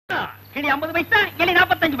கிளி 50 பைசா, எலி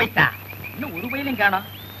 45 பைசா. இன்னும் ஒரு பையிலும் காணோம்.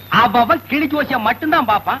 அவன் கிளி ஜோசியம் மட்டும்தான்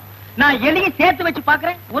பாப்பான். நான் எலியை சேர்த்து வச்சு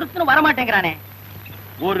பாக்குறேன், ஒருத்தனும் வரமாட்டேங்கிறானே.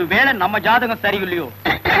 ஒருவேளை நம்ம ஜாதகம் சரியில்லையோ.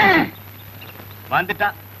 வந்துட்டா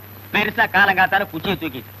பெருசா காலங்காத்தால குச்சியை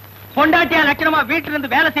தூக்கி பொண்டாட்டியா லட்சணமா வீட்டுல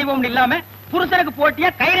இருந்து வேலை செய்வோம் இல்லாம புருஷனுக்கு போட்டியா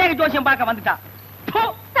கைரேகை ஜோசியம் பார்க்க வந்துட்டா.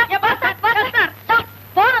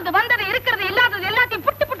 போறது வந்தது இருக்கிறது இல்லாதது எல்லாத்தையும்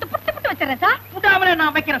புட்டு புட்டு புட்டு புட்டு வச்சிடறேன் சார். புட்டாமலே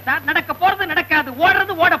நான் வைக்கிறேன் சார். நடக்க போறது நடக்காது,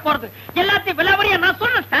 ஓடுறது ஓட போறது எல்லாத்தையும் விலாவரியா நான்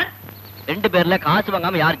சொல்றேன் சார். 2 பேர்ல காசு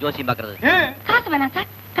வாங்காம யார் ஜோசியம் பாக்குறது? காசு வேணாம் சார்,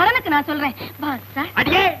 கடனுக்கு நான் சொல்றேன்.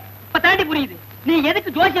 அடியே இப்ப தாண்டி புரியுது நீ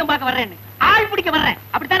எதுக்கு ஜோசியம் பார்க்க வர்றேன்னு. ஆள் பிடிக்க வர்றேன்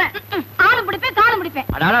அப்படித்தானே? ஆளும் பிடிப்பேன் காலும் பிடிப்பேன்.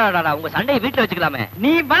 உங்க சண்டையை வீட்டுல வச்சுக்கலாமே.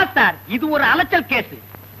 நீ வா சார், இது ஒரு அலைச்சல் கேஸ்.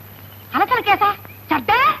 அலைச்சல் கேஸா?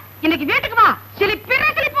 சட்டை இன்னைக்கு வீட்டுக்கு வா,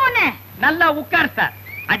 சிலிப்பு ஒண்ணு. நல்லா உட்கார் சார்.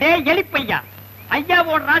 அடே எலிப்பையா,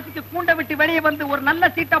 ஐயாவோட ராசிக்கு கூண்ட விட்டு வெளியே வந்து ஒரு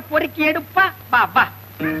நல்ல சீட்டா பொறுக்கி எடுப்பா. வா வா.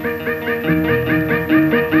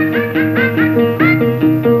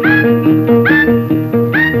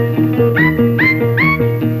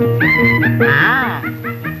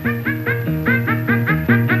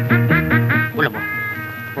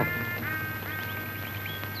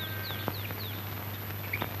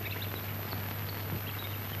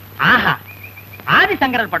 ஆஹா,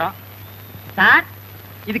 ஆதிசங்கரர் படம் சார்.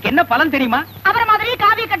 இதுக்கு என்ன பலன் தெரியுமா? அவரை மாதிரி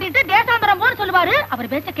காவிய கட்டிட்டு தேசாந்தரம் போன்னு சொல்லுவாரு. அவர்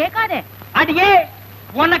பேச்ச கேட்காதே. அடியே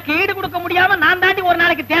உனக்கு ஈடு கொடுக்க முடியாம நான் தாண்டி ஒரு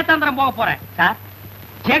நாளைக்கு தேசாந்தரம் போக போறேன் சார்.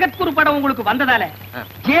 ஜெகத்குரு படம் உங்களுக்கு வந்ததால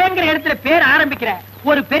ஜெயங்கிற இடத்துல பேர் ஆரம்பிக்கிற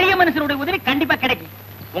ஒரு பெரிய மனுஷனுடைய உதவி கண்டிப்பா கிடைக்கும்.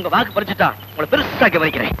 உங்க வாக்கு பறிச்சுட்டா உங்களை பெருசாக்க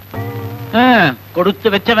வைக்கிறேன். கொடுத்து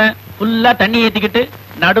வச்சவன் ஃபுல்லா தண்ணி ஏத்திக்கிட்டு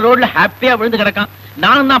நடு ரோட்ல ஹாப்பியா விழுந்து கிடக்கான்.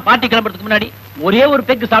 நானும் தான் பார்ட்டி கிளம்புறதுக்கு முன்னாடி ஒரே ஒரு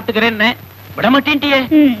பெக்கு சாப்பிட்டுக்கிறேன்னு விட மாட்டேன்ட்டியே.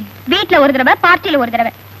 வீட்ல ஒரு தடவை பார்ட்டியில ஒரு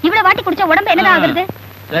தடவை இவ்வளவு வாட்டி குடிச்சா உடம்பு என்னதான் ஆகுறது?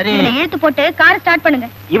 சரி இழுத்து போட்டு கார் ஸ்டார்ட் பண்ணுங்க.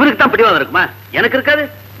 இவருக்கு தான் பிடிவாதம் இருக்குமா? எனக்கு இருக்காது.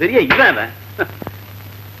 பெரிய இவன்.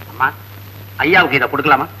 அம்மா ஐயாவுக்கு இதை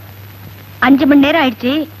கொடுக்கலாமா? 5 மணி நேரம்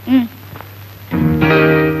ஆயிடுச்சு.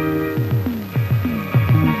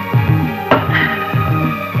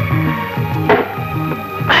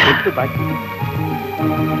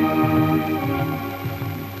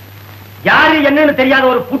 யாரு என்னன்னு தெரியாத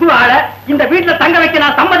ஒரு புது ஆளை இந்த வீட்டுல தங்க வைக்க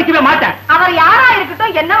நான் சம்மதிக்கவே மாட்டேன். அவர் யாரா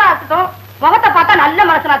இருக்கட்டும் என்னவா இருக்கட்டும், முகத்தை பார்த்தா நல்ல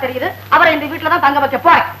மனசனா தெரியுது. அவரை இந்த வீட்டுல தான் தங்க வைக்க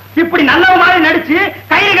போறேன். இப்படி நல்ல மாதிரி நடிச்சு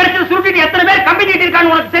கையில கிடைச்சு சுருட்டிட்டு எத்தனை பேர் கம்பி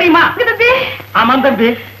இருக்கான்னு உனக்கு தெரியுமா? ஆமா தம்பி,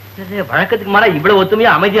 வழக்கத்துக்கு மேல இவ்வளவு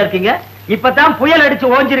ஒத்துமையா அமைதியா இருக்கீங்க. இப்பதான் புயல்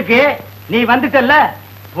அடிச்சு ஓஞ்சிருக்கு. நீ வந்துட்டல்ல,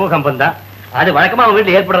 பூகம்பம் தான் அது வழக்கமா அவங்க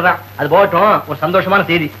வீட்டுல ஏற்படுறதான். அது போகட்டும், ஒரு சந்தோஷமான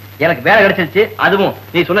செய்தி. எனக்கு வேலை கிடைச்சிருச்சு, அதுவும்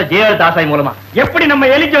நீ சொன்ன ஜெயலலிதா ஆசாய் மூலமா. எப்படி நம்ம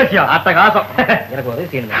எலிஜோசியம் அட்டகாசம். எனக்கு உதவி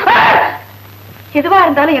செய்யணும். எதுவா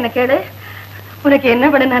இருந்தாலும் எனக்கு கேளு, உனக்கு என்ன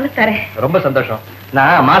வேணும்னாலும் தரேன். ரொம்ப சந்தோஷம்.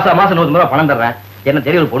 நான் மாசம் 100 ரூபாய் பணம் தர்றேன். என்ன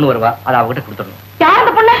தெரிய ஒரு பொண்ணு வருவா, அதை அவகிட்ட கொடுத்துடணும். யார்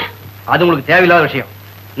அந்த பொண்ணு? அது உங்களுக்கு தேவையில்லாத விஷயம்.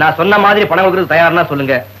 நான் சொன்ன மாதிரி பணம் கொடுக்கறது தயார்னா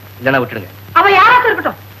சொல்லுங்க, இல்லைன்னா விட்டுடுங்க. அவ யாராச்சும்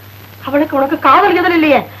இருக்கட்டும், அவளுக்கு உனக்கு காதல் எதில்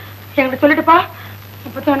இல்லையே. என்கிட்ட சொல்லிட்டுப்பா,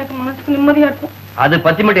 இப்பதான் எனக்கு மனசுக்கு நிம்மதியா இருக்கும். அது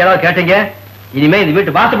பத்தி மட்டும் ஏதாவது கேட்டீங்க, இனிமே இந்த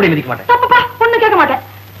வீட்டு வாசப்படி மிதிக்க மாட்டேன். தப்புப்பா, ஒண்ணு கேட்க மாட்டேன்.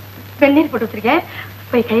 வெந்நீர் போட்டு வச்சிருக்கேன்,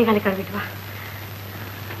 போய் கை காலை கழுவிட்டு வா.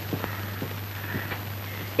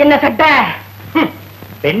 என்ன சட்டை?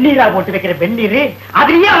 வெந்நீரா போட்டு வைக்கிற வெந்நீர்,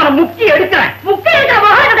 அதுலயே அவனை முக்கி எடுக்கிறேன். முக்கி எடுக்கிற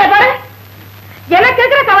மகானுடைய பாரு. எனக்கு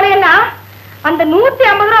இருக்கிற கவலை எல்லாம் அந்த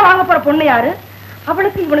 150 ரூபாய் வாங்க போற பொண்ணு யாரு,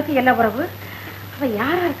 அவளுக்கு இவனுக்கு என்ன உறவு, அவ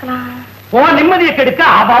யாரா இருக்கலாம்? ஓ நிம்மதியை கெடுக்க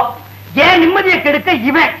அவ, ஏன் நிம்மதியை கெடுக்க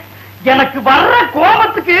இவன். எனக்கு வர்ற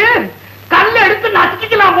கோபத்துக்கு கல்ல எடுத்து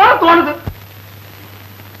நசுக்கிக்கலாம் போல தோணுது.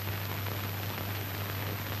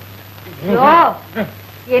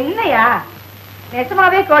 என்னையா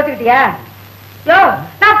நெசமாவே கோச்சுக்கிட்டியா? யோ,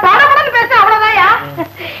 நான் பணம் பேச அவ்வளவுதான்யா.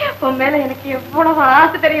 உன் மேல எனக்கு எவ்வளவு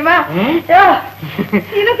ஆசை தெரியுமா?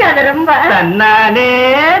 எனக்கு அது ரொம்ப தன்னானே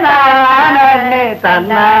நானே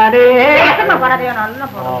தன்னானே.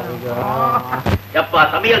 எப்பா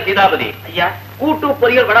சமையல் சீதாபதி ஐயா, கூட்டு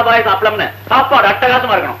பொரியல் வடபாய சாப்பிடலாம்னு சாப்பாடு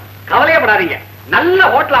அட்டகாசமா இருக்கணும். கவலையப்படாதீங்க, நல்ல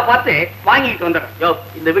ஹோட்டலா பார்த்து வாங்கிட்டு வந்துடுறேன். யோ,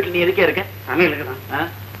 இந்த வீட்டுல நீ எதுக்கே இருக்க? சமையலுக்கு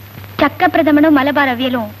தான். சக்க பிரதமனும் மலபார்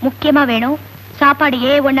அவியலும் முக்கியமா வேணும். சாப்பாடு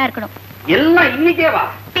ஒண்ணா இருக்கணும். எல்லாம் இன்னைக்கே வா,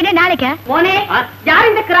 பின்ன நாளைக்கு. மோனே, யார்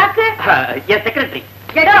இந்த கிராக்கு? என் செக்ரட்டரி.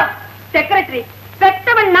 ஏடோ செக்ரட்டரி,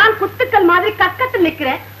 பெத்தவன் நான் குத்துக்கள் மாதிரி கக்கத்தில்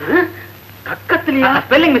நிக்கிறேன். கக்கத்துலயா?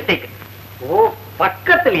 Spelling mistake. ஓ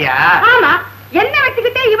பக்கத்துலயா? ஆமா, என்ன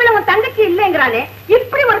வச்சுக்கிட்டே இவ்வளவு உன் தங்கச்சி இல்லைங்கிறானே,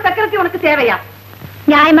 இப்படி ஒரு செக்ரட்டரி உனக்கு தேவையா?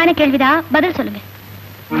 நியாயமான கேள்விதான், பதில் சொல்லுங்க.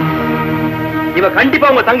 இவ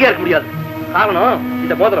கண்டிப்பா உங்க தங்கையா இருக்க முடியாது. காரணம்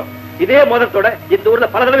இந்த மோதிரம். இதே மோதிரத்தோட இந்த ஊர்ல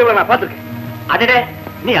பல தடவை இவளை நான் பாத்துருக்கேன். அதே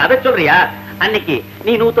நீ அதை சொல்றியா? அன்னைக்கு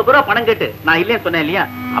நீ 150 ரூபாய் பணம் கேட்டு நான் இல்லைன்னு சொன்னேன் இல்லையா?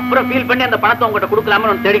 அப்புறம் ஃபீல் பண்ணி அந்த பணத்தை உங்ககிட்ட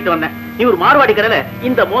கொடுக்கலாம்னு தேடிட்டு வந்தேன். நீ ஒரு மார்வாடி கடையில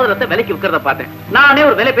இந்த மோதிரத்தை விலைக்கு விற்கிறத பார்த்தேன். நானே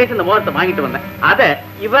ஒரு விலை பேசி இந்த மோதிரத்தை வாங்கிட்டு வந்தேன். அத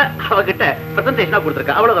இவ அவகிட்ட பிரசன்டேஷனா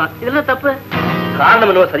கொடுத்துருக்கா. அவ்வளவுதான். இதுல தப்பு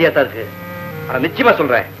காரணம் என்னவோ சரியா தான் இருக்கு. ஆனா நிச்சயமா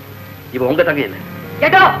சொல்றேன், இவ உங்க தங்கை இல்ல.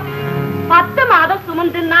 ஏதோ 10 மாதம்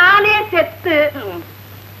சுமந்து நானே செத்து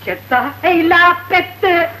இல்ல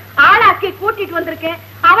பெத்து ஆளாக்கி கூட்டிட்டு வந்திருக்கேன்.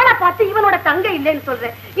 அவளை பார்த்து இவனோட தங்கை இல்லைன்னு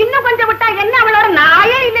சொல்றேன். இன்னும் கொஞ்சம் விட்டா என்ன அவளோட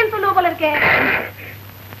நாயே இல்லைன்னு சொல்லுவ போல இருக்கேன்.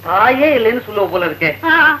 தாயே இல்லைன்னு சொல்லுவ போல இருக்கேன்.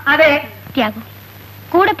 அதே தியாகம்,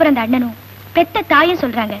 கூட பிறந்த அண்ணனும் பெத்த தாயும்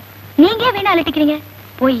சொல்றாங்க. நீங்க வேணா அலட்டிக்கிறீங்க.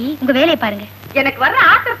 போய் உங்க வேலையை பாருங்க. எனக்கு வர்ற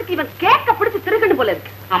ஆத்திரத்துக்கு இவன் கேக்க பிடிச்சு திருகண்டு போல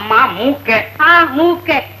இருக்கு. அம்மா மூக்கே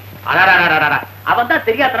மூக்கே. அவன் தான்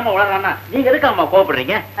தெரியாதனமா உளறானா, நீங்க எதுக்கு அம்மா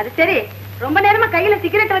கோவப்படுறீங்க? அது சரி, ரொம்ப நேரமா கையில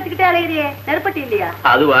சிகரெட் வச்சுக்கிட்டே அலையிறியே, நெருப்பட்டி இல்லையா?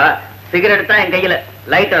 அதுவா, சிகரெட் தான் என் கையில,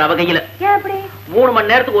 லைட்டர் அவ கையில. ஏன் அப்படி? 3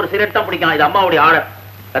 மணி நேரத்துக்கு ஒரு சிகரெட் தான் பிடிக்கும். இது அம்மாவுடைய ஆர்டர்.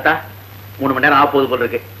 தாத்தா 3 மணி நேரம் ஆக போகுது போல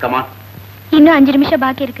இருக்கு. கமா, இன்னும் 5 நிமிஷம்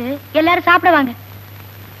பாக்கி இருக்கு. எல்லாரும் சாப்பிட வாங்க.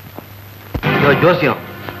 ஜோசியம்,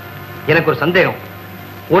 எனக்கு ஒரு சந்தேகம்.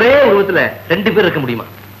 ஒரே உருவத்துல 2 பேர் இருக்க முடியுமா?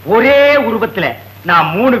 ஒரே உருவத்துல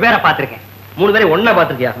நான் 3 பேரை பார்த்திருக்கேன். 3 பேரை ஒன்னா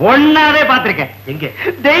பாத்திருக்கியா? ஒன்னாவே பார்த்திருக்கேன். எங்க?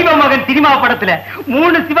 தெய்வ மகன் சினிமா படத்துல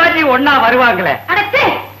 3 சிவாஜி ஒன்னா வருவாங்களே. அடச்சே,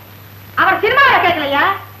 அவர் சினிமாவில கேட்கலையா,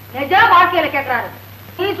 நிஜ வாழ்க்கையில கேட்கிறாரு.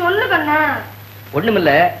 நீ சொல்லு கண்ணா.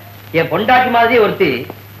 ஒண்ணுமில்ல, என் பொண்டாட்டி மாதிரி ஒருத்தி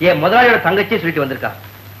என் முதலாளியோட தங்கச்சி சொல்லிட்டு வந்திருக்கா.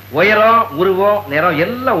 உயரம், உருவம், நேரம்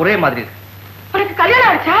எல்லாம் ஒரே மாதிரி இருக்கு. உனக்கு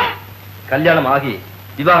கல்யாணம் ஆச்சா? கல்யாணம் ஆகி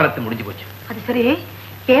விவாகரத்து முடிஞ்சு போச்சு. அது சரி,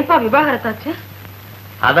 ஏன்பா விவாகரத்தாச்சு?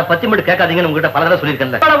 அத பத்தி மட்டும் கேட்காதீங்கன்னு உங்ககிட்ட பல தடவை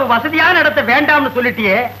சொல்லியிருக்கேன்ல. அவ்வளவு வசதியான இடத்தை வேண்டாம்னு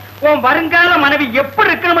சொல்லிட்டியே, உன் வருங்கால மனைவி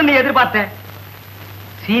எப்படி இருக்கணும்னு நீ எதிர்பார்த்த?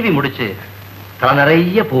 சீவி முடிச்சு தலை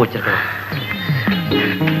நிறைய பூ வச்சிருக்கேன்.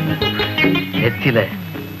 நெத்தியில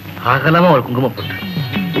அகலமா ஒரு குங்குமம் போட்டு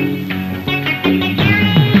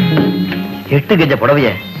 8 கெஜ புடவைய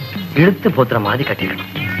இழுத்து போத்துற மாதிரி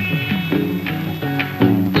கட்டிருக்கணும்.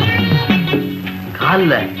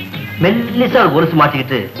 கால்ல மெல்லிசா ஒரு கொலுசு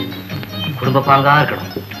மாட்டிக்கிட்டு குடும்ப பாங்கா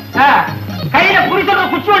இருக்கணும். கையில குறி சொல்ற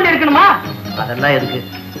குச்சி ஒண்ணு இருக்கணுமா? அதெல்லாம் எதுக்கு?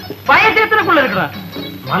 வயசேத்தனக்குள்ள இருக்கணும்.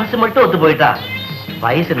 மனசு மட்டும் ஒத்து போயிட்டா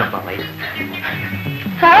வயசு என்னப்பா வயசு?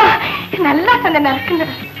 நல்லா சொன்ன நடக்குங்க.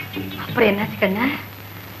 அப்புறம் என்னாச்சு கண்ணா?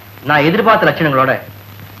 நான் எதிர்பார்த்த லட்சணங்களோட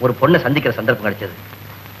ஒரு பொண்ணை சந்திக்கிற சந்தர்ப்பம் கிடைச்சது.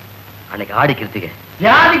 அன்னைக்கு ஆடி கிருத்திகை.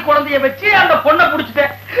 வியாதி குழந்தைய வச்சு அந்த பொண்ணை புடிச்சிட்ட.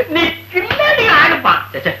 நீ கில்லாடி ஆடுப்பா.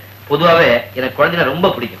 பொதுவாவே எனக்கு குழந்தைய ரொம்ப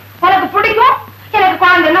பிடிக்கும். உனக்கு பிடிக்கும், எனக்கு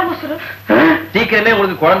குழந்தைன்னா உசுரு. சீக்கிரமே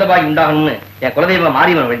உங்களுக்கு குழந்தை பாக்கி உண்டாகணும்னு என் குலதெய்வம்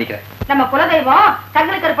மாரியம்மன் வேண்டிக்கிறேன். நம்ம குலதெய்வம்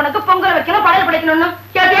சங்கரி கருப்பனுக்கு பொங்கல் வைக்கணும், படையல் படைக்கணும்னு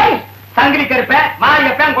கேட்டே. சங்கிலி கருப்ப,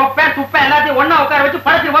 மாரியப்பன், கொப்ப, துப்ப எல்லாத்தையும் ஒண்ணா உட்கார வச்சு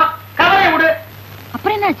படைச்சிருவோம். கவலை விடு.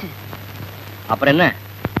 அப்புறம் என்னாச்சு? அப்புறம் என்ன,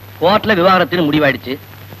 கோர்ட்ல விவாகரத்துன்னு முடிவாயிடுச்சு.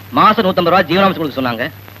 மாசம் 150 ரூபாய் ஜீவனாம்சம் கொடுக்க சொன்னாங்க.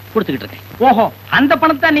 கொடுத்துக்கிட்டு இருக்கேன். ஓஹோ, அந்த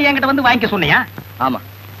பணத்தை நீ என்கிட்ட வந்து வாங்கிக்க சொன்னியா? ஆமா.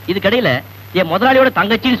 இதுக்கடையில என் முதலாளியோட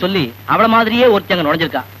தங்கச்சின்னு சொல்லி அவள மாதிரியே ஒருத்தி அங்க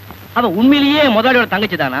நுழைஞ்சிருக்கா. அவ உண்மையிலேயே முதலாளியோட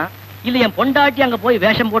தங்கச்சி தானா, இல்ல என் பொண்டாட்டி அங்க போய்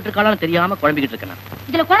வேஷம் போட்டிருக்காளான்னு தெரியாம குழம்பிக்கிட்டு இருக்கேன்.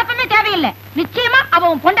 இதுல குழப்பமே தேவையில்லை. நிச்சயமா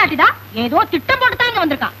அவன் பொண்டாட்டிதான். ஏதோ திட்டம் போட்டு தான் இங்க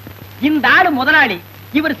வந்திருக்கான். இந்த ஆளு முதலாளி,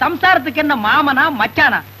 இவர் சம்சாரத்துக்கு என்ன மாமனா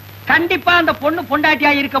மச்சானா? கண்டிப்பா அந்த பொண்ணு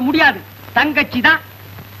பொண்டாட்டியா இருக்க முடியாது. தங்கச்சி தான்.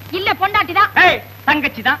 இல்ல பொண்டாட்டிதான்.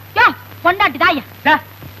 தங்கச்சி தான். பொண்டாட்டிதான்.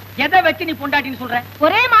 எதை வச்சு நீ பொண்டாட்டின்னு சொல்ற?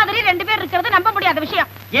 ஒரே மாதிரி 2 பேர் இருக்கிறது நம்ப முடியாத விஷயம்.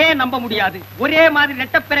 ஏன் நம்ப முடியாது? ஒரே மாதிரி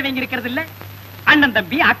ரெட்டப்பிறவைங்க இருக்கிறது இல்ல? அண்ணன்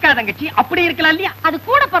தம்பி, அக்கா தங்கச்சி அப்படி இருக்கலாம் இல்லையா? அது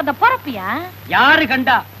கூட பிறந்த பொறுப்பியா? யாரு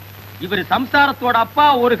கண்டா? இவரு சம்சாரத்தோட அப்பா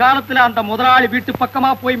ஒரு காலத்துல அந்த முதலாளி வீட்டு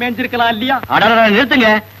பக்கமா போய் மேய்ஞ்சிருக்கலாம் இல்லையா?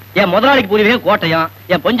 நிறுத்துங்க. என் முதலாளிக்கு புரிவேன் கோட்டையம்,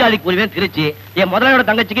 என் பொஞ்சாலிக்கு புரிவேன் திருச்சி. என் முதலாளியோட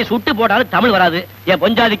தங்கச்சிக்கு சுட்டு போட்டாலும் தமிழ் வராது, என்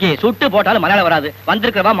பொஞ்சாலிக்கு சுட்டு போட்டாலும் மலையாளம் வராது.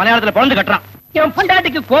 வந்திருக்கிறவா மலையாளத்துல பிறந்து கட்டுறான். என்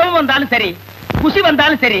பொண்டாட்டிக்கு கோபம் வந்தாலும் சரி, குசி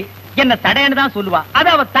வந்தாலும் சரி, என்ன தடையன்னு தான் சொல்லுவா. அது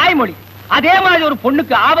அவ தாய்மொழி. அதே மாதிரி ஒரு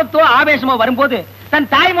பொண்ணுக்கு ஆபத்தோ ஆவேசமோ வரும்போது தன்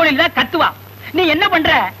தாய்மொழியில தான் கத்துவா. நீ என்ன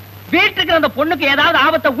பண்ற? வீட்டுக்கு அந்த பொண்ணுக்கு ஏதாவது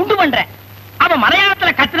ஆபத்தை உண்டு பண்ற. அவ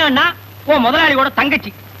மலையாளத்துல கத்துனா உன் முதலாளியோட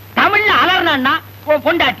தங்கச்சி, தமிழ்ல அலர்னா உன்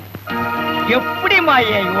பொண்டாட்டி. எப்படிமா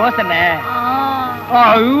என் யோசனை?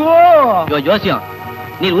 ஐயோ ஜோசியம்,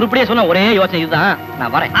 நீ உருப்படியே சொன்ன ஒரே யோசனை இதுதான்.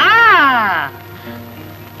 நான் வரேன்.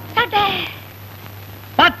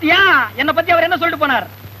 பாத்தியா, என்ன பத்தி அவர் என்ன சொல்லிட்டு போனார்?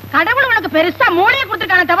 கடவுள் உனக்கு பெருசா மூளையை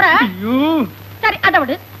கொடுத்துருக்கானே தவிர. சரி, அதை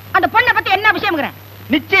விடு. அந்த பொண்ணை பத்தி என்ன விஷயம்?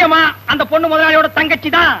 நிச்சயமா அந்த பொண்ணு முதலாளியோட தங்கச்சி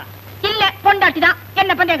தான். இல்ல பொண்டாட்டி தான்.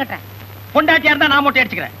 என்ன பண்ண கட்டுறேன்? பொண்டாட்டியா இருந்தா நான் மொட்டை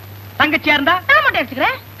அடிச்சுக்கிறேன். தங்கச்சியா இருந்தா நான் மொட்டை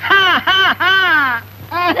அடிச்சுக்கிறேன்.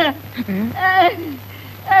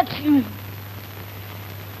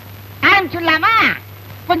 சொல்லாமா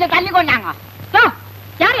கொஞ்சம் தள்ளி கொண்டாங்க.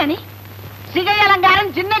 யார் நீ? சிகை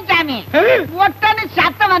அலங்காரம் சின்னசாமி. ஒட்டன்னு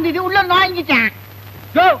சத்தம் வந்தது, உள்ள நுழைஞ்சிட்டேன்.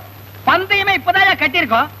 பந்தயமே இப்பதான்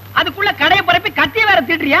கட்டியிருக்கோம். அதுக்குள்ள கடையை பரப்பி கத்திய வேற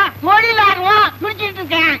திட்டுறியா? தொழில் ஆர்வம் துடிச்சிட்டு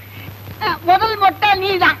இருக்கேன். முதல் மொட்டை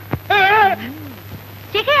நீதான்.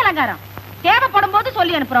 சிகை அலங்காரம் தேவைப்படும் போது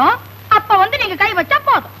சொல்லி அனுப்புறோம். அப்ப வந்து நீங்க கை வச்சா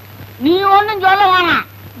போதும். நீ ஒண்ணும் சொல்ல வேணாம்.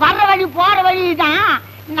 வர்ற வழி போற வழிதான்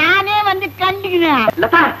நானே வந்து கண்டிக்கிறேன்.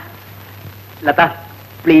 லதா லதா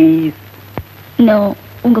ப்ளீஸ். நோ,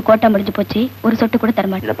 உங்க கோட்டா முடிஞ்சு போச்சு. ஒரு சொட்டு கூட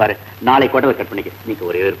தரமாட்டேன். இத பாரு, நாளை கோட்டை கட் பண்ணிக்க. நீங்க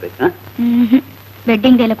ஒரே ஒரு பேக்.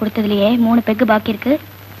 வெட்டிங் டேல கொடுத்ததுலயே 3 பெக்கு பாக்கி இருக்கு.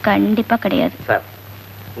 கண்டிப்பா கிடையாது சார்.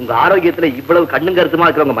 உங்க ஆரோக்கியத்துல இவ்வளவு கண்ணும் கருத்துமா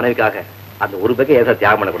இருக்கிறவங்க மனைவிக்காக அந்த ஒரு பேக்கை ஏதா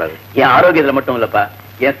தியாகம் பண்ணக்கூடாது. என் ஆரோக்கியத்துல மட்டும் இல்லப்பா,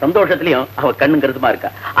 என் சந்தோஷத்திலையும் அவ கண்ணும் கருத்துமா இருக்கா.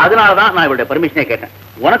 அதனாலதான் நான் இவருடைய பெர்மிஷனே கேட்டேன்.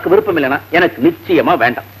 உனக்கு விருப்பம் இல்லைன்னா எனக்கு நிச்சயமா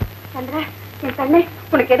வேண்டாம். சந்திரா, என் கண்ணே,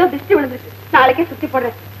 உனக்கு ஏதோ திருஷ்டி விழுந்துருக்கு. நாளைக்கே சுத்தி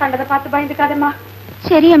போடுறேன். கண்டதை பார்த்து பயந்துக்காதம்மா.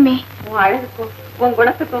 சரி அம்மே. உன் அழகுக்கும் உன்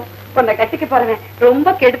குணத்துக்கும் உன்னை கட்டிக்க போறவன் ரொம்ப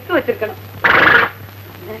கெடுத்து வச்சிருக்கணும்.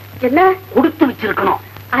 என்ன கொடுத்து வச்சிருக்கணும்?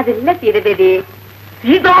 அது இல்ல சீதபேதி.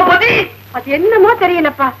 சீதாபதி? அது என்னமோ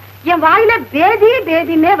தெரியலப்பா, என் வாயில பேதி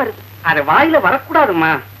பேதினே வருது. அது வாயில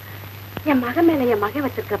வரக்கூடாதுமா. என் மகன் மேல என் மகன்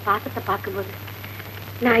வச்சிருக்கிற பாசத்தை பார்க்கும்போது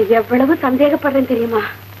நான் எவ்வளவு சந்தேகப்படுறேன் தெரியுமா?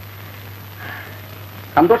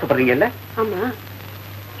 சந்தோஷப்படுறீங்கல்ல? ஆமா,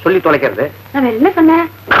 சொல்லி தொலைக்கிறது. நான் வேற என்ன சொன்னேன்?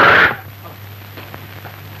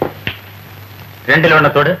 2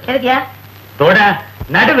 ஒண்ணத்தோடு சரியா தோட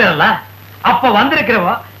நடுவிரலா? அப்ப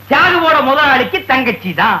வந்திருக்கிறவோ தியாகுவோட முதலாளிக்கு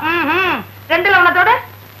தங்கச்சி தான். 2 ஒண்ணத்தோட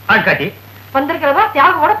ஆட்காட்டி வந்திருக்கிறவா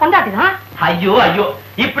தியாகோட கொண்டாட்டிதான். ஐயோ ஐயோ,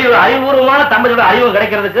 இப்படி ஒரு அறிவுபூர்வமான தமிழோட அறிவு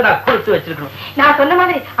கிடைக்கிறதுக்கு நான் கொடுத்து வச்சிருக்கணும். நான் சொன்ன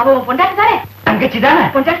மாதிரி அவ பொண்டாட்டி தானே? தங்கச்சி தானே?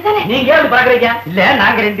 பொண்டாட்டி தானே? நீங்க ஏன் பறக்குறீங்க? இல்ல,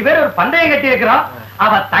 நாங்க 2 பேரும் ஒரு பந்தயம் கட்டி இருக்கிறோம்.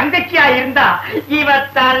 அவ தங்கச்சியா இருந்தா இவ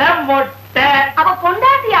தலை மொட்டை. அவ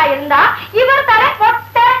பொண்டாட்டியா இருந்தா இவர் தலை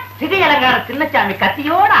பொட்டை. சிகை அலங்கார சின்னச்சாமி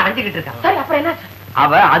கத்தியோட அரைஞ்சுக்கிட்டு இருக்காங்க. சரி, அப்புறம் என்ன?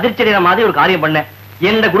 அவ அதிர்ச்சியற மாதிரி ஒரு காரியம் பண்ண.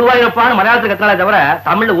 எந்த குருவாயூரப்பான்னு மலையாளத்துக்கு கத்தினாலே தவிர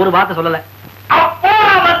தமிழ்ல ஒரு வார்த்தை சொல்லல. அப்போ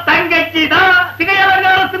அவ தங்கச்சி தான் சிகை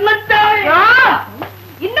அலங்கார சின்னச்சாமி.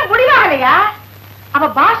 இன்னும் முடிவாகலையா? அவ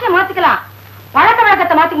பாஷை மாத்திக்கலாம், பழக்க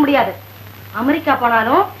வழக்கத்தை மாத்திக்க முடியாது. அமெரிக்கா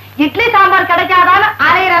போனாலும் இட்லி சாம்பார் கிடைக்காதாலும்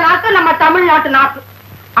அரையிற நாக்கு நம்ம தமிழ்நாட்டு நாக்கு.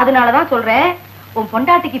 அதனாலதான் சொல்றேன், உன்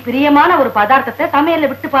பொண்டாட்டிக்கு பிரியமான ஒரு பதார்த்தத்தை சமையல்ல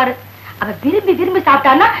விட்டு பாரு. அவ விரும்பி விரும்பி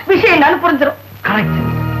சாப்பிட்டான்னா விஷயம் என்னன்னு புரிஞ்சிடும். கரெக்ட்.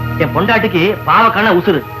 என் பொண்டாட்டிக்கு பாவக்கான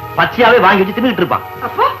உசுறு பச்சையாவே வாங்கி வச்சு தின்னுட்டு இருப்பான்.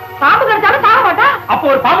 அப்போ பாம்பு கடிச்சாலும் சாக மாட்டா. அப்போ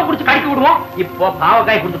ஒரு பாம்பு குடிச்சு கடிக்க விடுவோம். இப்போ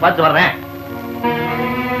பாவக்காய் கொடுத்து பார்த்து வர்றேன்.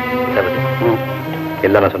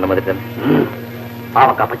 எல்லாம் நான் சொன்ன மாதிரி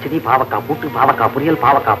பாவக்காய் பச்சடி, பாவக்காய் கூட்டு, பாவக்காய் பொரியல்,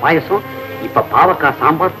 பாவக்காய் பாயசம், இப்ப பாவக்காய்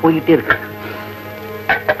சாம்பார் போயிட்டே இருக்கு.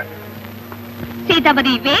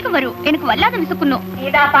 சீதாபதி வேகம் வரும், எனக்கு வல்லாத விசுக்கணும்.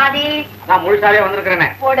 சீதா பாதி நான் முழுசாவே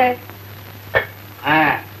வந்திருக்கிறேன். போடு.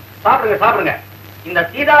 சாப்பிடுங்க சாப்பிடுங்க. இந்த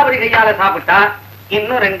சீதாபதி கையால சாப்பிட்டா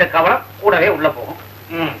இன்னும் 2 கவலம் கூடவே உள்ள போகும்.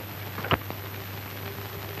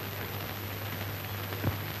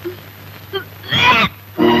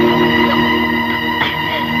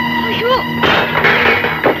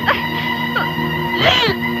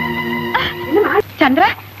 சந்திரா,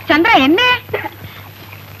 சந்திரா, என்ன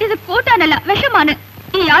இது? கூட்டானல்ல, விஷமானு.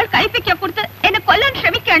 இயாள் கைப்பிக்க கொடுத்து என்ன கொல்லன்னு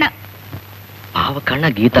ശ്രമിക്കാണ്. பாவக்கண்ணா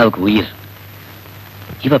கீதாவுக்கு உயிர்.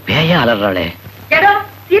 இவ பேயா அலறாளே. எடோ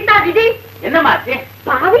சீதா விதி. என்னமா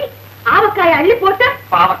பாவி, ஆவக்காய் அள்ளி போட்டு.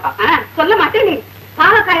 பாவக்காய் சொல்ல மாட்டேன் நீ.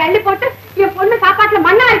 பாவக்காய் அள்ளி போட்டு என் பொண்ணு சாப்பாட்டுல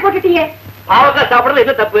மண்ணாரி போட்டுட்டீங்க. பாவக்காய் சாப்பிடறது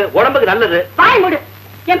என்ன தப்பு? உடம்புக்கு நல்லது. வாய் மூடு.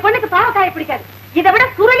 என் பொண்ணுக்கு பாவக்காய் பிடிக்காது. இதை விட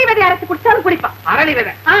சுருளி விதை அரைச்சு குடிச்சாலும் குடிப்பான். அரளி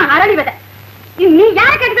விதை. அரளி விதை. நீ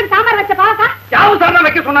யாருக்கு எடுத்து சாம்பார் வச்ச பாவக்காய்? யாவு சார்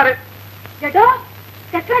வைக்க சொன்னாரு. ஏதோ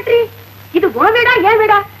செக்ரட்டரி, இது உன் வீடா என்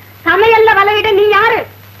வீடா? சமையல்ல வலையிட நீ யாரு?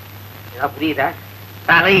 புரியுதா?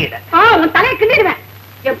 தலையிட. உன் தலையை கிண்டிடுவேன்.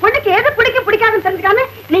 என் பொண்ணுக்கு எது பிடிக்கும் பிடிக்காதுன்னு தெரிஞ்சுக்காம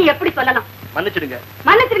நீ எப்படி சொல்லலாம்? மன்னிச்சிடுங்க.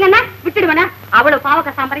 மன்னிச்சிருங்கன்னா விட்டுடுவேனா? அவ்வளவு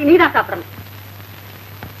பாவக்காய் சாம்பாரை நீதான் சாப்பிடணும்.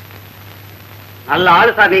 நல்ல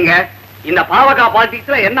ஆளு சார் நீங்க. இந்த பாவக்காய்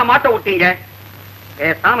பாலிடிக்ஸ்ல என்ன மாட்ட விட்டீங்க?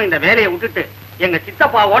 பேசாம இந்த வேலையை விட்டுட்டு எங்க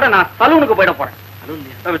சித்தப்பாவோட நான் சலூனுக்கு போயிட போறேன்.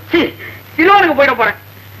 சிலோனுக்கு போயிட போறேன்.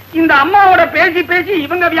 இந்த அம்மாவோட பேசி பேசி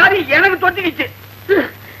இவங்க வியாதி எனக்கு தொத்திக்கிச்சு.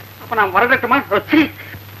 அப்ப நான் வரட்டுமா?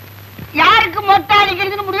 யாருக்கு மொட்டை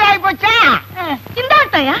அடிக்கிறதுன்னு முடிவாகி போச்சா? இந்த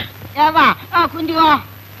ஆட்டையா? ஏவா குஞ்சுவா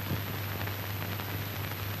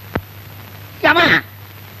ஏமா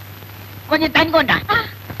கொஞ்சம் தண்ணி கொண்டா.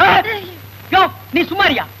 நீ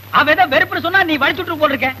சுமாரியா? அவ ஏதோ வெறுப்புன்னு சொன்னா நீ வலிச்சுட்டு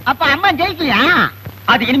போல் இருக்க. அப்ப அம்மா ஜெயிக்கலையா?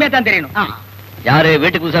 அது இனிமே தான் தெரியணும். யாரு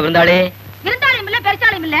வீட்டுக்கு புதுசா இருந்தாலே? இருந்தாலும் இல்ல,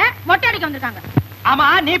 பெருசாலும் இல்ல, மொட்டை அடிக்க வந்திருக்காங்க. ஆமா,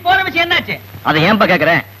 நீ போற விஷயம் என்னாச்சு? அதை ஏன்பா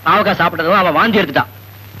கேக்குறேன்? பாவக்காய் சாப்பிட்டதும் அவன் வாந்தி எடுத்துட்டான்.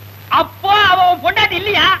 அப்போ அவ பொண்டாட்டி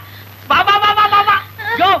இல்லையா? வா வா வா வா வா.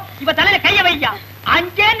 யோ, இவ தலையில கைய வையா.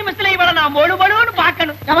 5 நிமிஷத்துல இவள நான் மொழுமொழுன்னு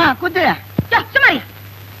பாக்கணும். ஏமா குத்து. சுமாரி,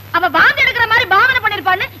 அவ வாந்தி எடுக்கிற மாதிரி பாவனை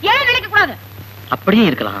பண்ணிருப்பான்னு ஏன் நினைக்க கூடாது. அப்படியே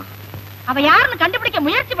இருக்கலாம். அவ யாருன்னு கண்டுபிடிக்க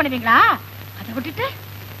முயற்சி பண்ணுவீங்களா? அதை விட்டுட்டு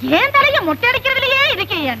ஏன் தலைய மொட்டை அடிக்கிறதுலயே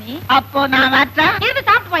இருக்கியா நீ? அப்போ நான் வரட்டா? இருந்து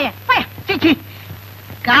சாப்பிட்டு போய சிச்சி,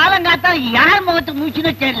 காலங்காத்தா யார் முகத்துக்கு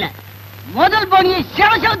மூச்சுன்னு தெரியல. முதல் போனிய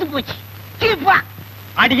செவத்து போச்சு. சீப்பா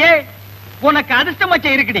அடியே, உனக்கு அதிர்ஷ்டம்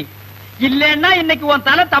மச்சம் இருக்குடி. இல்லன்னா இன்னைக்கு உன்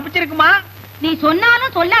தலை தப்பிச்சிருக்குமா? நீ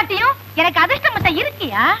சொன்னாலும் சொல்லாட்டியும் எனக்கு அதிர்ஷ்டம் மத்த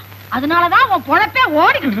இருக்கியா? அதனாலதான் உன் பொழப்பே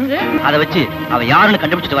ஓடிக்கிட்டு. அதை வச்சு அவ யாருன்னு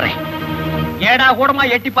கண்டுபிடிச்சிட்டு வரேன். ஏடா கூடமா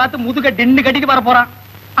எட்டி பார்த்து முதுக டின்னு கட்டிட்டு வர போறான்.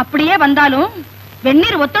 அப்படியே வந்தாலும்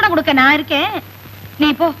வெந்நீர் ஒத்தோட கொடுக்க நான் இருக்கேன். நீ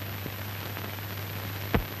போ.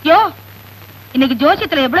 யோ, இன்னைக்கு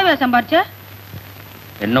ஜோசியத்துல எவ்வளவு சம்பாரிச்ச?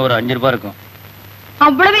 என்ன ஒரு 5 ரூபாய் இருக்கும்.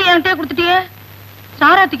 அவ்வளவு என்கிட்ட கொடுத்துட்டியே.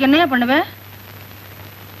 சாராத்துக்கு என்னையா பண்ணுவ?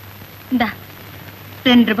 இந்தா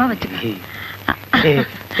 2 ரூபாய் வச்சுக்க.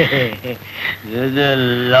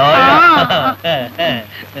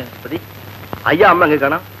 ஐயா அம்மா எங்க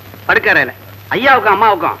காணோம்? படுக்கறையில. ஐயாவுக்கும்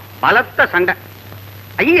அம்மாவுக்கும் பலத்த சண்டை.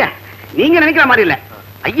 ஐயா நீங்க நினைக்கிற மாதிரி இல்ல.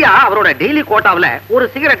 ஐயா அவரோட டெய்லி கோட்டாவில ஒரு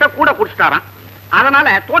சிகரெட்டை கூட குடிச்சிட்டாராம். அதனால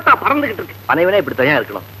தோட்டா பறந்துகிட்டு இருக்கு. பனைவனே இப்படி தனியா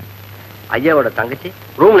இருக்கணும். ஐயாவோட தங்கச்சி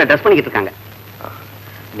ரூம்ல ட்ரெஸ் பண்ணிக்கிட்டு இருக்காங்க.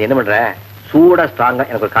 நீ என்ன பண்ற? சூடா ஸ்ட்ராங்கா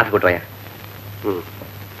எனக்கு ஒரு காசு போட்டுறேன்.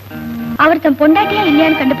 அவர் தம் பொண்டாட்டியா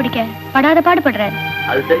இல்லையான்னு கண்டுபிடிக்க படாத பாடுபடுறாரு.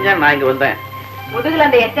 அது செஞ்சா நான் இங்க வந்தேன். முதுகுல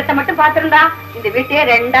அந்த எச்சத்தை மட்டும் பாத்துருந்தா இந்த வீட்டையே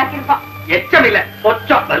 2 ஆக்கிருப்பான். எச்சம் இல்ல,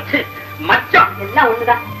 பொச்சம் மச்சம் எல்லாம்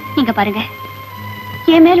ஒண்ணுதான். இங்க பாருங்க,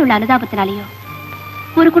 என் மேல் உள்ள அனுதாபத்தினாலேயோ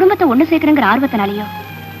ஒரு குடும்பத்தை ஒண்ணு சேர்க்கணுங்கிற ஆர்வத்தினாலேயோ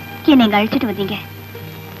என்னை இங்க அழிச்சிட்டு வந்தீங்க.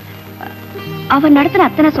 அவர் நடத்தின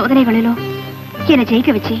அத்தனை சோதனைகளிலும் என்னை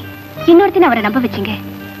ஜெயிக்க வச்சு இன்னொருத்தின அவரை நம்ப வச்சீங்க.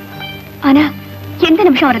 ஆனா எந்த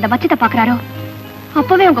நிமிஷம் அவர் அந்த பட்சத்தை பாக்குறாரோ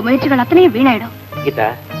அப்பவே உங்க முயற்சிகள் அத்தனையும் வீணாயிடும். கீதா,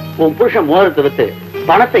 உன் புருஷன் மோதிரத்தை வித்து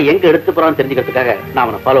பணத்தை எங்க எடுத்து போறான்னு தெரிஞ்சுக்கிறதுக்காக நான்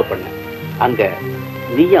அவனை ஃபாலோ பண்ணேன். அங்க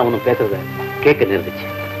நீயும் அவனும் பேசுறத கேட்க நிறுத்துச்சு.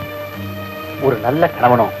 ஒரு நல்ல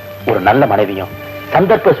கணவனும் ஒரு நல்ல மனைவியும்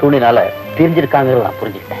சந்தர்ப்ப சூழ்நிலால பிரிஞ்சிருக்காங்கிறத நான்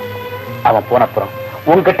புரிஞ்சுக்கிட்டேன். அவன் போனப்புறம்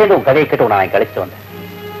உன்கிட்ட உன் கதையை கேட்டு நான் கழிச்சுட்டு வந்தேன்.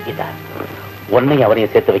 கீதா, உன்னையும்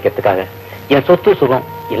அவரையும் சேர்த்து வைக்கிறதுக்காக என் சொத்து சுகம்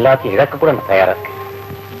எல்லாத்தையும் இழக்க கூட நான் தயாரா இருக்கேன்.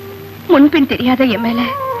 முன்பின் தெரியாத என் மேல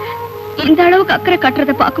இந்த அளவுக்கு அக்கறை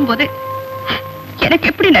காட்டுறதை பார்க்கும்போது எனக்கு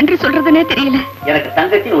எப்படி நன்றி சொல்றதுன்னே தெரியல. எனக்கு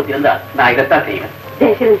தங்கச்சி ஊத்தி இருந்தா நான் இதைத்தான் செய்வேன்.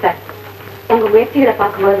 ஜெயசீலன் சார், உங்க முயற்சிகளை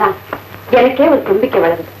பார்க்கும்போதுதான் எனக்கே ஒரு நம்பிக்கை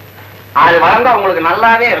வளருது. அது வளர்ந்தா உங்களுக்கு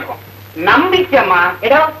நல்லாவே இருக்கும். நம்பிக்கைமா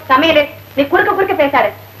ஏடோ சமையல், நீ குறுக்க பேசாரு.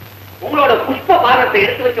 உங்களோட புஷ்ப பாரத்தை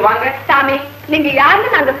எடுத்து வச்சு வாங்க. சாமி, நீங்க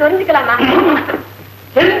யாருன்னு நாங்க தெரிஞ்சுக்கலாமா?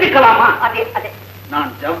 தெரிஞ்சுக்கலாமா? அதே அதே.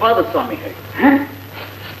 நான் ஜவ்வாது சுவாமிகள்.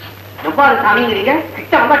 ஜவ்வாது சாமிங்கிறீங்க?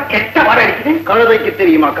 கிட்ட வந்தா கெட்ட வர அடிக்குது. கழுதைக்கு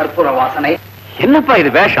தெரியுமா கற்பூர வாசனை? என்னப்பா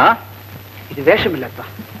இது வேஷம்? இது வேஷம் இல்லப்பா.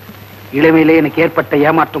 இளமையிலே எனக்கு ஏற்பட்ட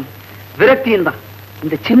ஏமாற்றம் விரக்தியும் தான்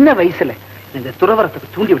இந்த சின்ன வயசுல இந்த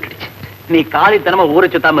துறவரத்துக்கு தூண்டி விட்டுடுச்சு. நீ காலித்தனமா ஊரை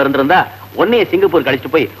சுத்தாம இருந்திருந்தா உன்னைய சிங்கப்பூர்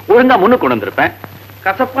கழிச்சுட்டு போய் ஒழுங்கா முன்னுக்கு கொண்டு வந்திருப்பேன்.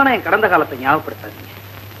 கசப்பான என் கடந்த காலத்தை ஞாபகப்படுத்தாதீங்க.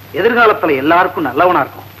 எதிர்காலத்துல எல்லாருக்கும் நல்லவனா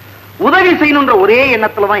இருக்கும். உதவி செய்யணும்ன்ற ஒரே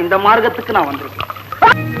எண்ணத்துலதான் இந்த மார்க்கத்துக்கு நான் வந்திருக்கேன்.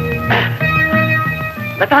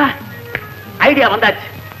 ஐடியா வந்தாச்சு.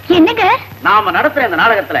 என்னங்க நாம நடத்துற இந்த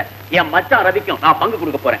நாடகத்துல என் மச்சான் ரவிக்கும் நான் பங்கு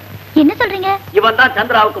கொடுக்க போறேன். என்ன சொல்றீங்க? இவன் தான்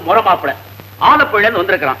சந்திராவுக்கு முறை மாப்பிள. ஆலப்புழன்னு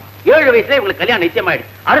வந்திருக்கிறான். 7 வயசுல இவங்களுக்கு கல்யாணம்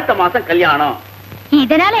நிச்சயமாயிடுச்சு. அடுத்த மாசம் கல்யாணம்.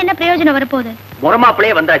 இதனால என்ன பிரயோஜனம் வரப்போகுது?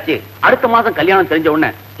 முறமாப்பிளையே வந்தாச்சு. அடுத்த மாசம் கல்யாணம் தெரிஞ்ச உடனே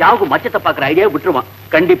யாவுக்கு மச்சத்தை பாக்குற ஐடியா விட்டுருவான்.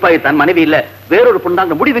 கண்டிப்பா தன் மனைவி இல்ல வேறொரு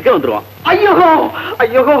பொண்ணாங்க முடிவுக்கே வந்துருவான். ஐயோ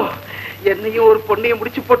ஐயோ, என்னையும் ஒரு பொண்ணையும்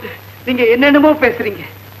முடிச்சு போட்டு நீங்க என்னென்னமோ பேசுறீங்க.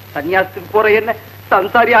 சன்னியாசத்துக்கு போற என்ன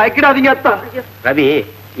சம்சாரி ஆக்கிடாதீங்க அத்தா. ரவி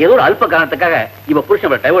ஏதோ ஒரு அல்ப காரணத்துக்காக இவ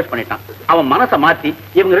புருஷன் டைவர்ஸ் பண்ணிட்டான். அவன் மனசை மாத்தி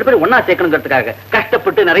இவங்க 2 பேரும் ஒன்னா சேர்க்கணுங்கிறதுக்காக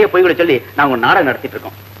கஷ்டப்பட்டு நிறைய பொய்களை சொல்லி நாங்க ஒரு நாடகம் நடத்திட்டு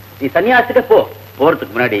இருக்கோம். நீ சன்னியாசிட்ட போ.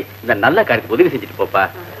 போறதுக்கு முன்னாடி இந்த நல்ல காரியத்துக்கு உதவி செஞ்சுட்டு போப்பா.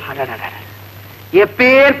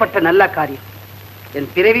 எப்பேற்பட்ட நல்ல காரியம்.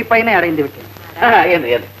 என் பிறவி பயனை அடைந்து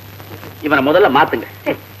விட்டேன். இவனை முதல்ல மாத்துங்க.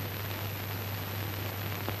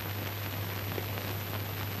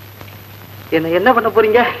 என்ன பண்ண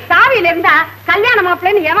போறீங்க? சாவியில இருந்தா கல்யாண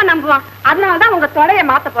மாப்பிள்ளைன்னு எவன் நம்புவான்? அதனாலதான் உங்க தொடைய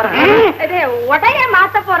மாத்த போறேன். உடைய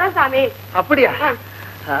மாத்த போறேன் சாமி. அப்படியா?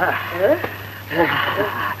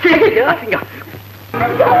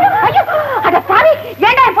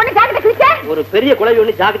 ஒரு பெரிய குழவி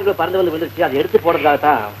ஒண்ணு ஜாக்கெட்டுக்குள்ள பறந்து வந்து வந்துருச்சு. அதை எடுத்து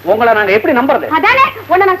போடுறதாகத்தான். உங்களை நாங்க எப்படி நம்புறது? அதானே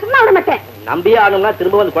உன்னை நான் சும்மா விட மாட்டேன். நம்பியே ஆகணும்னா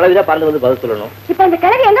திரும்ப வந்து குழவிதான் பறந்து வந்து பதில் சொல்லணும். இப்ப இந்த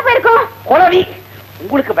கிழவி எங்க போயிருக்கோம்? குழவி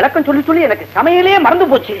உங்களுக்கு விளக்கம் சொல்லி சொல்லி எனக்கு சமையலே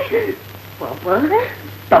மறந்து போச்சு.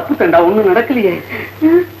 தப்பு தண்டா ஒண்ணும் நடக்கலையே.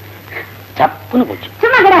 சப்புன்னு போச்சு.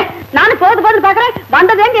 சும்மா கிட. நானும் போது பாக்குறேன்.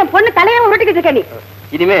 வந்ததே என் பொண்ணு தலையை உருட்டிக்கிட்டு இருக்க. நீ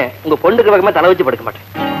இனிமே உங்க பொண்ணுக்கு பக்கமே தலை வச்சு படுக்க மாட்டேன்.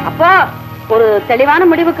 அப்போ ஒரு தெளிவான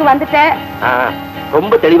முடிவுக்கு வந்துட்ட.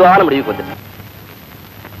 ரொம்ப தெளிவான முடிவுக்கு வந்துட்டேன்.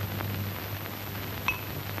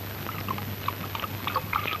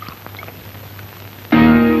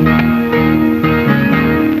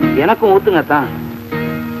 எனக்கும் ஊத்துங்க தான்.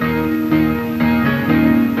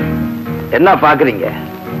 என்ன பாக்குறீங்க?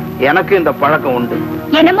 எனக்கு இந்த பழக்கம் உண்டு.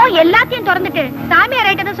 என்னமோ எல்லாத்தையும் திறந்துட்டு சாமியார்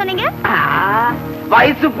ஆயிட்டதை சொன்னீங்க.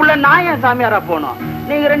 வயசுக்குள்ள நான் ஏன் சாமியாரா போனோம்?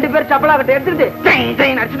 நீங்க 2 பேர் சப்பலா கட்ட எடுத்துட்டு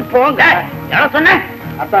அடிச்சுட்டு போங்க. சொன்னேன்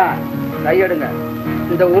அத்தா, கையெடுங்க.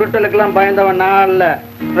 இந்த உருட்டலுக்கெல்லாம் பயந்தவன் நான் இல்ல,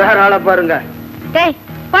 வேற ஆளை பாருங்க. டேய்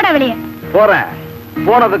போட வெளியே. போறேன்.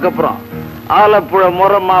 போனதுக்கு அப்புறம் ஆலப்புழ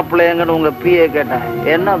முறை மாப்பிள்ளைங்கன்னு உங்க பிஏ கேட்டேன்,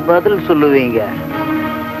 என்ன பதில் சொல்லுவீங்க?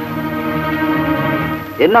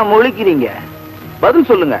 என்ன முழிக்கிறீங்க? பதில்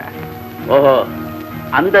சொல்லுங்க. ஓஹோ,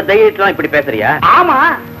 அந்த தைரியத்துல இப்படி பேசுறியா? ஆமா,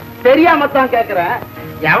 தெரியாம தான் கேக்குறேன்.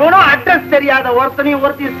 எவனோ அட்ரஸ் தெரியாத ஒருத்தனையும்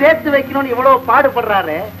ஒருத்தையும் சேர்த்து வைக்கணும்னு இவ்வளவு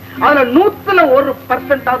பாடுபடுறாரு. அதுல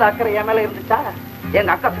 100% அக்கறை என் மேல இருந்துச்சா?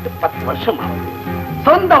 எங்க அக்கா கிட்ட 10 வருஷம் ஆகுது.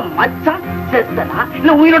 சொந்த மச்சான் செத்தனா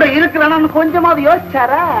இல்ல உயிரோட இருக்கிறானு கொஞ்சமாவது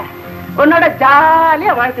யோசிச்சாரா? உன்னோட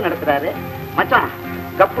ஜாலியா வாழ்க்கை நடத்துறாரு. மச்சான்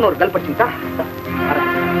கப்புன்னு ஒரு கல் படிச்சுட்டா.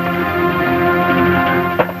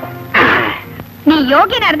 நீ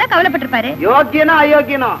யோகியனா இருந்தா கவலைப்பட்டிருப்பாரு. யோகியனா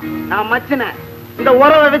அயோக்கியனோ நான் மச்சன. இந்த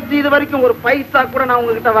உறவை வச்சு இது வரைக்கும் ஒரு பைசா கூட நான்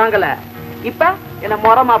உங்ககிட்ட வாங்கல. இப்ப என்ன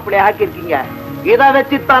முறை மாப்பிள்ளைய ஆக்கிருக்கீங்க. இதை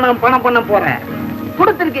வச்சுதான் நான் பணம் பண்ண போறேன்.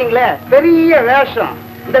 கொடுத்திருக்கீங்களே பெரிய வேஷம்.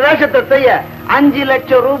 இந்த வேஷத்தை செய்ய 5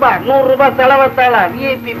 லட்சம் ரூபாய் 100 ரூபாய் செலவத்தால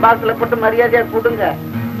விஐபி பாஸ்ல போட்டு மரியாதையா கொடுங்க.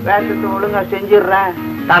 வேஷத்தை ஒழுங்கா செஞ்சிடுறேன்.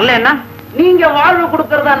 தரல என்ன? நீங்க வாழ்வு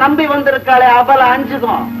கொடுக்கறதா நம்பி வந்திருக்காளே அவளை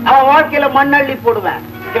அஞ்சுக்கும். அவ வாழ்க்கையில மண்ணள்ளி போடுவேன்.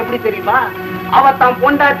 எப்படி தெரியுமா? அவ தான்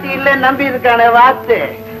பொண்டாட்டி இல்ல நம்பி இருக்கானே வாத்து.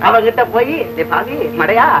 அவகிட்ட போய் பாவி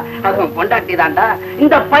மடையா அது பொண்டாட்டி தாண்டா,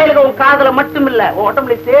 இந்த பயலுக உன் காதல மட்டும் இல்ல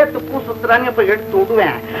உடம்புல சேர்த்து பூ சுத்துறாங்க போய் எடுத்து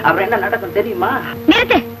விடுவேன். அப்புறம் என்ன நடக்கும் தெரியுமா?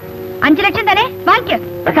 நிறுத்து. 5 லட்சம் தானே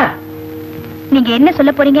வாங்கிக்க. நீங்க என்ன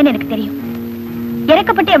சொல்ல போறீங்கன்னு எனக்கு தெரியும்.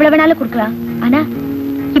 இறக்கப்பட்டு எவ்வளவு வேணாலும் கொடுக்கலாம். ஆனா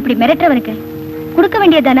இப்படி மிரட்டுறவனுக்கு கொடுக்க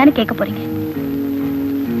வேண்டியதானு கேட்க போறீங்க.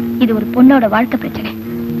 இது ஒரு பொண்ணோட வாழ்க்கை பிரச்சனை.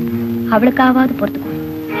 அவளுக்காவது பொறுத்துக்கோ.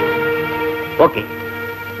 ஓகே,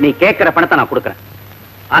 நீ கேட்கிற பணத்தை நான் கொடுக்கறேன்.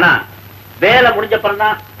 ஆனா வேலை முடிஞ்ச அப்புறம்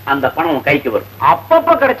தான் அந்த பணம் உன் கைக்கு வரும்.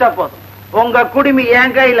 அப்பப்ப கிடைச்சா போதும். உங்க குடிமி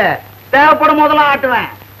என் கையில, தேவைப்படும் போதெல்லாம் ஆட்டுவேன்.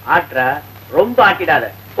 ஆட்டுற ரொம்ப ஆட்டிடாத,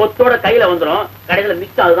 கொத்தோட கையில வந்துடும். கடையில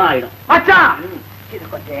மிச்சம் அதுதான் ஆயிடும். மச்சான் இது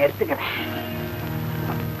கொஞ்சம் எடுத்துக்கிறேன்.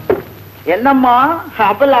 என்னம்மா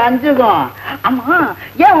அப்பல அஞ்சுகும். ஆமா,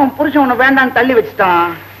 ஏன் உன் புருஷன் உன்னை வேண்டான்னு தள்ளி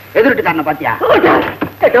வச்சுட்டான்? எதிர்ட்டுக்காரன பாத்தியா?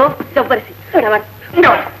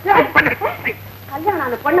 கல்யாணம்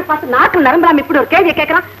அந்த பொண்ணை பார்த்து நாக்கு நரம்புறாம இப்படி ஒரு கேள்வியை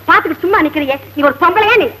கேட்கறான். பார்த்துட்டு சும்மா நிக்கிறியே, நீ ஒரு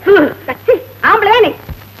பொம்பளையா? நீ ஆம்பளையா? நீ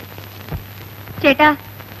ചേട്ടാ,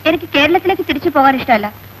 എനിക്ക് കേരളത്തിലേക്ക് തിരിച്ചു പോകാൻ ഇഷ്ടമല്ല.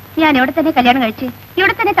 ഞാൻ ഇവിടെ തന്നെ കല്യാണം കഴിച്ച്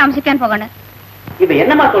ഇവിടെ തന്നെ താമസിക്കാൻ പോകണം. இப்ப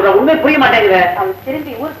என்னமா சொல்ற? உண்மை புரிய மாட்டேங்குது. அவன்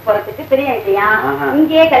திரும்பி ஊருக்கு போறதுக்கு பெரிய இல்லையா,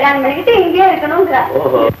 இங்கேயே கல்யாணம் பண்ணிக்கிட்டு இங்கேயே இருக்கணும்ங்கிற.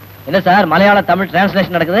 என்ன சார் மலையாள தமிழ்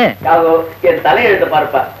டிரான்ஸ்லேஷன் நடக்குது? என் தலையெழுத்து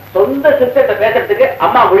பார்ப்பா. சொந்த சிஸ்டத்தை பேசுறதுக்கு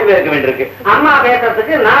அம்மா மொழிபெயர்க்க வேண்டியிருக்கு. அம்மா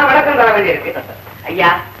பேசுறதுக்கு நான் விளக்கம் தர வேண்டியிருக்கு. ஐயா,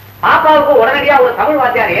 பாப்பாவுக்கு உடனடியா ஒரு தமிழ்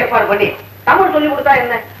வாத்தியார் ஏற்பாடு பண்ணி தமிழ் சொல்லி கொடுத்தா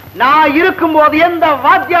என்ன? நான் இருக்கும் போது எந்த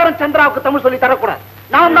வாத்தியாரும் சந்திராவுக்கு தமிழ் சொல்லி தரக்கூடாது.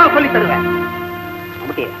 நான் தான் சொல்லி தருவேன்.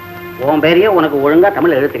 உன் பேரையும் உனக்கு ஒழுங்கா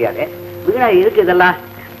தமிழ் எழுத தெரியாது. வீணா இருக்கு இதெல்லாம்.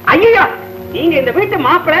 ஐயா, நீங்க இந்த வீட்டு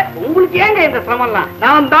மாப்பிள, உங்களுக்கு ஏங்க இந்த சிரமம்லாம்?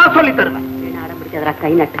 நான் தான் சொல்லி தருவேன்.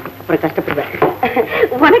 கை நட்டு அப்புறம் கஷ்டப்படுவேன்.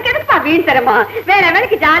 உனக்கு எதுப்பா வீண் தரமா? வேற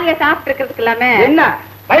வேலைக்கு ஜாலியா சாப்பிட்டு இருக்கிறதுக்கு இல்லாம என்ன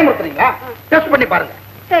பயமுறுத்துறீங்களா? டெஸ்ட் பண்ணி பாருங்க.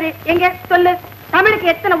 சரி, எங்க சொல்லு. தமிழுக்கு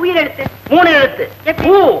எத்தனை உயிர் எழுத்து? 3 எழுத்து.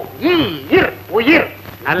 உயிர்.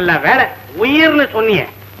 நல்ல வேலை உயிர்னு சொன்னீங்க.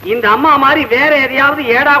 இந்த அம்மா மாதிரி வேற எதையாவது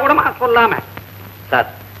ஏடா கூடமா சொல்லாம. சார்,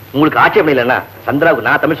 உங்களுக்கு ஆட்சேபம் இல்லைன்னா சந்திராவுக்கு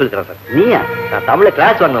நான் தமிழ் சொல்லி தரேன் சார். நீயா? நான் தமிழ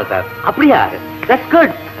கிளாஸ் வரணும் சார். அப்படியா? That's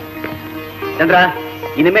good. சந்திரா,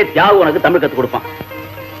 இனிமே தியாகு உனக்கு தமிழ் கத்து கொடுப்பான்.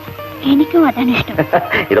 എനിക്കും അതാണ് ഇഷ്ടം.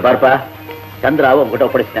 இத பார்ப்பா, சந்திராவை உங்ககிட்ட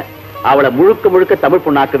ஒப்படைச்சிட்டேன். அவளை முழுக்க முழுக்க தமிழ்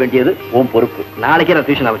பொண்ணாக்க வேண்டியது உன் பொறுப்பு. நாளைக்கே நான்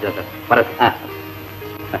டியூஷன் ஆரம்பிச்சேன் சார். வரேன்.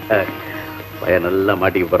 பையன் நல்லா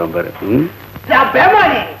மாட்டிக்க போறான் பாரு.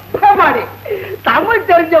 தமிழ்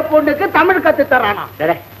தெரிஞ்ச பொண்ணுக்கு தமிழ் கத்து தரானா?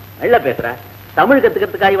 நல்லா பேசுற. தமிழ்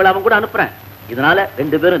கத்துக்கிறதுக்காக இவள அவன் கூட அனுப்புறேன். இதனால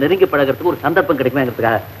 2 பேரும் நெருங்கி பழகிறதுக்கு ஒரு சந்தர்ப்பம்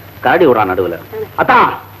கிடைக்குமேங்கிறதுக்காக காடி விடுறான் நடுவுல.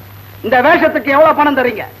 அதான் இந்த வேஷத்துக்கு எவ்வளவு பணம்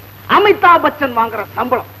தரீங்க? அமிதாப் பச்சன் வாங்குற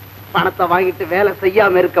சம்பளம். பணத்தை வாங்கிட்டு வேலை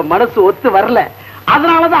செய்யாம இருக்க மனசு ஒத்து வரல.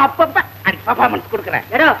 அதனாலதான் அப்பப்ப பர்ஃபார்மன்ஸ் கொடுக்கறேன்.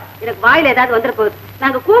 எனக்கு வாயில ஏதாவது வந்துட போகுது.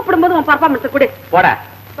 நாங்க கூப்பிடும் போது உன் பர்ஃபார்மன்ஸ் கொடு. போட.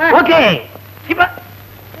 ஓகே.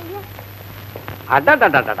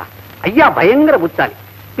 அடடடடடா, ஐயா பயங்கர புத்தாலி.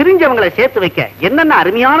 பிரிஞ்சவங்களை சேர்த்து வைக்க என்னென்ன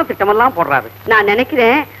அருமையான திட்டமெல்லாம் போடுறாரு. நான்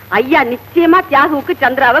நினைக்கிறேன் ஐயா நிச்சயமா தியாகுவுக்கு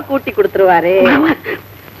சந்திராவை கூட்டி கொடுத்துருவாரு.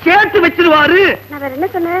 சேர்த்து வச்சிருவாரு. நான் வேற என்ன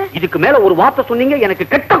சொன்னேன்? இதுக்கு மேல ஒரு வார்த்தை சொன்னீங்க எனக்கு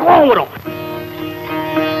கெட்ட கோபம் வரும்.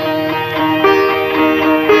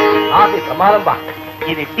 ஆதி பிரமாதம்பா.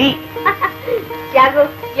 இது டீ. யாகோ,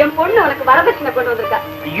 என் பொண்ணு உனக்கு வரதட்சணை கொண்டு வந்திருக்கா.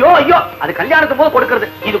 ஐயோ ஐயோ, அது கல்யாணத்துக்கு போது கொடுக்கறது.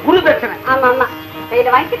 இது குரு தட்சணை. ஆமா ஆமா,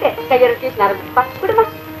 கையில வாங்கிட்டு கையோட டியூஷன் ஆரம்பிப்பா. குடுமா.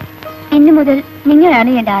 ഇന്നു മുതൽ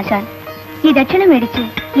നിങ്ങളാണ് എന്റെ ആശാൻ. ഈ ദക്ഷിണ മേടിച്ച്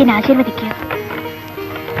എന്നെ ആശീർവദിക്കുക.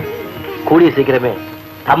 கூடிய சீக்கிரமே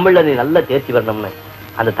தமிழ்ல நீ நல்லா தேர்ச்சி வரணும்னு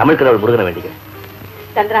அந்த தமிழ் கடவுள் முருகனை வேண்டிக்கிறேன்.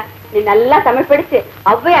 சந்திரா, நீ நல்லா தமிழ் படிச்சு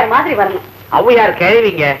ஔவையார் மாதிரி வரணும். ஔவையார்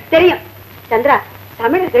கேள்விங்க தெரியும் சந்திரா.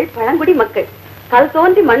 தமிழர்கள் பழங்குடி மக்கள். கல்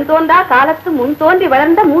தோன்றி மண் தோன்றா காலத்து முன் தோன்றி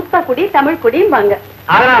வளர்ந்த மூத்த குடி தமிழ் குடியும்பாங்க.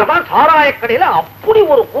 அதனாலதான் சாராயக்கடையில அப்படி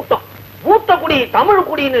ஒரு கூட்டம். மூத்த குடி தமிழ்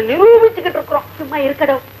குடின்னு நிரூபிச்சுக்கிட்டு இருக்கிறோம். சும்மா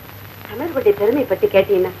இருக்கட்டும். தமிழர்களுடைய பெருமை பத்தி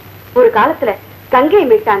கேட்டீங்கன்னா, ஒரு காலத்துல கங்கையை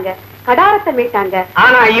மீட்டாங்க, கடாரத்தை மீட்டாங்க.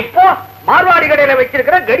 ஆனா இப்போ மார்வாடி கடையில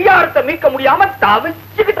வச்சிருக்கிற கடியாரத்தை மீட்க முடியாம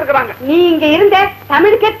தவிச்சுக்கிட்டு இருக்கிறாங்க. நீ இங்க இருந்த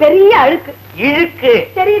தமிழுக்கே பெரிய அழுக்கு இழுக்கு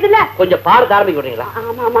தெரியுதுல்ல. கொஞ்சம் பார்த்து ஆரம்பிக்க விடுறீங்களா?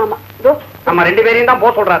 ஆமா ஆமா ஆமா. இதோ நம்ம 2 பேரையும் தான்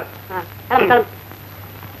போக சொல்றாரு. கிளம்பு கிளம்பு.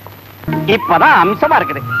 இப்பதான் அம்சமா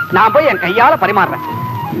இருக்குது. நான் போய் என் கையால பரிமாறுறேன்.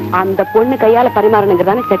 அந்த பொண்ணு கையால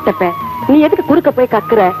பரிமாறணுங்கிறதானே செட்டப்ப. நீ எதுக்கு குறுக்க போய்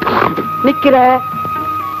கக்குற நிக்கிற?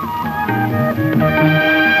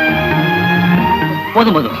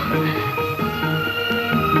 போதும் போதும்.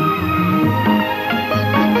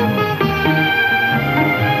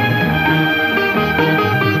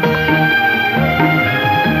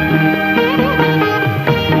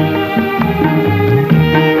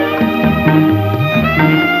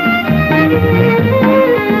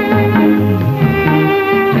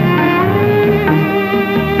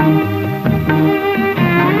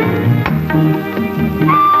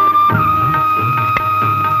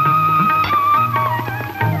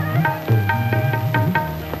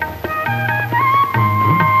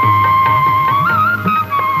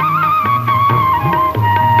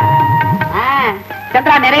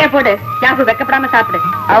 சந்திரா, நிறைய போடு. யாகு வெக்கப்படாம சாப்பிடு.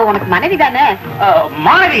 அவ உனக்கு மனைவி தானே?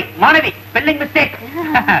 மாணவி மாணவி ஸ்பெல்லிங் மிஸ்டேக்.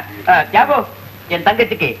 யாகோ, என்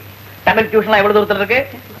தங்கச்சிக்கு தமிழ் டியூஷன்லாம் எவ்வளவு தூரத்துல இருக்கு?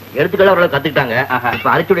 எழுத்துக்கள் அவர்கள் கத்துக்கிட்டாங்க. இப்ப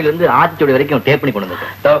அரிச்சுடியில இருந்து ஆத்திச்சுடி வரைக்கும் டேப் பண்ணி கொண்டு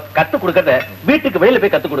வந்திருக்கேன். கத்து கொடுக்கறத வீட்டுக்கு வெளியில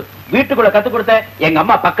போய் கத்து கொடு. வீட்டுக்குள்ள கத்து கொடுத்த எங்க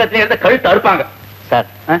அம்மா பக்கத்துல இருந்து கழுத்து அறுப்பாங்க. சார்,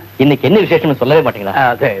 இன்னைக்கு என்ன விசேஷம்னு சொல்லவே மாட்டீங்களா?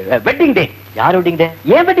 Wedding day. யார் வெட்டிங் டே?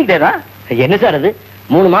 ஏன் வெட்டிங் டே தான்? என்ன சார் அது?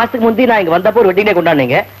 3 மாசத்துக்கு முந்தி நான் இங்க வந்தப்போ ஒரு வெட்டிங் டே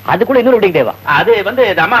கொண்டாடுனீங்க. அதுக்குள்ள இன்னொரு வெட்டிங் டேவா? அது வந்து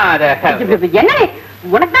அம்மா என்ன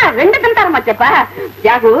உனக்கு தான் 2 சம்சாரமாச்சப்பா.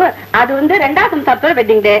 யாகு, அது வந்து 2ஆவது சம்சாரத்தோட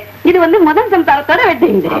வெட்டிங் டே, இது வந்து முதல் சம்சாரத்தோட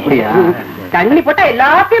வெட்டிங் டே. அப்படியா? தண்ணி போட்டா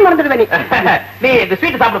எல்லாத்தையும் மறந்துடுவேன். நீ இந்த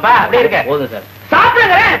ஸ்வீட் சாப்பிடுப்பா. அப்படியே இருக்க. போதும் சார்.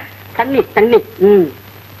 சாப்பிடுங்க. தண்ணி தண்ணி.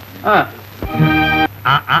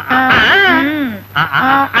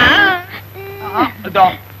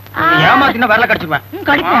 ஏமாத்தினா வரல கடிச்சுப்பேன்.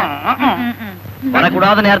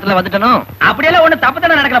 வரக்கூடாத நேரத்துல வந்துட்டனும். அப்படியெல்லாம் ஒண்ணு தப்பு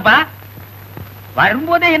தானே நடக்கலப்பா.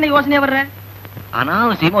 வரும்போதே என்ன யோசனையா வர்ற?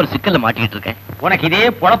 அனாவசியமா ஒரு சிக்கல்ல மாட்டிக்கிட்டு இருக்கேன். உனக்கு இதே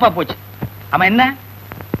பொழப்பா போச்சு. ஆமா, என்ன?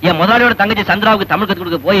 என் முதலாளியோட தங்கச்சி சந்திராவுக்கு தமிழ் கத்து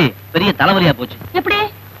கொடுக்க போய் பெரிய தலைவலியா போச்சு. எப்படி?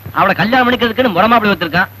 அவளை கல்யாணம் பண்ணிக்கிறதுக்குன்னு முறமாப்பிள்ளை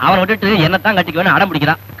வச்சிருக்கான். அவனை விட்டுட்டு என்னத்தான் கட்டிக்குவேன்னு அடம்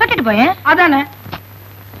பிடிக்கிறான். கட்டிட்டு போயேன். அதானே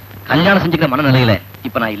கல்யாணம் செஞ்சுக்கிற மனநிலையில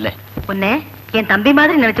இப்ப நான் இல்ல. உன்னை என் தம்பி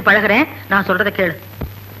மாதிரி நினைச்சு பழகுறேன். நான் சொல்றத கேளு.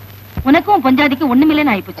 உனக்கும் பொஞ்சாதிக்கும்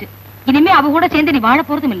ஒண்ணுமில்லைன்னு ஆயிப்போச்சு. இனிமே அவ கூட சேர்ந்து நீ வாழ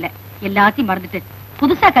போறதும் இல்ல. எல்லாத்தையும் மறந்துட்டு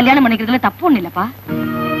புதுசா கல்யாணம் பண்ணிக்கிறதுல தப்பு ஒண்ணு இல்லப்பா.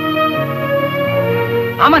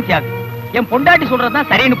 ஆமா தியாகு, என் பொண்டாட்டி சொல்றதுதான்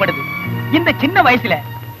சரின்னு படுது. இந்த சின்ன வயசுல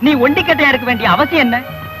நீ ஒண்டிக்கட்டையா இருக்க வேண்டிய அவசியம் என்ன?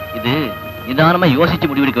 இது நிதானமா யோசிச்சு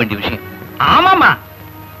முடிவெடுக்க வேண்டிய விஷயம். ஆமாமா,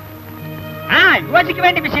 யோசிக்க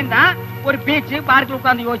வேண்டிய விஷயம் தான். ஒரு பீச் பார்க்ல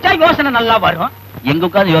உட்கார்ந்து யோசிச்சா யோசனை நல்லா வரும். எங்க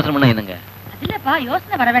உட்கார்ந்து யோசனை பண்ண என்னங்க? இல்லப்பா,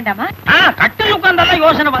 யோசனை வர வேண்டாமா? கட்டில் உட்கார்ந்தாலும்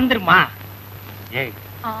யோசனை வந்துருமா?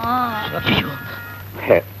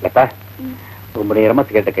 லதா, ரொம்ப நேரமா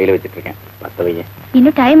சிகரெட்டை கையில வச்சிட்டு இருக்கேன். பத்த வைங்க.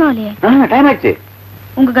 இன்னும் டைம் ஆகலையே. டைம் ஆயிடுச்சு.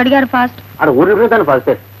 உங்க கடிகாரம் ஃபாஸ்ட். அட, ஒரு நிமிஷம் தானே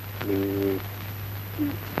ஃபாஸ்ட்.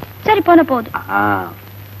 சரி, போன போகுது.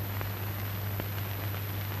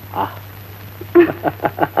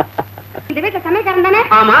 இந்த வீட்டுல சமையல்காரன் தானே?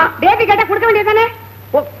 ஆமா. பேபி கேட்டா கொடுக்க வேண்டியது தானே?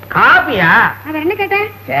 காபியா? அவன் என்ன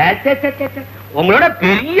கேட்டேன்? உங்களோட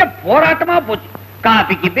பெரிய போராட்டமா போச்சு.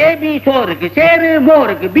 காபிக்கு பேபி, சோறுக்கு சேரு,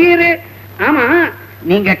 மோருக்கு பீரு. ஆமா,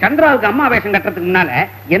 நீங்க சந்திராவுக்கு அம்மா வேஷம் கட்டுறதுக்கு முன்னால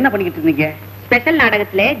என்ன பண்ணிக்கிட்டு இருந்தீங்க? ஸ்பெஷல்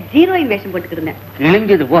நாடகத்துல ஹீரோயின் வேஷம் போட்டுக்கிட்டு இருந்தேன்.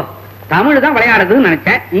 கிழிஞ்சது போ. தமிழ் தான் விளையாடுதுன்னு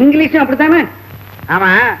நினைச்சேன். இங்கிலீஷும் அப்படித்தானே?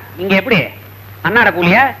 ஆமா, நீங்க எப்படி அன்னாட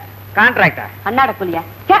கூலியா கான்ட்ராக்டா? அன்னாட கூலியா?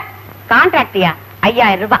 கான்ட்ராக்டியா?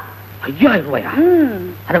 5000 ரூபாய். 5000 ரூபாயா?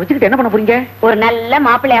 அதை வச்சுக்கிட்டு என்ன பண்ண போறீங்க? ஒரு நல்ல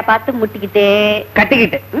மாப்பிள்ளையா பார்த்து முட்டிக்கிட்டு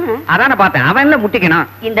கட்டிக்கிட்டு. அதான பார்த்தேன். அவன்ல முட்டிக்கணும்.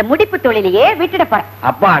 இந்த முடிப்பு தொழிலையே விட்டுட போறேன்.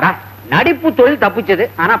 அப்பாடா, நடிப்பு தொழில் தப்பிச்சது.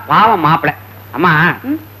 ஆனா பாவம் மாப்பிள. அம்மா,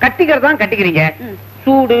 கட்டிக்கிறதான் கட்டிக்கிறீங்க.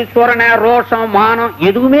 சூடு, சொரணை, ரோஷம், மானம்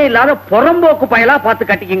எதுவுமே இல்லாத புறம்போக்கு பயலா பார்த்து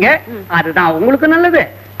கட்டிக்கிங்க. அதுதான் உங்களுக்கு நல்லது,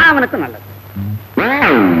 அவனுக்கு நல்லது.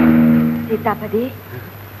 சீதாபதி,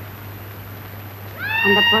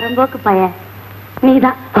 அந்த புறம்போக்கு பையன்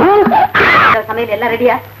நீதான். சமையல் எல்லாம்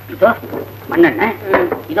ரெடியா? இதோ மண்ணெண்ணெய்,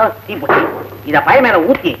 இதோ தீ போட்டு இத பய மேல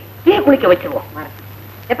ஊத்தி தீ குளிக்க வச்சிருவோம்.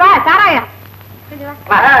 எப்பா சாராயா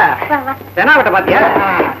தெனாவட்ட பாத்தியா?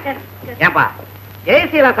 ஏன்பா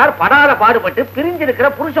ஜெயசீலன் சார் படாத பாடுபட்டு பிரிஞ்சிருக்கிற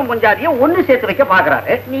புருஷன் பொஞ்சாதிய ஒண்ணு சேர்த்து வைக்க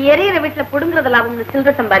பாக்குறாரு. நீ எரியற வீட்டுல புடுங்குறது லாபம்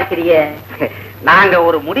சில்லற சம்பாதிக்கிறிய. நாங்க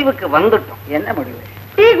ஒரு முடிவுக்கு வந்துட்டோம். என்ன முடிவு?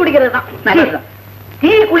 டீ குடிக்கிறது தான்.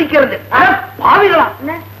 டீ குளிக்கிறது. பாவிகளா,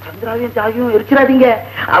 சந்திராவையும் சாவியும் எரிச்சிடாதீங்க.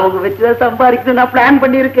 அவங்க வச்சுதான் சம்பாதிக்கணும் நான் பிளான்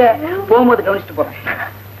பண்ணி இருக்கேன். போகும்போது கவனிச்சுட்டு போறேன்.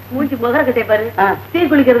 மூஞ்சி முகர கிட்டே பாரு. டீ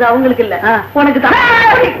குளிக்கிறது அவங்களுக்கு இல்ல, உனக்கு தான்.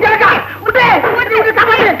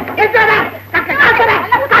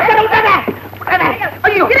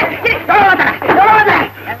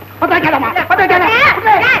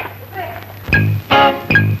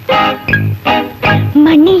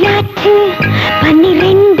 மணியாச்சு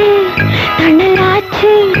 12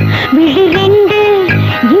 தணலாச்சு விழி 2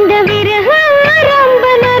 இந்த விரகம் ரொம்ப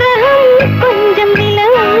நரகம் கொஞ்சம்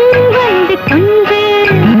விலகம் வந்து கொண்டு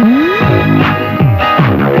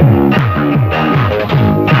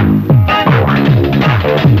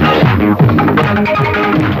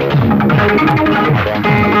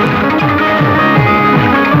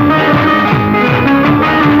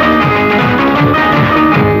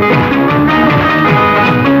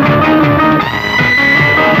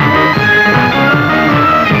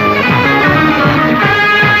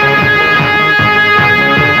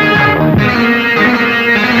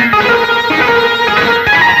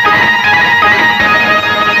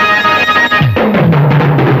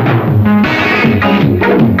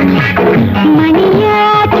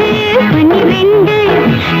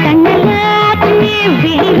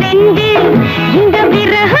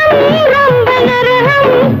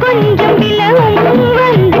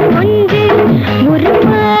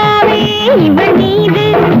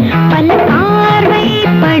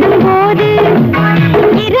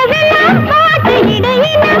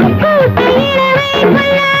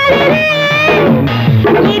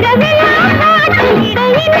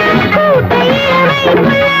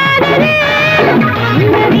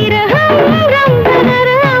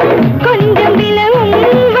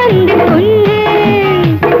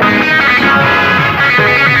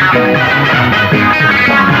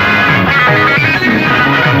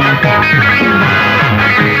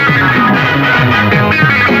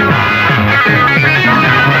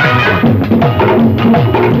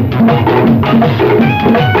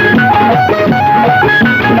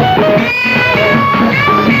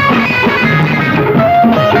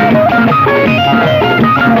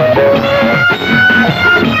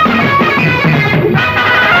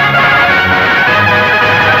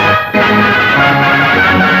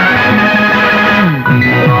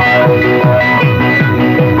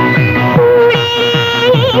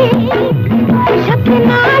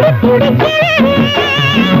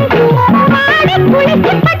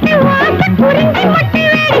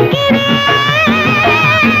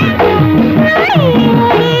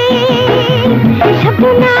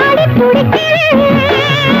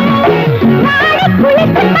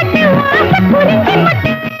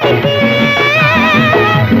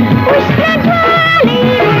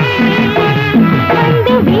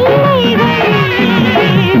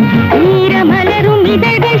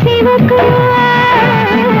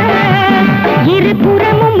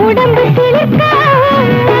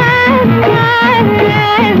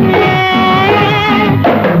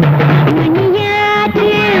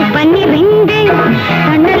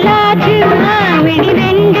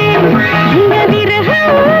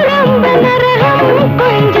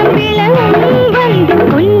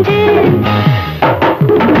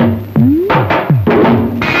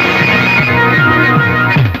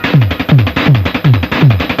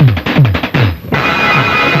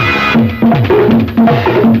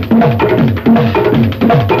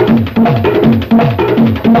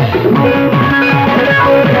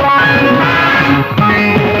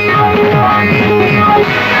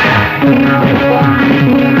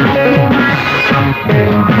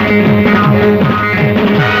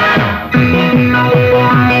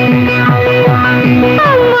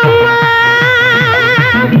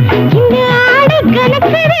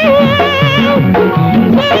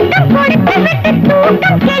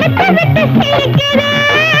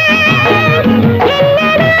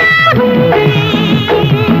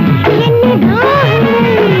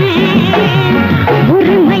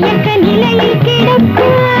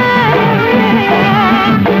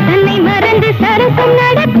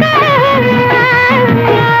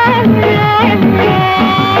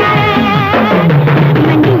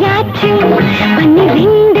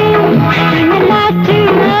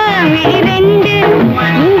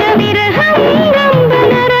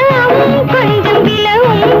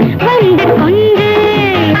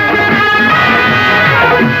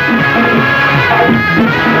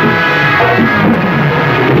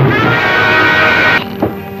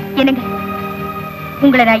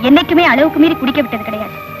உங்களை நான் என்னைக்குமே அளவுக்கு மீறி குடிக்க விட்டது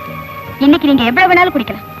கிடையாது. இன்னைக்கு நீங்க எவ்வளவு வேணாலும்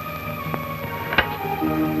குடிக்கலாம்.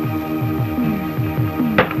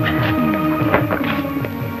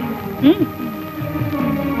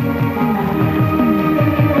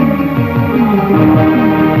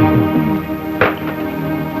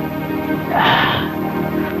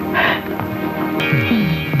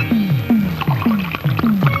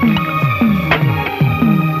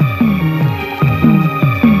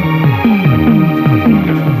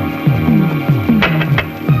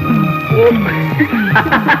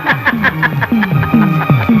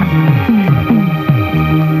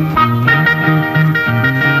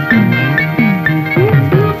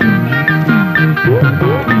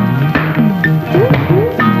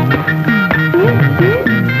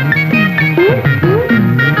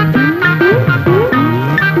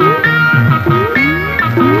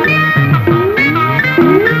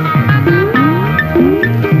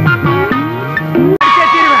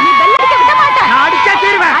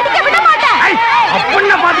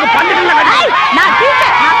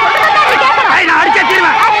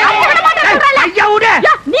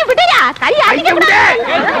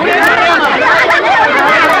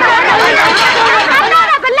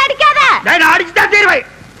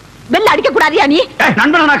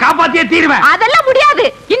 நண்பனை காப்பாத்தியே தீருவேன். அதெல்லாம் முடியாது.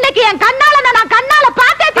 இன்னைக்கு என் கண்ணால நான் கண்ணால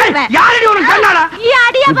பார்த்தே தீருவேன். யாரடி உனக்கு கண்ணால?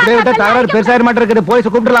 தகராறு பெருசாயிர மாட்டே இருக்குது. போலீஸ்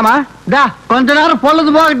கூப்பிடலாமா? கொஞ்ச நேரம்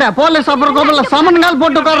பொழுது போகட்ட. போலீஸ் அப்புறம் கோபல சமன்கால்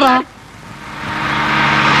போட்டு உட்கார்றான்.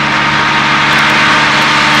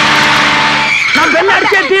 நான் வெள்ள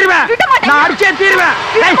அடிச்சே தீருவேன். நான் அடிச்சே தீருவேன்.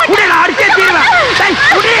 நான் அடிச்சே தீருவேன்.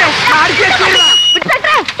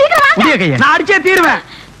 நான் அடிச்சே தீருவேன்.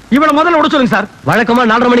 இவ்வளவு முதல்ல விட சொல்லுங்க சார். வழக்கமா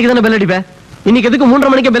 4:30 மணிக்கு தானே பெல் அடிப்பேன். இன்னைக்கு எதுக்கு 3:30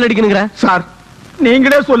 மணிக்கு பெல் அடிக்கணுங்கிற? சார்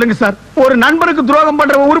நீங்களே சொல்லுங்க சார். ஒரு நண்பருக்கு துரோகம்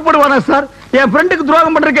பண்ற உருப்படுவானா சார்? என் ஃப்ரெண்டுக்கு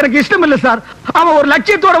துரோகம் பண்றதுக்கு எனக்கு இஷ்டம் இல்ல சார். அவன் ஒரு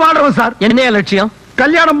லட்சியத்தோட வாழ்றவன் சார். என்னையா லட்சியம்?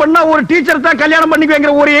 கல்யாணம் பண்ணா ஒரு டீச்சர் தான் கல்யாணம்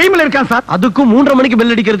பண்ணிக்குவேங்கிற ஒரு எய்ம்ல இருக்கான் சார். அதுக்கும் 3:30 மணிக்கு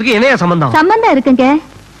பெல் அடிக்கிறதுக்கு என்னையா சம்பந்தம்? சம்பந்தம் இருக்குங்க.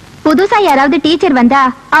 புதுசா யாராவது டீச்சர் வந்தா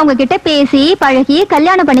அவங்க கிட்ட பேசி பழகி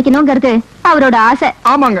கல்யாணம் பண்ணிக்கணுங்கிறது அவரோட ஆசை.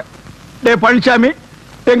 ஆமாங்க. டே பழனிசாமி,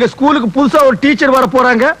 எங்க ஸ்கூலுக்கு புதுசா ஒரு டீச்சர் வர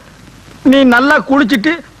போறாங்க. நீ நல்லா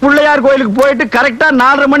குளிச்சிட்டு பிள்ளையார் கோயிலுக்கு போயிட்டு கரெக்டா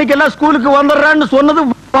 4:30 மணிக்கு எல்லாம் ஸ்கூலுக்கு வந்துடுறான்னு சொன்னது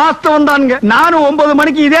வாஸ்தவம் தானுங்க. நானும் 9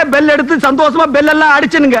 மணிக்கு இதே பெல் எடுத்து சந்தோஷமா பெல் எல்லாம்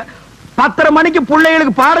அடிச்சுனுங்க. 10:30 மணிக்கு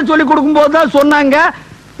பிள்ளைகளுக்கு பாடம் சொல்லி கொடுக்கும் போதுதான் சொன்னாங்க,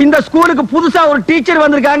 இந்த ஸ்கூலுக்கு புதுசா ஒரு டீச்சர்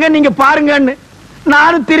வந்திருக்காங்க, நீங்க பாருங்கன்னு.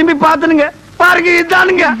 நானும் திரும்பி பார்த்தனுங்க. பாருங்க,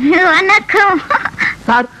 இதுதானுங்க. வணக்கம்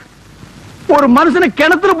சார், ஒரு மனுஷனை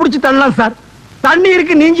கிணத்துல புடிச்சு தள்ளலாம் சார், தண்ணி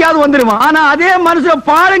இருக்கு நீஞ்சியாவது வந்துருவான். ஆனா அதே மனுஷன்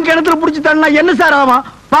பாலம் கிணத்துல புடிச்சு தள்ளனா என்ன சார் ஆவான்?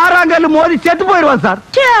 பாறாங்கல்ல மோதி செத்து போயிடுவான் சார்.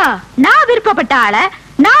 நான் விருப்பப்பட்ட ஆள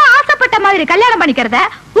நான் ஆசைப்பட்ட மாதிரி கல்யாணம் பண்ணிக்கிறத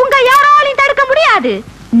உங்க யாராலையும் தடுக்க முடியாது.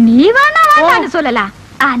 நீ வேணா வேண்டான்னு சொல்லலாம்,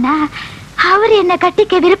 ஆனா அவர் என்ன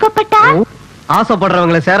கட்டிக்க விருப்பப்பட்டா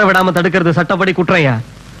ஆசைப்படுறவங்களை சேர விடாம தடுக்கிறது சட்டப்படி குற்றம்யா.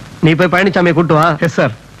 நீ போய் பழனிசாமியை கூட்டு வா. Yes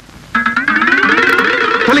sir.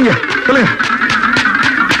 சொல்லுங்க சொல்லுங்க.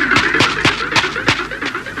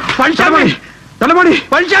 பழனிசாமி, தலமணி,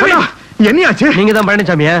 பழனிசாமி, என்னையாச்சு? நீங்க தான்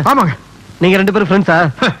பழனிசாமியா? ஆமாங்க. நீங்க 2 பேரும் ஃப்ரெண்ட்ஸா?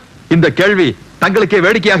 இந்த கேள்வி தங்களுக்கே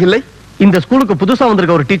வேடிக்கையாக இல்லை? இந்த ஸ்கூலுக்கு புதுசா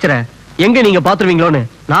வந்திருக்க ஒரு டீச்சரை எங்க நீங்க பாத்துருவீங்களோன்னு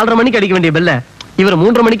 4:30 மணிக்கு அடிக்க வேண்டிய பெல்ல இவர்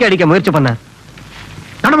 3:30 மணிக்கு அடிக்க முயற்சி பண்ணார்.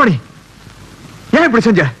 தலமணி, ஏன் இப்படி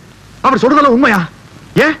செஞ்ச? அவர் சொல்றதெல்லாம் உண்மையா?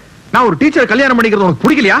 ஏன் நான் ஒரு டீச்சர் கல்யாணம் பண்ணிக்கிறது உனக்கு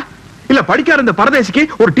பிடிக்கலையா? இல்ல படிக்காத இந்த பரதேசிக்கு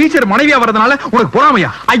ஒரு டீச்சர் மனைவியா வரதுனால உனக்கு பொறாமையா?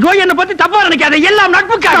 ஐயோ, என்ன பத்தி தப்பா நினைக்காத, எல்லாம்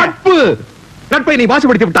நட்புக்காக. நட்பு நட்பை நீ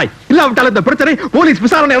வாசப்படுத்தி விட்டாய். இல்லாவிட்டால் இந்த பிரச்சனை போலீஸ்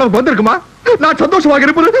விசாரணை அளவுக்கு வந்திருக்குமா? நான் சந்தோஷமாக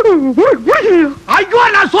இருப்பது. ஐயோ,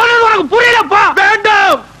 நான் சொல்றது உனக்கு புரியலப்பா.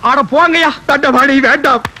 வேண்டாம். ஆட போங்கயா. தண்டபாணி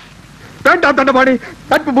வேண்டாம், வேண்டாம் தண்டபாணி.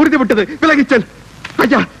 நட்பு முறிந்து விட்டது, விலகிச் செல்.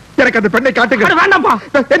 ஐயா, எனக்கு அந்த பெண்ணை காட்டுங்க. வேண்டாம்ப்பா,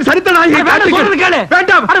 என் சரித்த நாயை காட்டுங்க.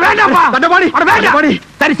 வேண்டாம், வேண்டாம்ப்பா தண்டபாணி, வேண்டாம்.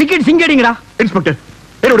 சரி, சிக்கெட் சிங்கடிங்கடா. இன்ஸ்பெக்டர்,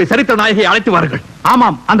 என்னுடைய சரித்திர நாயகை அழைத்து வாருங்கள்.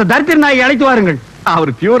 ஆமாம், அந்த தரித்திர நாயகை அழைத்து வாருங்கள். அவர்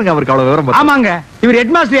பியூருங்க, அவருக்கு அவ்வளவு விவரம். ஆமாங்க, இவர்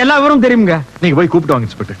ஹெட்மாஸ்டர், எல்லா விவரம் தெரியுங்க. நீங்க போய் கூப்பிட்டு வாங்க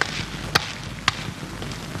இன்ஸ்பெக்டர்.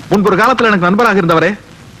 முன்பொரு காலத்துல எனக்கு நண்பராக இருந்தவரே,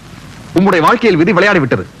 உங்களுடைய வாழ்க்கையில் விதி விளையாடி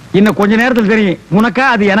விட்டது. இன்னும் கொஞ்ச நேரத்தில் தெரியும் உனக்கா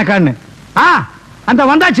அது எனக்கான்னு. அந்த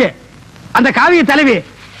வந்தாச்சு, அந்த காவிய தலைவி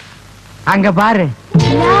அங்க பாரு.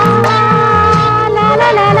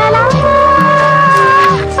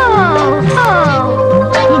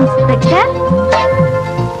 இன்ஸ்பெக்டர்,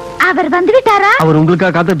 அவர் வந்து விட்டாரா? அவர்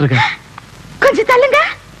உங்களுக்காக காத்துட்டு இருக்க. கொஞ்சம் தள்ளுங்க.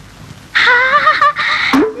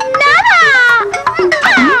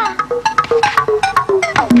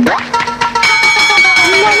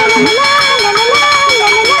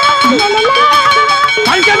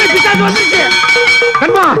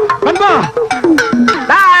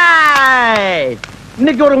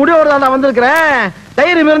 இன்னைக்கு ஒரு முடிவோட நான் வந்திருக்கிறேன்.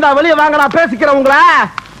 தைரியம் இருந்தா வெளியே வாங்க, நான் பேசிக்கிறேன் உங்களை.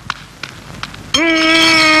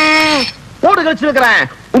 போடு கழிச்சிருக்கிறேன்.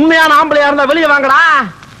 உண்மையான ஆம்பளையா இருந்தா வெளியே வாங்கடா.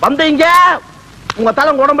 வந்தீங்க உங்க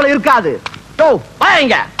தலை உடம்புல இருக்காது.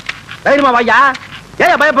 வாங்க தைரியமா வாயா.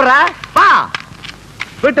 ஏன் பயப்படுற? வா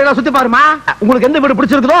வீட்டை சுத்தி பாருமா. உங்களுக்கு எந்த வீடு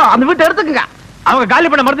பிடிச்சிருக்குதோ அந்த வீட்டை எடுத்துக்கங்க. அவங்க காலி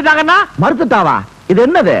பண்ண மறுத்துட்டாங்கன்னா? மறுத்துட்டாவா? இது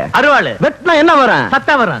என்னது? அருவாளு. வெட்டினா என்ன வரும்?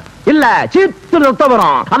 சத்தா வரும். இல்ல சீத்து ரத்தம்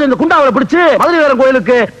வரும். அது இந்த குண்டாவில பிடிச்சு மதுரை வீரன்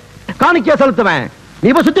கோயிலுக்கு காணிக்கையா செலுத்துவேன். நீ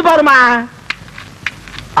இப்ப சுத்தி பாருமா.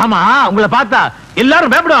 ஆமா, உங்களை பார்த்தா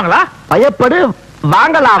எல்லாரும் பயப்படுவாங்களா? பயப்படு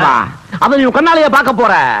வாங்கலாவா? அதை நீ கண்ணாலேயே பார்க்க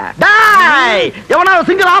போற. டேய், எவனாவது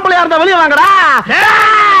சிங்கிள் ஆம்பளையா இருந்தா வெளியே வாங்கடா.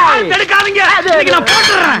 எடுக்காதீங்க, நான்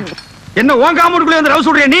போட்டுறேன். என்ன உன் காம்பவுண்டுக்குள்ள வந்து ரவுஸ்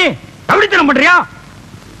விடுறியா? நீ ரவுடித்தனம் பண்றியா?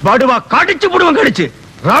 படுவா கடிச்சு போடுவான். கடிச்சு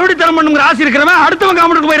ரவுடித்தனம் பண்ணுங்கிற ஆசை இருக்கிறவன் அடுத்தவன்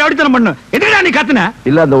காம்பவுண்டுக்கு போய் ரவுடித்தனம் பண்ணு. எதுக்குடா நீ கத்துன?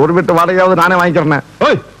 இல்ல அந்த ஒரு வீட்டு வாடகையாவது நானே வாங்கிக்கிறேன்.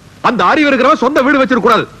 ஓய், அந்த அறிவு இருக்கிறவன் சொந்த வீடு வச்சிருக்க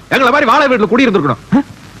கூடாது. எங்களை மாதிரி வாழை வீட்டுல குடி இருந்திருக்கணும்.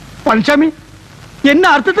 பழனிசாமி, என்ன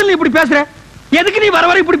அர்த்தத்தில் நீ இப்படி பேசுற? எதுக்கு நீ வர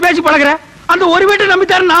வர இப்படி பேசி பழகுற? அந்த ஒரு வீட்டை நம்பி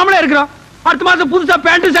தர நாமளே இருக்கிறோம். அடுத்த மாசம் புதுசா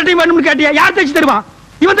பேண்ட் சட்டையும் வேணும்னு கேட்டியா? யார் தைச்சு தருவான்?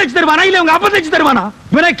 இவன் தைச்சு தருவானா இல்ல உங்க அப்பா தைச்சு தருவானா?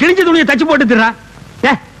 இவனே கிழிஞ்ச துணியை தச்சு போட்டு தர்றான்.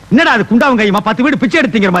 என்னடா அது குண்டாவும் கையுமா 10 வீடு பிச்சை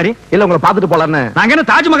எடுத்தீங்கிற மாதிரி? இல்ல உங்களை பாத்துட்டு போலான்னு. நாங்க என்ன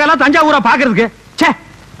தாஜ்மஹாலா தஞ்சாவூரா பாக்குறதுக்கு?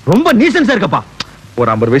 ரொம்ப நீசன்ஸா இருக்கப்பா. ஒரு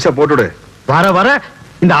 50 பைசா போட்டுடு. வர வர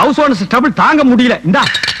இந்த ஹவுஸ் ஓனர்ஸ் ட்ரபிள் தாங்க முடியல. இந்தா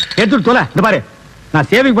எடுத்துட்டு தொலை. இந்த பாரு, நான்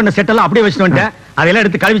சேவிங் பண்ண செட் எல்லாம் அப்படியே வச்சுட்டு வந்துட்டேன். அதெல்லாம்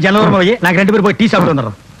எடுத்து கழுவி ஜன்னலோரமா வை. நாங்க 2 பேரும் போய் டீ சாப்பிட்டு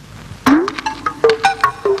வந்துடுறோம்.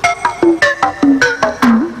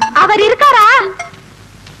 அவர் இருக்காரா?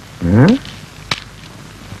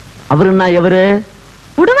 அவரு என்ன எவரு?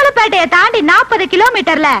 உடுமலைப்பேட்டையை தாண்டி 40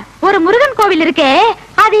 கிலோமீட்டர்ல ஒரு முருகன் கோவில் இருக்கே,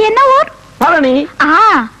 அது என்ன ஊர்? பழனி.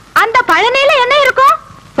 அந்த பழனியில என்ன இருக்கும்?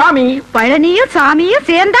 சாமி. பழனியும் சாமியும்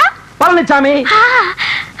சேர்ந்தா பழனிசாமி.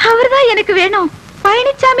 அவர்தான் எனக்கு வேணும்.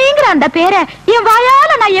 பழனிசாமிங்கிற அந்த பேரை என்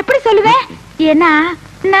வாயால நான் எப்படி சொல்லுவேன்? ஏன்னா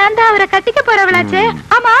நான் தான் அவரை கட்டிக்க போறவளாச்சே.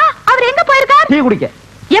 ஆமா, அவர் எங்க போயிருக்கார்? டீ குடிக்க.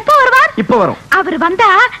 எப்ப வருவார்? இப்ப வரும். அவர் வந்தா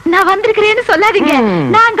நான் வந்திருக்கிறேன்னு சொல்லாதீங்க.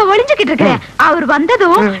 நான் அங்க ஒளிஞ்சுக்கிட்டு இருக்கிறேன். அவர்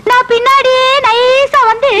வந்ததும் நான் பின்னாடியே நைஸா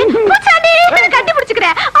வந்து பூச்சாண்டி கட்டி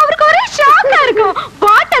பிடிச்சுக்கிறேன். அவருக்கு ஒரே ஷாக்கா இருக்கும்.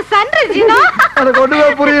 What a sunrise, you know? எனக்கு ஒண்ணுமே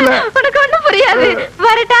புரியல. உனக்கு ஒண்ணும் புரியாது.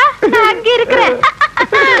 வரட்டா, நான் அங்க இருக்கிறேன்.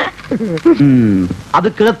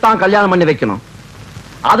 அதுக்குதான் கல்யாணம் பண்ணி வைக்கணும்.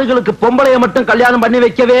 அதுகளுக்கு பொம்பளைய மட்டும் கல்யாணம் பண்ணி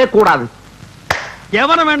வைக்கவே கூடாது.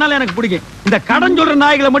 எவன வேணாலும் எனக்கு பிடிக்கும். இந்த கடன் சொல்ற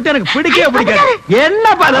நாய்களை மட்டும் எனக்கு பிடிக்கவே பிடிக்காது.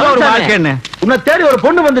 என்னப்பா அதெல்லாம் ஒரு வாழ்க்கை? என்ன உன்னை தேடி ஒரு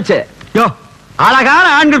பொண்ணு வந்துச்சு. யோ, அழகான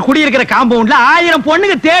ஆண்கள் குடியிருக்கிற காம்பவுண்ட்ல 1000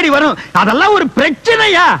 பொண்ணுங்க தேடி வரும். அதெல்லாம் ஒரு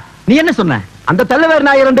பிரச்சனையா? நீ என்ன சொன்ன? அந்த தெல்லவேர்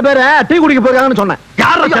நாய் 2 பேரை டீ குடிக்க போயிருக்காங்கன்னு சொன்னேன்.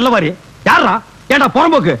 யாரா தெல்லவாரி? யாரா? ஏண்டா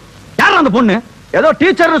புறம்போக்கு? யாரா அந்த பொண்ணு? ஏதோ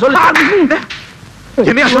டீச்சர்னு சொல்லி.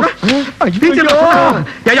 என்னையா சொல்ற? டீச்சர்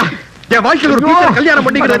ஐயா, என் வாழ்க்கையில் ஒரு டீச்சர் கல்யாணம்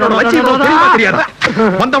பண்ணிக்கிறேன் தெரியாதா?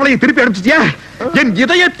 வந்தவளையும் திருப்பி அனுப்பிச்சிட்டியா? என்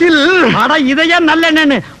இதயத்தில் அட இதயம் நல்ல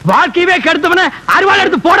என்னன்னு வாழ்க்கையவே கெடுத்தவன அறுவாள்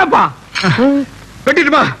எடுத்து போடப்பா.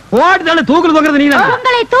 வெட்டிடுமா? ஓடுதல தூக்குல தொங்குறது நீதான்.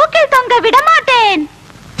 உங்களை தூக்கில் தொங்க விட மாட்டேன்.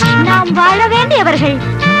 நாம் வாழ வேண்டியவர்கள்.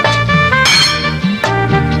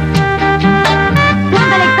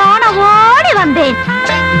 உங்களை காண ஓடி வந்தேன்.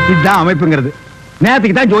 இதுதான் அமைப்புங்கிறது.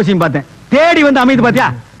 நேத்துக்கு தான் ஜோசியம் பார்த்தேன். தேடி வந்து அமைது பாத்தியா?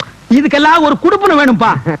 இதுக்கெல்லாம் ஒரு குடுப்பனை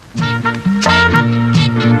வேணும்பா.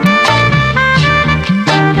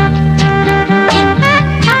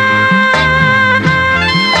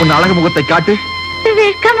 உன் அழகு முகத்தை காட்டு.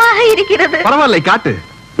 வெட்கமாக இருக்கிறது. பரவாயில்லை, காட்டு.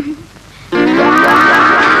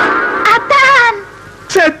 அத்தான்,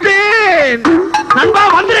 செத்தேன். நண்பா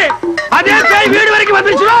வந்துரு. அதே பேய் வீடு வரைக்கும்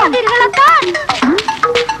வந்துருச்சு. அத்தான்.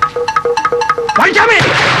 பழனிசாமி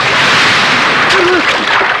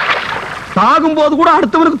சாகும் போது கூட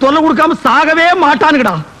அடுத்தவனுக்கு தொல்லை கொடுக்காம சாகவே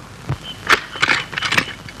மாட்டானுங்கடா.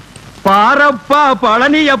 பாரப்பா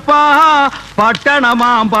பழனியப்பா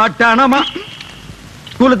பட்டணமா பட்டணமா.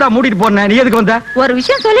 ஸ்கூலுக்கு தான் மூடிட்டு போறேன். நீ எதுக்கு வந்த? ஒரு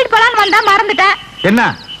விஷயம் சொல்லிட்டு போலான்னு வந்தா மறந்துட்டேன். என்ன?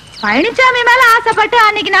 பழனிசாமி மேல ஆசைப்பட்டு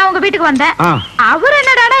அன்னைக்கு நான் உங்க வீட்டுக்கு வந்தேன். அவர்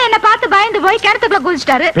என்னடா என்ன பார்த்து பயந்து போய் கிணத்துக்குள்ள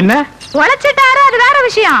குதிச்சிட்டாரு. என்ன உழைச்சிட்டாரு, அது வேற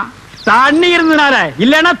விஷயம். தண்ணி இருந்தனால,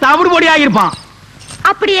 இல்லன்னா தவிடு பொடி ஆகிருப்பான்.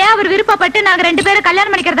 அப்படியே அவர் விருப்பப்பட்டு நாங்க 2 பேரும்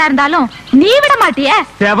கல்யாணம் பண்ணிக்கிறதா இருந்தாலும் நீ விட மாட்டியே.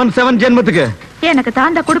 7 ஜென்மத்துக்கு எனக்கு தான்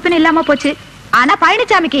அந்த குடுப்பின இல்லாம போச்சு. ஆனா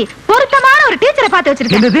பழனிசாமிக்கு பொருத்தமான ஒரு டீச்சரை பார்த்து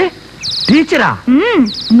வச்சிருக்கேன். என்னது டீச்சரா?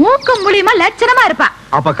 மூக்கு மூலியமா லட்சணமா இருப்பா.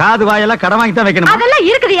 அப்ப காது வாயெல்லாம் கடன் வாங்கி தான் வைக்கணும். அதெல்லாம்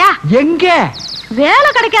இருக்குதியா? எங்க? வேலை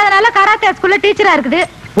கிடைக்காதனால கராத்தே ஸ்கூல்ல டீச்சரா இருக்குது.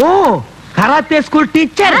 ஓ, கராத்தே ஸ்கூல்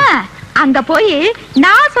டீச்சர். அங்க போய்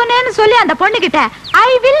நான் சொன்னேன்னு சொல்லி அந்த பொண்ணு கிட்ட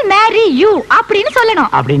ஐ வில் மேரி யூ அப்படின்னு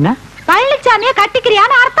சொல்லணும். அப்படின்னா பழனிசாமியை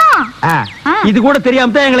கட்டிக்கிறியான்னு அர்த்தம். இது கூட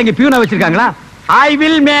தெரியாம தான் எங்களை இங்க பியூனா வச்சிருக்காங்களா? I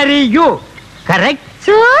will Mary you. Correct.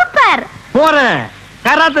 Super. போறேன்,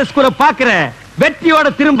 கராத்தே ஸ்கூல பாக்குறேன், வெற்றியோட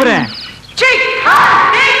திரும்புறேன்.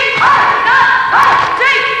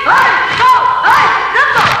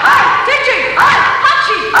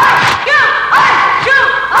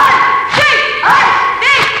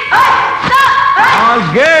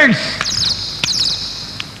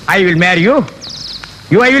 I will marry you.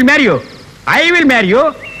 I will marry you. I will marry you.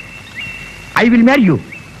 I will marry you.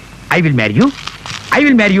 I will marry you. I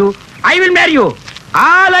will marry you. I will marry you.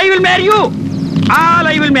 All I will marry you. All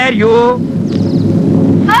I will marry you.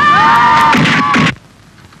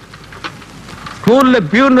 ஸ்கூல்ல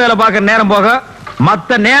peon வேலை பார்க்க நேரம் போக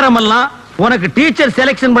மத்த நேரம் எல்லாம் உனக்கு teacher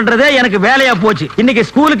selection பண்றதே எனக்கு வேலையா போச்சு. இன்னைக்கு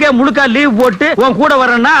ஸ்கூலுக்கே முழுக்கா லீவ் போட்டு உன் கூட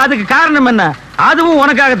வரேன்னா அதுக்கு காரணம் என்ன? அதுவும்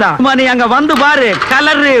உனக்காக தான். நீ அங்க வந்து பாரு,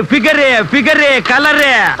 colour figure figure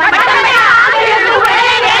colour.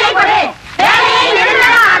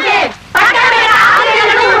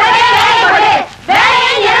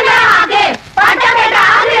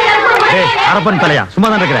 Harappan தலையா சும்மா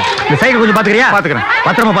தான் இருக்கிறேன். இந்த சைக்கிள் கொஞ்சம் பாத்துக்கிறியா? பாத்துக்கிறேன்,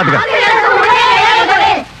 பத்திரமா பாத்துக்க.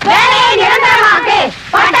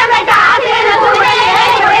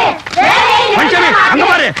 பஞ்சமி அங்க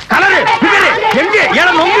பாரு, கலரு ஃபிகரு எங்க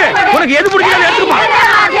ஏழை நொங்கு, உனக்கு எது பிடிக்காது எடுத்துமா.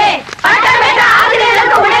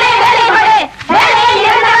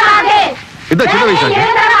 இந்த சின்ன வயசு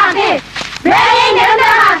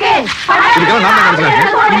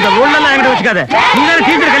இந்த ரோல் எல்லாம் என்கிட்ட வச்சுக்காத. நீ தானே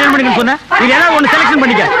டீச்சர் கல்யாணம் பண்ணிக்கன்னு சொன்ன. இது ஏதாவது ஒண்ணு செலக்ஷன்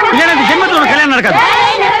பண்ணிக்க, இல்லைன்னா இந்த ஜென்மத்துல உனக்கு கல்யாணம் நடக்காது.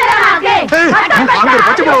 அங்க ஒரு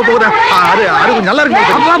பச்சை புடவை போகுது, அது கொஞ்சம் நல்லா இருக்கு.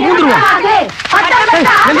 அப்பா பூந்துருவோம்.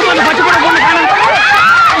 எங்க வந்து பச்சை புடவை போன காலம்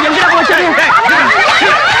எங்க போச்சு?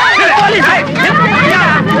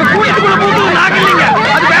 கூட்டத்துக்குள்ள பூந்து நாங்க இல்லைங்க,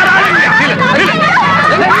 அது வேற ஆளுங்க.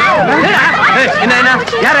 என்ன என்ன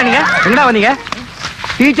யாரா நீங்க? எங்கடா வந்தீங்க?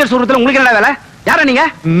 டீச்சர் சொல்றதுல உங்களுக்கு என்ன வேலை? யாரா நீங்க?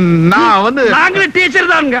 நான் வந்து நாங்களும்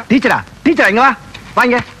டீச்சர் தானுங்க. டீச்சரா? டீச்சரா இங்க வா,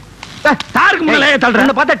 வாங்க. சாருக்கு முன்னாலே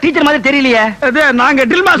தள்ளுறேன். பார்த்தா டீச்சர் மாதிரி தெரியலையே. அது நாங்க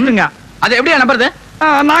ட்ரில் மாஸ்டருங்க. அது எப்படியா நம்புறது?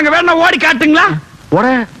 நாங்க வேணா ஓடி காட்டுங்களா? ஓட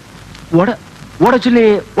ஓட ஓட சொல்லி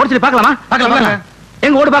பார்க்கலாமா? பார்க்கலாம்.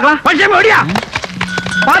 எங்க ஓடு பார்க்கலாம். பச்சை ஓடியா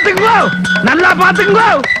பாத்துக்கோ, நல்லா பாத்துக்கோ.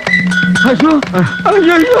 ஐயோ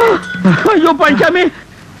ஐயோ ஐயோ பஞ்சாமி,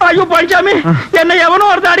 ஐயோ பஞ்சாமி, என்ன எவனோ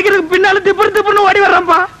ஒருத்தர் அடிக்கிறதுக்கு பின்னால திப்புன்னு ஓடி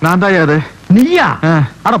வர்றான்ப்பா. நான் தான் யாரு? நீயா?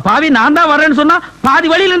 அட பாவி, நான் தான் வரேன்னு சொன்னா பாதி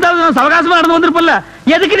வழியில இருந்தா சவகாசமா நடந்து வந்திருப்பல்ல.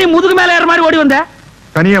 எதுக்கு நீ முதுகு மேல ஏற மாதிரி ஓடி வந்த?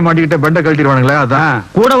 தனியா மாட்டிக்கிட்ட பெண்ட கழட்டிடுவானுங்களே, அதான்.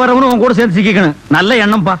 கூட வரவனும் உன் கூட சேர்த்து சிக்கணும். நல்ல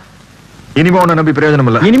எண்ணம்ப்பா. இனிமே உன்னை நம்பி பிரயோஜனம்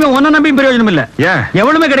இல்ல. இனிமே உன்னை நம்பி பிரயோஜனம் இல்ல. ஏன்?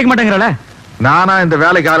 எவனுமே கிடைக்க மாட்டேங்கிறல. நானா இந்த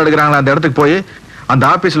வேலைக்கு ஆள் எடுக்கிறாங்களா அந்த இடத்துக்கு போய் அந்த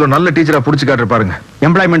ஆபீஸ்ல ஒரு நல்ல டீச்சரா புடிச்சு காட்டு பாருங்க.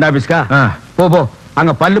 எம்ப்ளாய்மெண்ட் ஆபீஸ்க்கா? போ போ,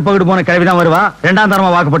 அங்க பல்லு பகுடு போன கிழவி தான் வருவா. ரெண்டாம்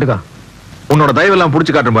தரமா வாக்குப்பட்டுக்கோ. உன்னோட தயவெல்லாம்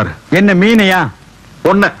புடிச்சு காட்டு பாரு. என்ன மீனையா?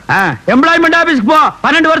 ஒண்ணு எம்ப்ளாய்மெண்ட் ஆபீஸ்க்கு போ,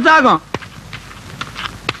 12 வருஷம் ஆகும்.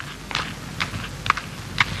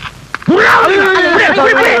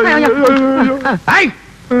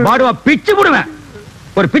 பிச்சு போடுவேன்.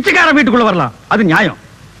 ஒரு பிச்சைக்காரன் வீட்டுக்குள்ள வரலாம், அது நியாயம்.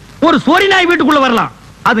 ஒரு சோரி நாய் வீட்டுக்குள்ள வரலாம்,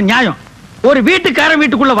 அது நியாயம். ஒரு வீட்டுக்காரன்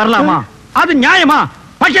வீட்டுக்குள்ள வரலாமா? அது நியாயமா?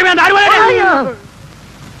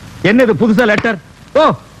 என்னது புதுசா லெட்டர்? ஓ,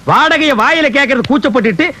 வாடகையை வாயில கேட்கறது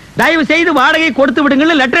கூச்சப்பட்டுட்டு தயவு செய்து வாடகையை கொடுத்து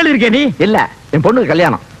விடுங்கன்னு லெட்டர் எழுதிருக்கே நீ? இல்ல, என் பொண்ணுக்கு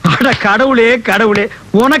கல்யாணம். அட கடவுளே கடவுளே,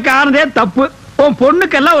 உனக்கு ஆனதே தப்பு. உன்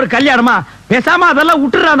பொண்ணுக்கெல்லாம் ஒரு கல்யாணமா? பேசாம அதெல்லாம்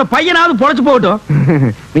விட்டுற, அந்த பையனாவது பொழைச்சு போகட்டும்.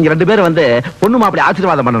 நீங்க 2 பேரும் வந்து பொண்ணு மாப்பிள்ளை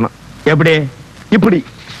ஆசீர்வாதம் பண்ணணும். எப்படி? இப்படி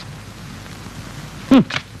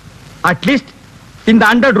அட்லீஸ்ட் இந்த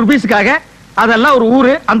 100 ரூபீஸ்க்காக அதெல்லாம் ஒரு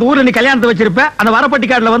ஊரு, அந்த ஊர்ல நீ கல்யாணத்தை வச்சிருப்ப. அந்த வரப்பட்டி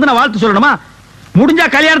கார்டுல வந்து நான் வாழ்த்து சொல்லணுமா? முடிஞ்சா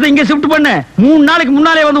கல்யாணத்தை இங்க ஷிஃப்ட் பண்ணு. 3 நாளைக்கு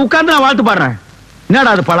முன்னாலே வந்து உட்கார்ந்து நான் வாழ்த்து பாடுறேன்.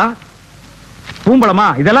 என்னடா அது பழம்? பூம்பழமா?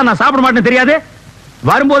 இதெல்லாம் நான் சாப்பிட மாட்டேன்னு தெரியாது?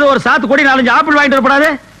 வரும்போது ஒரு சாத்து கொடி 4-5 ஆப்பிள் வாங்கிட்டு வரப்படாது?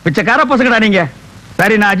 பிச்சைக்கார பசங்கடா நீங்க.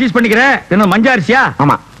 சரி, நான் அட்ஜஸ்ட் பண்ணிக்கிறேன். என்ன மஞ்சாரிசியா?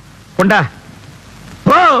 ஆமா. கொண்டா.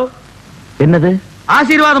 ஓ, என்னது?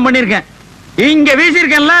 ஆசீர்வாதம் பண்ணிருக்கேன். இங்க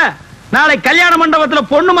வீசிருக்கேன்ல, நாளை கல்யாண மண்டபத்துல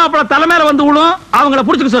பொண்ணு மாப்பிள தலைமையில வந்து விழும். அவங்கள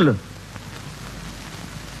புடிச்சுக்க சொல்லு.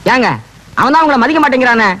 ஏங்க, அவன் தான் உங்களை மதிக்க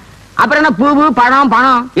மாட்டேங்கிறானே, அப்புறம் என்ன பூவு பணம்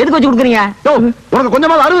எதுக்கு வச்சு கொடுக்குறீங்க? உனக்கு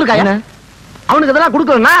கொஞ்சமாவது அறிவு இருக்கா? அவனுக்கு இதெல்லாம்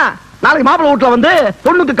கொடுக்கலன்னா நாளைக்கு மாப்பிள்ளை வீட்டுல வந்து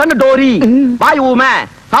பொண்ணுக்கு கண்ணு டோரி, வாய் ஊமை,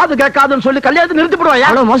 காது கேட்காதுன்னு சொல்லி கல்யாணத்தை நிறுத்தி போடுவாயா?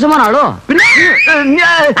 அவ்வளவு மோசமான ஆளோ?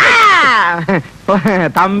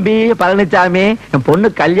 தம்பி பழனிசாமி, என் பொண்ணு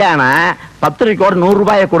கல்யாணம் 10 ரூபாய்க்கு 100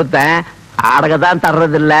 ரூபாயை கொடுத்தேன். அடகதான்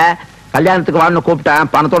தர்றது இல்ல. கல்யாணத்துக்கு வான்னு கூப்பிட்டேன்,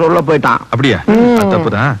 பணத்தோட உள்ள போயிட்டான். அப்படியா?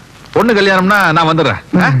 தப்புதான். பொண்ணு கல்யாணம்னா நான் வந்துடுறேன்.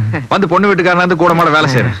 வந்து பொண்ணு வீட்டுக்காரன் வந்து கூட மாட வேலை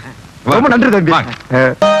செய்யறேன். ரொம்ப நன்றி தம்பி.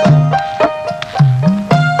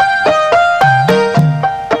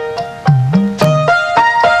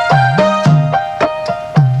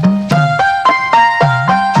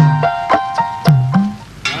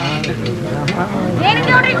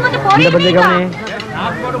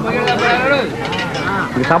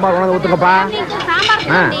 சாம்பார் கொண்டு ஊத்துக்கப்பா.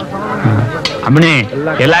 அம்மனி,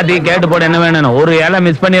 எல்லாத்தையும் கேட்டு போட என்ன வேணும்? ஒரு இலை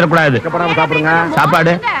மிஸ் பண்ணிடக்கூடாது. சாப்பிடுங்க.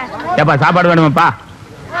 சாப்பாடு ஏப்பா? சாப்பாடு வேணுமாப்பா?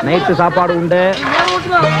 நைட்டு சாப்பாடு உண்டு.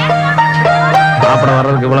 சாப்பிட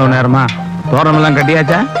வர்றதுக்கு இவ்வளவு நேரமா? தோரணம் எல்லாம்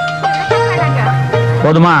கட்டியாச்சா?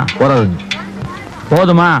 போதுமா? போறாதுங்க.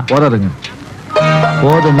 போதுமா? போறாதுங்க.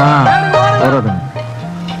 போதுமா? போறாதுங்க.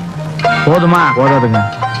 போதுமா? போறாதுங்க.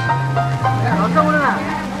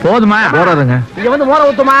 போதுமா? போறாதுங்க. இங்க வந்து மோர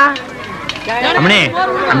ஊத்துமா? அம்மணி,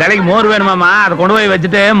 அந்த இலைக்கு மோர் வேணுமாமா? அதை கொண்டு போய்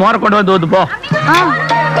வச்சுட்டு மோரை கொண்டு வந்து ஊத்து போ.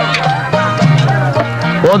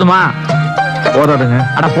 போதுமா? போறாதுங்க.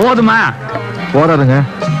 அட போதுமா? போறாதுங்க.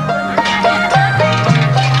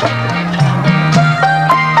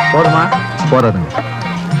 போதுமா? போறாதுங்க.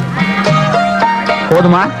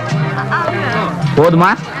 போதுமா? போதுமா?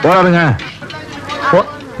 போறாதுங்க.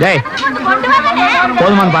 டேய்,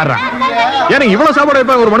 போதுமான்னு பாடுறான். எனக்கு இவ்வளவு சாப்பாடு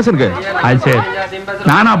வைப்பாங்க ஒரு மனுஷனுக்கு? அது சரி,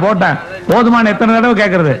 நானா போட்டேன். போதுமான்னு எத்தனை தடவை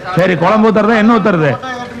கேட்கறது? சரி, குழம்பு ஊத்துறதா என்ன ஊத்துறது?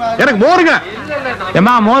 எனக்கு மோருங்க.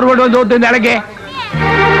 ஏமா மோர் போட்டு வந்து ஊத்து இந்த இலைக்கு.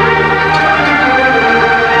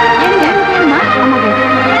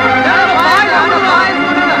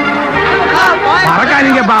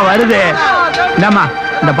 மறக்காதீங்கப்பா, வருது. இந்தாம்மா,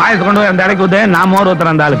 இந்த பாயசத்தை கொண்டு போய் அந்த இலைக்கு ஊத்து. நான் மோர்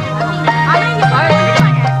ஊத்துறேன் அந்த ஆளுக்கு.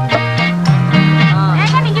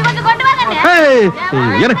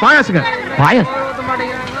 எனக்கு பாயாசுங்க. பாயசம்?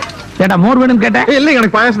 ஏண்டா மோர் வேணும்னு கேட்டேன். இல்லைங்க,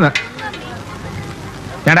 எனக்கு பாயாசம் தான்.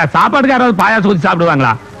 ஏண்டா சாப்பாட்டுக்கு யாராவது பாயாசம் ஊத்தி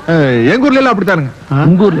சாப்பிடுவாங்களா? எங்க ஊர்ல எல்லாம் அப்படித்தானுங்க.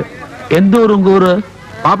 உங்க ஊர்ல? எந்த ஊர் உங்க ஊரு?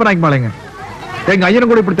 பாப்பநாய்க்கு மாலைங்க. எங்க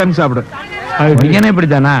ஐயனும் கூட இப்படி தண்ணி சாப்பிடு. பையனே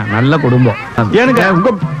இப்படித்தானா? நல்ல குடும்பம். ஏனுங்க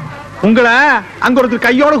உங்களை அங்க ஒருத்தர்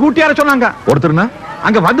கையோட கூட்டியார சொன்னாங்க. ஒருத்தருனா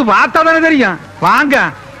அங்க வந்து பார்த்தா தானே தெரியும். வாங்க,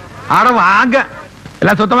 அட வாங்க.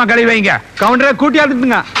 எல்லாம் சுத்தமா கழுவி வைங்க. கவுண்டரை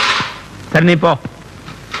கூட்டியாருங்க. சரி, நீ போ.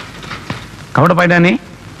 கவுண்டர் போயிட்டா நீ?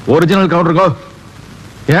 ஒரிஜினல் கவுண்டருக்கோ?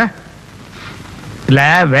 ஏன் இல்ல,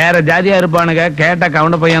 வேற ஜாதியா இருப்பானுங்க. கேட்ட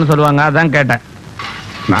கவுண்டர் பையன்னு சொல்லுவாங்க, அதான் கேட்டேன்.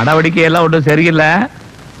 நடவடிக்கை எல்லாம் ஒன்றும் சரியில்லை,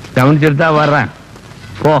 கவனிச்சுட்டு தான் வர்றேன்.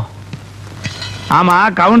 போ. ஆமா,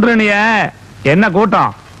 கவுண்டர் நீ என்ன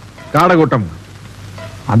கூட்டம்? காடை கூட்டம்.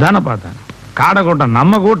 அதானே பார்த்தேன். காடை கூட்டம்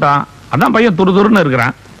நம்ம கூட்டம். அதான் பையன் துரு துருன்னு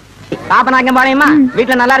இருக்கிறான். பாப்பனாங்க பாளையம்மா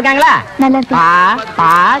வீட்டுல நல்லா இருக்காங்களா? நல்லா இருக்கு.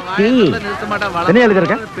 பாப்பாத்தி என்ன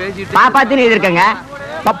எழுதிருக்க? பாப்பாத்தின்னு எழுதிருக்கங்க.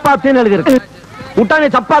 சப்பாத்தின்னு எழுதிருக்கு. விட்டா நீ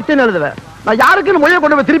சப்பாத்தின்னு எழுதுவேன். நான் யாருக்குன்னு மொழியை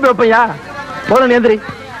கொண்டு போய் திருப்பி வைப்பையா? போல எந்திரி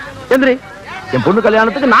எந்திரி. என் பொண்ணு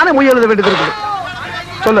கல்யாணத்துக்கு நானே மொழி எழுத வேண்டியது இருக்குது.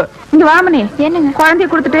 சொல்லு. இங்க வாமனே, என்னங்க குழந்தைய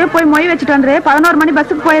கொடுத்துட்டு போய் மொய் வச்சுட்டு வந்துரு. 11 மணி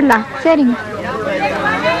பஸ்ஸுக்கு போயிடலாம். சரிங்க.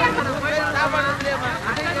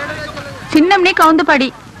 சின்னம்னே கவுந்து படி.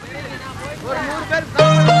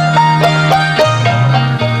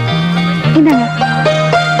 இந்தாங்க.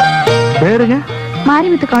 பேருங்க?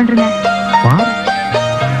 மாரிமுத்து கவுண்டருங்க.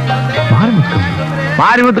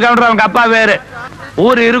 மாரிமுத்து கவுண்டர் அவங்க அப்பா பேரு.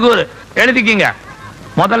 ஊரு இருகூர். எழுதிக்கிங்க.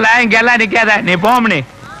 முதல்ல இங்க எல்லாம் நிக்காத, நீ போமணி.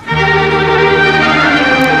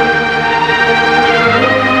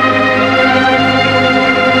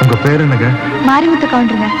 உங்க பேரு என்னங்க? மாரிமுத்து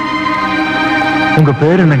கவுண்டருங்க. உங்க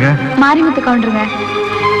பேரு என்னங்க? மாரிமுத்து கவுண்டருங்க.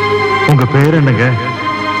 உங்க பேரு என்னங்க?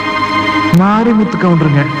 மாரிமுத்து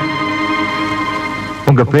கவுண்டருங்க.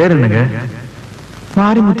 உங்க பேரு என்னங்க?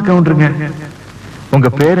 மாரிமுத்து கவுண்டருங்க. உங்க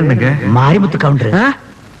பேரு என்னங்க? மாரிமுத்து கவுண்டர்.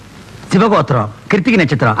 சிவகோத்திரம், கிருத்திகை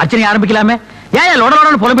நட்சத்திரம். அர்ச்சனை ஆரம்பிக்கலாமே. ஏன்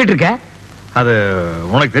லோடலோட புலம்பிட்டு இருக்க? அது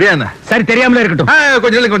உனக்கு தெரியாது. சரி, தெரியாமலே இருக்கட்டும்.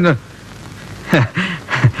 கொஞ்சம் கொஞ்சம்.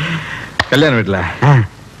 கல்யாண வீட்டுல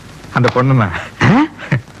அந்த பொண்ணு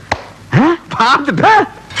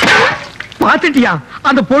பாத்துட்டியா?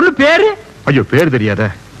 அந்த பொண்ணு பேரு? ஐயோ, பேர் தெரியாத.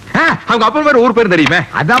 அவங்க அப்பா பேர், ஊர் பேர் தெரியுமே.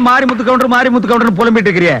 அதான் மாரிமுத்து கவுண்டர் மாரிமுத்து கவுண்டர் புலம்பிட்டு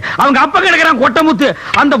இருக்கிறிய. அவங்க அப்பா கிடக்குறான் கொட்டமுத்து.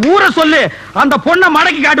 அந்த ஊரை சொல்லு, அந்த பொண்ணை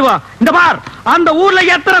மடக்கி காட்டுவா. இந்த பார், அந்த ஊர்ல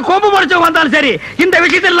எத்தனை கொம்பு முடிச்சவங்க வந்தாலும் சரி, இந்த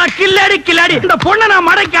விஷயத்துல நான் கில்லாடி கில்லாடி இந்த பொண்ணை நான்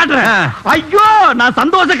மடக்கி காட்டுறேன். ஐயோ, நான்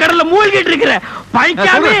சந்தோஷ கடல்ல மூழ்கிட்டு இருக்கிறேன்.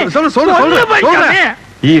 பைக்காமே சொல்லு சொல்லு சொல்லு பைக்காமே.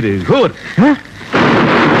 இரு கூர்.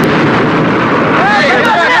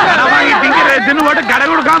 கடை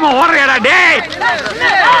கொடுக்காம ஓடுறா டேய்.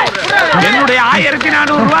 என்னுடைய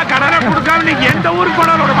 1400 ரூபாய் கடனை கொடுக்காம நீங்க எந்த ஊருக்கு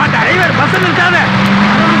போனாலும் விட மாட்டேன். Driver bus நிறுத்தாத.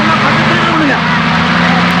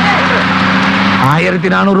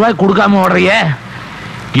 1400 ரூபாய் கொடுக்காம ஓடுறியே.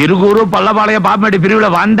 இருகூரு பல்லபாளைய பாப்பமேட்டு பிரிவுல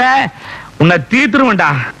வந்த உன்னை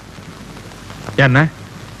தீத்துருவேன்டா. என்ன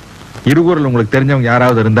இருகூர்ல உங்களுக்கு தெரிஞ்சவங்க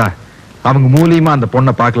யாராவது இருந்தா அவங்க மூலியமா அந்த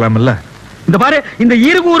பொண்ணை பார்க்கலாம்ல? இந்த பாரு, இந்த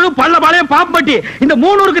இருகூரு பல்லபாளையம் பாப்பட்டி இந்த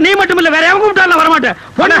 3 ஊருக்கு நீ மட்டும் இல்ல, வேற எவங்க கூப்பிட்டாலும் வர மாட்டேன்.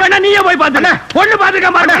 பொண்ணு வேணா நீயே போய் பாத்து. பொண்ணு பாத்துக்க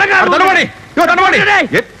தனவாணி.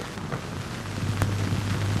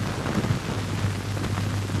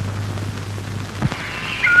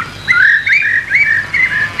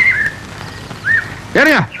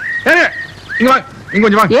 ஏனுங்க ஏனுங்க, இங்க வாங்க, இங்க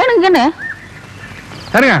கொஞ்சம் வாங்க. ஏனுங்கன்னு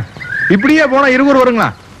ஏனுங்க, இப்படியே போனா இருகூர் வருங்களா?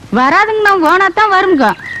 வராதுங்க, நான் போனாத்தான் வருங்க.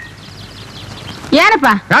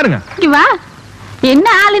 ஏனப்பா யாருங்க? இங்க வா. என்ன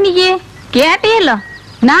ஆளு நீ? கேட்டே இல்ல.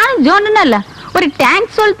 நானும் சொன்னேன்ல ஒரு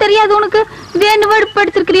டேங்க் சொல்ல தெரியாது உனக்கு வேண்டு வெடுப்பு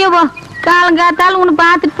எடுத்துருக்கிறியோவோ காலங்காத்தாலும் உன்னை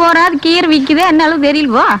பார்த்துட்டு போறா அது கீரை விக்குதே என்னாலும்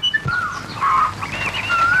தெரியலவோ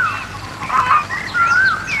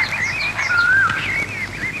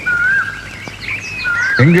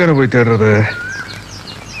எங்க போய் தேடுறது?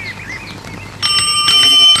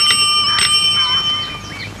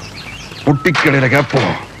 புட்டி கடையில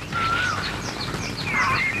கேட்போம்.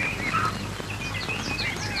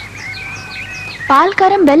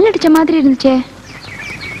 பால்காரன் பெல் அடிச்ச மாதிரி இருந்துச்சே.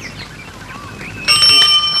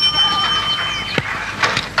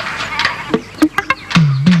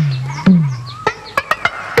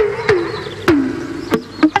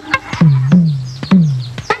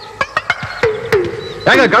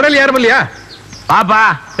 கடல் யாரும் இல்லையா? பாப்பா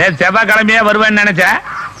செவ்வாய் கிழமையா வருவேன்னு நினைச்சேன்.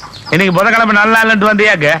 இன்னைக்கு புதன்கிழமை நல்லா இல்லைன்ட்டு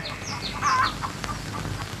வந்தியாக்கு.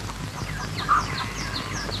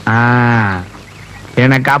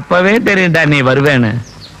 எனக்கு அப்பவே தெரியும்டா நீ வருவேன்னு.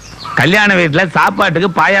 கல்யாண வீட்டுல சாப்பாட்டுக்கு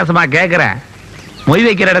பாயாசமா கேக்குறேன். மொய்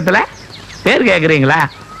வைக்கிற இடத்துல பேர் கேக்குறீங்களா?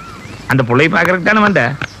 அந்த புள்ளை பாக்குறதுக்கு தானே வந்த.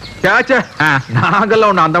 நாங்கெல்லாம்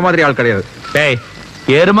ஒண்ணு அந்த மாதிரி ஆள் கிடையாது. டேய்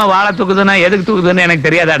எருமை வாழை தூக்குதுன்னா எதுக்கு தூக்குதுன்னு எனக்கு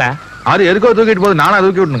தெரியாதாடா. அது எதுக்கோ தூக்கிட்டு போகுது, நானா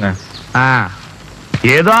தூக்கி விட்டுனுங்க.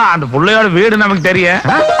 ஏதோ அந்த பிள்ளையோட வீடு நமக்கு தெரியும்.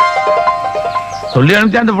 சொல்லி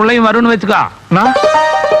அனுப்பிச்சு அந்த பிள்ளையும் வரும்னு வச்சுக்கோ.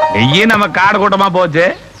 நெய்யும் நம்ம காடு கூட்டமா போச்சு.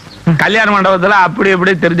 கல்யாண மண்டபத்துல அப்படி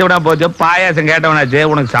இப்படி தெரிஞ்ச விட போச்சு. பாயாசம் கேட்டவனாச்சு.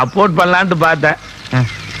 உனக்கு சப்போர்ட் பண்ணலான்ட்டு பார்த்தேன்.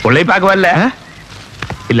 புள்ளை பார்க்க வரல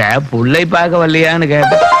இல்ல புள்ளை பார்க்க வரலையான்னு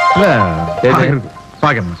கேட்டேன்.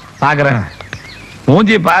 பாக்குறேன்.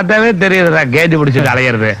 மூஞ்சி பார்த்தாவே தெரியுதுடா கேஜி பிடிச்சிட்டு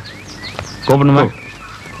அலையிறது. கூப்பிடணுமா?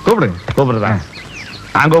 கூப்பிடுங்க. கூப்பிடுறதா?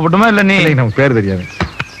 நான் கூப்பிட்டுமா இல்ல நீ? நமக்கு பேர் தெரியாது.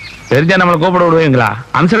 தெரிஞ்சா நம்மளை கூப்பிட விடுவீங்களா?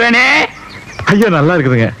 அம்சவேணே. ஐயா நல்லா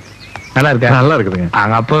இருக்குதுங்க. நல்லா இருக்கா? நல்லா இருக்குதுங்க.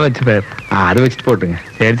 அங்க அப்ப வச்சு பேர் அது வச்சுட்டு போட்டுங்க.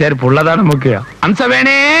 சரி சரி புள்ளதான முக்கியம்.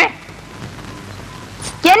 அம்சவேணே.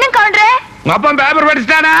 என்ன கவுண்டரே? உங்க அப்பா பேப்பர்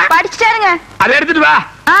படிச்சுட்டானா? படிச்சுட்டாருங்க. அதை எடுத்துட்டு வா.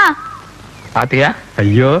 பாத்தியா?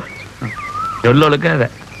 ஐயோ சொல்லலுக்கு அதை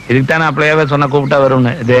இதுக்கு தானே அப்படியே சொன்ன கூப்பிட்டா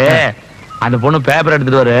வரும்னு. இது அந்த பொண்ணு பேப்பர்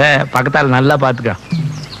எடுத்துட்டு வரு. பக்கத்தால நல்லா பாத்துக்க.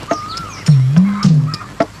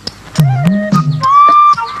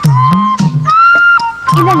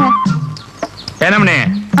 என்னமணி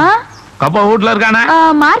கப்பா வீட்டுல இருக்கானே?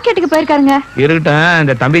 மார்க்கெட்டுக்கு போயிருக்காருங்க. இருக்கட்டும்.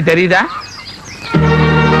 இந்த தம்பி தெரியுதா?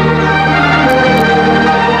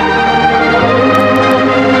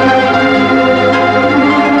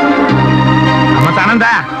 நம்ம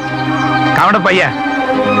சனந்தா கவட பையன்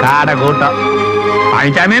காடை கூட்டம்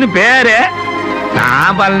பழனிசாமின்னு பேரு.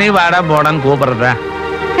 நான் பழனி வாடா போடான்னு கூப்பிடுறேன்.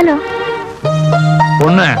 ஹலோ.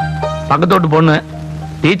 பொண்ணு பக்கத்து வீட்டு பொண்ணு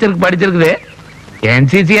டீச்சருக்கு படிச்சிருக்குது.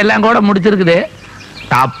 என்சிசி எல்லாம் கூட முடிச்சிருக்குது.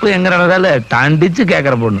 தப்பு எங்கிறதால தண்டிச்சு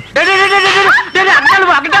கேக்குற பொண்ணு.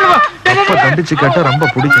 தண்டிச்சு கேட்டா ரொம்ப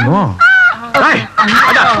பிடிக்கணும்.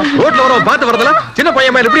 ரோட்ல வர பாத்து வரதுல சின்ன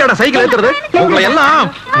பையன் மேல எப்படி சைக்கிள் ஏத்துறது? உங்களை எல்லாம்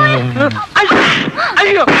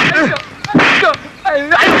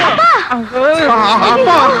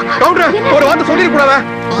ஒரு வார்த்தை சொல்லிருக்கூடாத.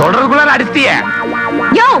 சொல்றதுக்குள்ள அடிச்சிய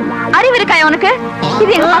யோ அறிவு இருக்கா உனக்கு?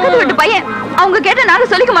 இது எங்க பக்கத்து வீட்டு பையன். அவங்க கேட்ட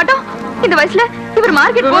நாங்க சொல்லிக்க மாட்டோம். இந்த வயசுல இவர்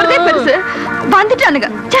மார்க்கெட் போறதே பெருசு. வந்துட்டானுங்க.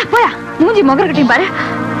 போயா மூஞ்சி முகரக்கட்டையும் பாரு.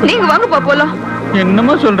 நீங்க வாங்கப்பா போலாம்.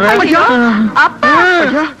 என்னமா சொல்ற? அப்பா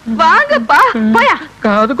வாங்கப்பா போயா.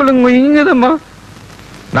 காதுக்குள்ளங்கம்மா.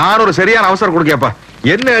 நான் ஒரு சரியான அவசரம் கொடுக்கப்பா.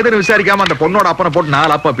 என்ன எதுன்னு விசாரிக்காம அந்த பொண்ணோட அப்பனை போட்டு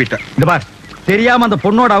 4 அப்பா பீட்டேன். இந்த பார் தெரியாம அந்த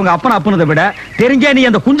பொண்ணோட அவங்க அப்பனை அப்புனதை விட தெரிஞ்சே நீ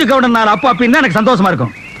அந்த குஞ்சு கவுடன் 4 அப்பா அப்படின்னு எனக்கு சந்தோஷமா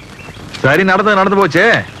இருக்கும். சரி நடந்து போச்சு.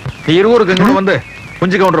 நீ இருவருக்கு இங்க வந்து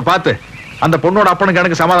குஞ்சு கவுண்டர் பார்த்து அந்த பொண்ணோட அப்பனுக்கு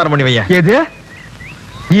எனக்கு சமாதானம் பண்ணி வைய. எது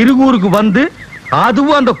இருகூருக்கு வந்து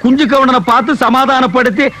அதுவும் அந்த குஞ்சு கவுண்டனை பார்த்து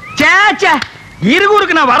சமாதானப்படுத்தி சேச்சே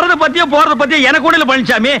இருகூருக்கு நான் வர்றத பத்தியோ போறத பத்தியோ எனக்கு கூட இல்ல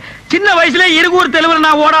பழனிசாமி. சின்ன வயசுல இருகூர் தெலுங்குல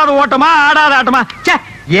நான் ஓடாத ஓட்டமா ஆடாத ஆட்டமா. சே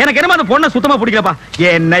எனக்கு என்னமா அந்த பொண்ணை சுத்தமா பிடிக்கலப்பா.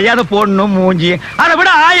 என்னையா அந்த பொண்ணு மூஞ்சி அதை விட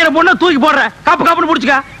 1000 பொண்ணை தூக்கி போடுற. காப்பு காப்புன்னு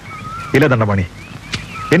பிடிச்சுக்கா. இல்ல தண்டபாணி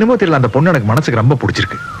என்னமோ தெரியல அந்த பொண்ணு எனக்கு மனசுக்கு ரொம்ப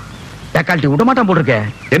பிடிச்சிருக்கு. தக்காளி விட மாட்டான் போட்டிருக்கேன்.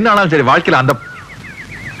 என்ன ஆனாலும் சரி வாழ்க்கையில அந்த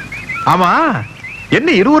ஆமா என்ன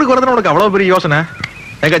இருவருக்கு வரதுன்னு உனக்கு அவ்வளவு பெரிய யோசனை?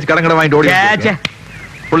 எங்காச்சும் கடங்கடை வாங்கிட்டு ஓடி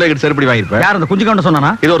பிள்ளைகிட்ட செருப்படி வாங்கிருப்பேன். யார் அந்த குஞ்சு கவுண்ட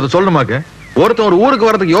சொன்னானா? இது ஒருத்தர் சொல்லணுமாக்கு. ஒருத்தன் ஒரு ஊருக்கு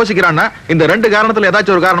வரதுக்கு யோசிக்கிறான்னா இந்த 2 காரணத்துல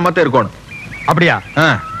ஏதாச்சும் ஒரு காரணமா தான் இருக்கணும். அப்படியா?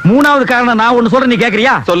 3வது காரணம் நான் ஒண்ணு சொல்றேன், நீ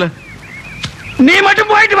கேக்குறியா? சொல்லு. நீ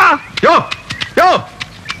மட்டும் போயிட்டு வா. யோ யோ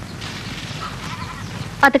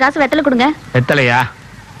 10 காசு வெத்தலை கொடுங்க. வெத்தலையா?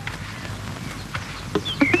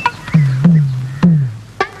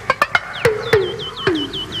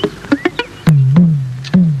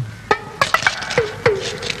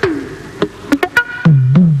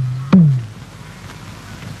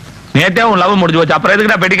 நேத்தே உன் லவ் முடிஞ்சு போச்சு. அப்புறம்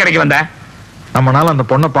எதுக்குடா பெட்டி கடைக்கு வந்த? நம்மனால அந்த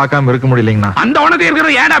பொண்ணை பார்க்காம இருக்க முடியலைங்கண்ணா. அந்த உனக்கு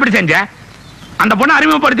இருக்கிற ஏன்டா அப்படி செஞ்ச? அந்த பொண்ணை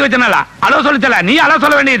அறிமுகப்படுத்தி வச்சனால அளோ சொல்லிச்சல, நீ அளோ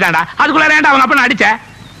சொல்ல வேண்டியதுதான்டா. அதுக்குள்ள ஏன்டா அவங்க அப்பா அடிச்ச?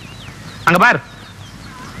 அங்க பார்.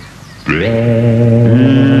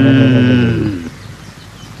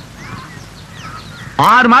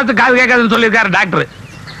 6 மாசத்துக்கு காது கேட்காதுன்னு சொல்லியிருக்காரு டாக்டர்.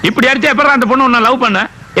 இப்படி அடிச்சா எப்ப அந்த பொண்ணு உன்னை லவ் பண்ண?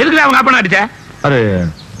 எதுக்கு அவங்க அப்பா அடிச்ச? அது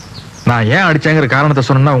நான் ஏன் அடிச்சேங்கிற காரணத்தை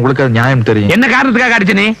சொன்னா உங்களுக்கு அது நியாயம் தெரியும். என்ன காரணத்துக்காக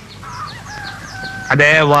அடிச்ச நீ? அதே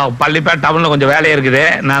பள்ளிப்பேட் டவுன்ல கொஞ்சம் வேலையா இருக்குது,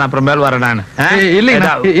 நான் அப்புறம் மேல் வரேன். நான்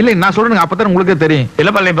இல்ல நான் சொல்றேன், அப்பதான் உங்களுக்கு தெரியும்.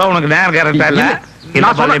 இல்ல பள்ளிப்பா, உனக்கு நேரம் கரெக்டா இல்ல.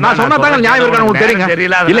 நான் சொன்னா தாங்க நியாயம் இருக்கான்னு உங்களுக்கு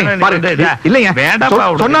தெரியுங்க. இல்லைங்க,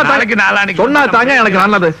 வேண்டாம் சொன்னா தாங்க எனக்கு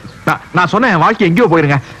நல்லது. நான் சொன்னேன் என் வாழ்க்கை எங்கேயோ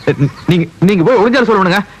போயிருங்க. நீங்க போய் ஒளிஞ்சாரு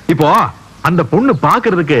சொல்லணுங்க. இப்போ அந்த பொண்ணு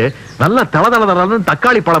பாக்குறதுக்கு நல்ல தளதள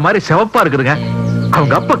தக்காளி பழம் மாதிரி சிவப்பா இருக்குதுங்க.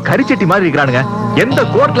 அவங்க அப்பா கரிச்சட்டி மாதிரி இருக்கிறானுங்க. எந்த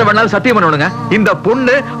கோர்ட்ல வேணாலும் சத்தியம் பண்ணணுங்க, இந்த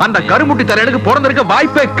பொண்ணு அந்த கருமுட்டி தலையனுக்கு பிறந்திருக்க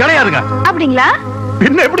வாய்ப்பே கிடையாதுங்க. அப்படிங்களா?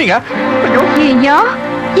 என்ன எப்படிங்க? ஐயோ,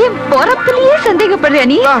 என் பொறப்புலயே சந்தேகப்படுறியா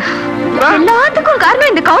நீ? எல்லாத்துக்கும்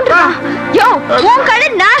காரணம் இந்த கவுண்டர் தான். யோ, உன் கடை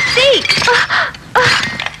நாஸ்தி.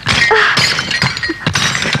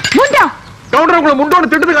 முண்டா கவுண்டர் உங்களை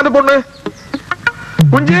முண்டோன்னு திட்டுதுங்க அந்த பொண்ணு.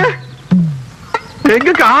 குஞ்சு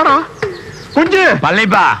எங்க காணோம்? குஞ்சு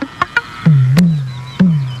பள்ளிப்பா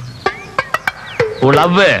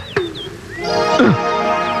உளவு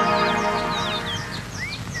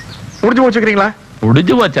முடிஞ்சு போச்சுக்கிறீங்களா?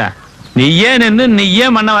 முடிஞ்சு போச்சா? நீயே நின்று நீயே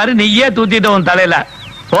மண்ணவாரு நீயே தூத்திட்ட உன் தலையில.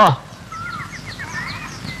 ஓ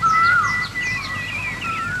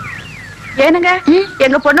ஏனுங்க,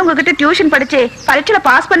 எங்க பொண்ணு உங்ககிட்ட டியூஷன் படிச்சு பரீட்சையில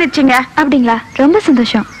பாஸ் பண்ணிருச்சுங்க. அப்படிங்களா? ரொம்ப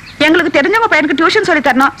சந்தோஷம். எங்களுக்கு தெரிஞ்சவங்க பையனுக்கு டியூஷன் சொல்லி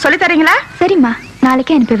தரணும். சொல்லி தரீங்களா? சரிம்மா,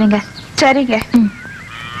 நாளைக்கே அனுப்புவீங்க. சரிங்க.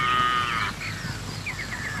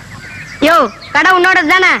 யோ, கடை உன்னோட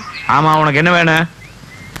தானே? ஆமா, உனக்கு என்ன வேணும்?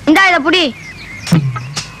 இந்தா இத புடி.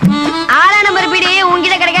 6 நம்பர் பிடி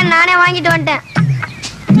உன்கிட்ட கிடைக்க நானே வாங்கிட்டு வந்துட்டேன்.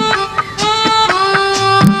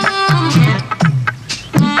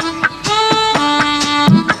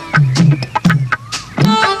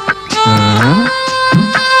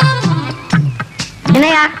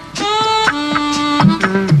 என்னையா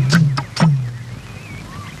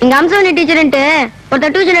எங்க அம்சவனி டீச்சர்ன்ட்டு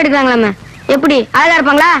ஒருத்தர் டியூஷன் எடுக்கிறாங்களாமே, எப்படி அழகா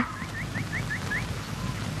இருப்பாங்களா?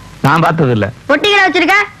 நான் பார்த்தது இல்ல. பொட்டிகளை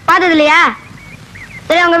வச்சிருக்க, பார்த்தது இல்லையா?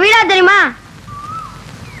 சரி, அவங்க வீடா தெரியுமா?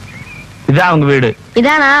 இதான் அவங்க வீடு.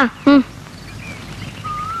 இதானா?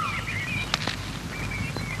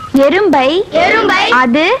 எறும்பை எறும்பை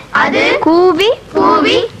அது அது கூவி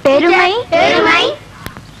கூவி பெருமை பெருமை.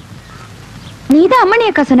 நீதான் அம்மணி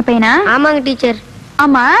அக்கா சொன்ன பையனா? ஆமாங்க டீச்சர்.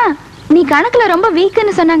 ஆமா, நீ கணக்குல ரொம்ப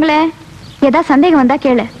வீக்குன்னு சொன்னாங்களே, ஏதா சந்தேகம் வந்தா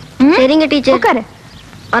கேளு. சரிங்க டீச்சர். உட்காரு.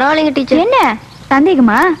 பரவாயில்லைங்க டீச்சர். என்ன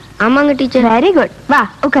சந்தேகமா? ஆமாங்க டீச்சர். வெரி குட், வா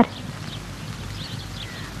உட்காரு.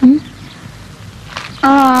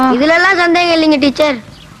 இதுல எல்லாம் சந்தேகம் இல்லைங்க டீச்சர்.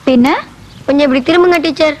 பின்ன கொஞ்சம் இப்படி திரும்புங்க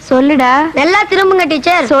டீச்சர். சொல்லுடா. நல்லா திரும்புங்க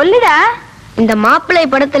டீச்சர். சொல்லுடா. இந்த மாப்பிள்ளை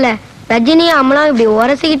படத்துல ரஜினியும் அம்மலாம் இப்படி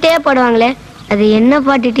உரசிக்கிட்டே பாடுவாங்களே, அது என்ன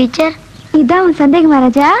பாட்டு டீச்சர்? இதான் உன் சந்தேகமா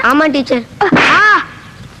ராஜா? ஆமா டீச்சர்.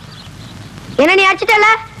 என்ன நீ அடிச்சிட்டல?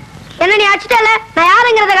 என்ன நீ அடிச்சிட்டல? நான்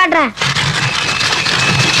யாருங்கிறத காட்டுறேன்.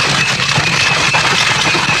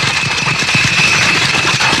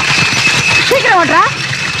 சீக்கிரம் ஓட்டுறா.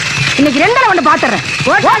 இன்னைக்கு 2 ஒண்ணு பாத்துறேன்.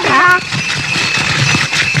 ஓட்டுறா.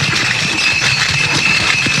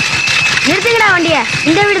 நிறுத்துங்கடா வண்டிய.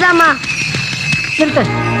 இந்த வீடுதாம்மா. நிறுத்து.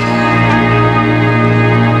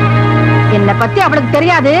 என்ன பத்தி அவளுக்கு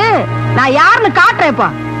தெரியாது, நான் யாருன்னு காட்டுறேன். இப்ப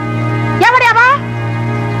எவடியாவா?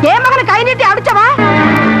 என் மகனை கை நீட்டி அடிச்சவா?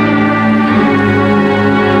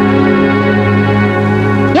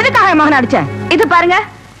 எதுக்காக என் மகனை அடிச்சேன்? இது பாருங்க,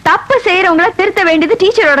 தப்பு செய்யறவங்கள திருத்த வேண்டியது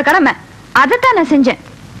டீச்சரோட கடமை. அதைத்தான் நான் செஞ்சேன்.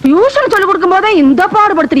 டியூஷன் சொல்லி கொடுக்கும் போதே இந்த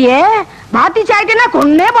பாடுபடுத்துறியே, பாத்தி சாயிட்டேன்னா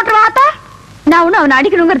கொன்னே போட்டுருவாத்தா. நான் ஒன்னும் அவனை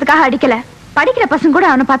அடிக்கணுங்கிறதுக்காக அடிக்கல. படிக்கிற பசங்க கூட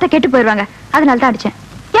அவனை பார்த்தா கெட்டு போயிருவாங்க, அதனால தான் அடிச்சேன்.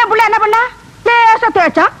 என் புள்ள என்ன பண்ணா? லேசா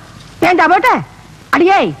தேய்ச்சான். ஏண்டா போட்ட?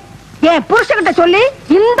 அடியே, என் புருஷன்கிட்ட சொல்லி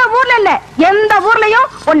இந்த ஊர்ல இல்ல எந்த ஊர்லயும்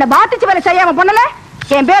உன்னை பாத்திச்சு வேலை செய்யாம பண்ணல.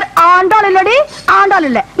 என் பேர் ஆண்டாள் இல்லடி, ஆண்டாள்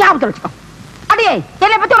இல்ல, ஞாபகத்துல வச்சுக்கோ. அடியே,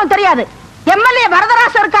 என்னை பத்தி உனக்கு தெரியாது. எம்எல்ஏ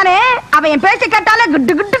வரதராசன் இருக்கானே, அவன் என் பேச்சை கேட்டாலே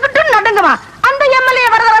கிட்டு கிட்டு கிட்டு நடுங்குவான். அந்த எம்எல்ஏ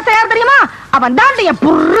வரதராசன் யார் தெரியுமா? அவன் தான் என்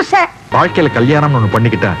புருஷன். வாழ்க்கையில கல்யாணம் ஒண்ணு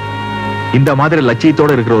பண்ணிக்கிட்டா இந்த மாதிரி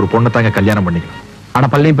லட்சியத்தோட இருக்கிற ஒரு பொண்ணை தாங்க கல்யாணம் பண்ணிக்கணும். ஆனா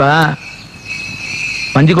பழனிப்பா,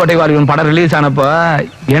 பஞ்சுக்கோட்டை வாரியம் படம் ரிலீஸ் ஆனப்ப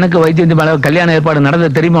எனக்கு வைத்தியந்தி மேல கல்யாண ஏற்பாடு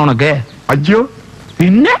நடந்தது தெரியுமா உனக்கு? ஐயோ,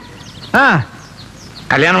 பின்ன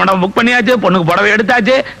கல்யாண மண்டபம் புக் பண்ணியாச்சு, பொண்ணுக்கு புடவை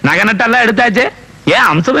எடுத்தாச்சு, நகை நட்டெல்லாம் எடுத்தாச்சு. ஏன்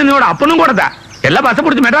அம்சவனியோட அப்பனும் கூட தான் எல்லாம் பஸ்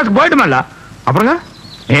பிடிச்சி மெட்ராஸ்க்கு போயிட்டுமல்ல. அப்புறங்க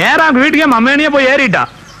நேரா வீட்டுக்கே மம்மேனியே போய் ஏறிட்டா.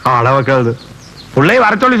 அளவுக்காது பிள்ளைய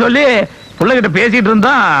வர சொல்லி பிள்ளைகிட்ட பேசிட்டு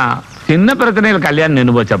இருந்தா சின்ன பிரச்சனையில் கல்யாணம்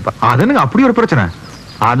நின்று போச்சப்ப. அதுன்னு அப்படி ஒரு பிரச்சனை?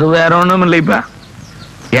 அது வேற ஒண்ணும் இல்லை. இப்ப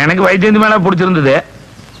எனக்கு வைஜெயந்தி மேளா பிடிச்சிருந்தது,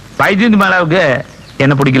 வைஜெயந்தி மேளாவுக்கு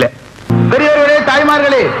என்ன பிடிக்கல. பெரியவர்களே,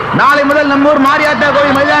 தாய்மார்களே, நாளை முதல் நம்மூர் மாரியாத்தா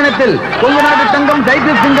கோயில் மைதானத்தில் கொங்கு நாட்டு தங்கம்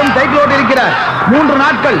சைக்கிள் சிங்கம் சைக்கிள் ஓட்ட இருக்கிறார். 3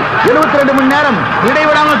 நாட்கள் 72 மணி நேரம்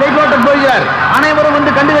இடைவிடாமல் சைக்கிள் ஓட்ட போகிறார். அனைவரும்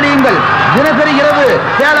வந்து கண்டுகளியுங்கள். தினசரி இரவு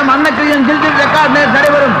சேலம் அன்னக்கிரியன் ஜில்ஜில் ரெக்கார்ட்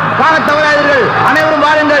நடைபெறும். காண தவறாதீர்கள், அனைவரும்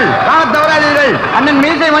வாருங்கள், காண தவறாதீர்கள். அண்ணன்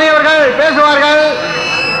மீசை மணி அவர்கள் பேசுவார்கள்.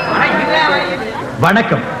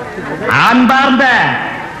 வணக்கம். அன்பார்ந்த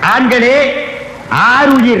ஆண்களே,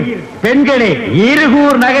 ஆருயிர் பெண்களே,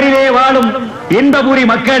 இருகூர் நகரிலே வாழும் இன்பபுரி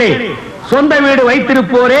மக்களே, சொந்த வீடு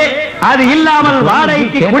வைத்திருப்போரே, அது இல்லாமல்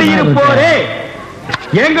வாடகைக்கு குடியிருப்போரே,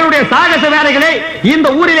 எங்களுடைய சாகச வேலைகளை இந்த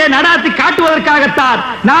ஊரிலே நடாத்தி காட்டுவதற்காகத்தான்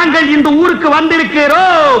நாங்கள் இந்த ஊருக்கு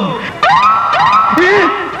வந்திருக்கிறோம்.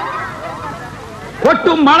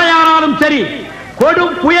 கொட்டும் மழையானாலும் சரி,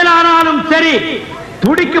 கொடும் புயலானாலும் சரி,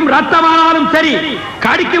 துடிக்கும் ரத்தமானாலும் சரி,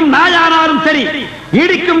 கடிக்கும் நாயானாலும் சரி,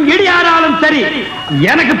 இடிக்கும் இடியானாலும் சரி,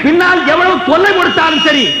 எனக்கு பின்னால் எவ்வளவு தொல்லை கொடுத்தாலும்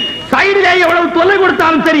சரி, சைடிலே எவ்வளவு தொல்லை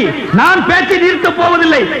கொடுத்தாலும் சரி, நான் பேச்சை நிறுத்தப்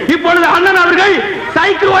போவதில்லை. இப்பொழுது அண்ணன் அவர்கள்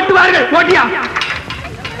சைக்கிள் ஓட்டுவார்கள். ஓட்டியா?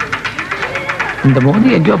 இந்த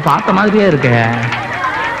மோதி எங்கேயோ பார்த்த மாதிரியே இருக்க.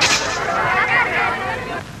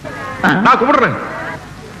 நான் கும்பிடுறேன்.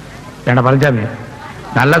 ஏண்டா பழனிசாமி,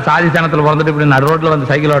 நல்ல சாதிச்சானத்துல பிறந்துட்டு இப்படி நடு ரோட்ல வந்து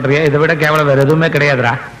சைக்கிள் ஓட்டுறியா? இதை விட கேவலம் வேற எதுவுமே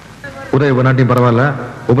கிடையாதுடா. உதவி பண்ணாட்டியும் பரவாயில்ல,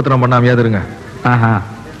 உபத்திரம் பண்ணாமையாவது இருங்க.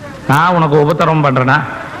 நான் உனக்கு உபத்திரம் பண்றேனா?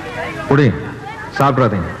 குடி,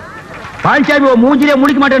 சாப்பிடாதீங்க. பழனிசாமி மூஞ்சிலே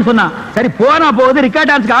முடிக்க மாட்டேன்னு சொன்னா, சரி போனா போகுது, ரிக்கார்ட்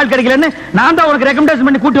டான்ஸ்க்கு ஆள் கிடைக்கலன்னு நான் தான் உனக்கு ரெக்கமெண்டேஷன்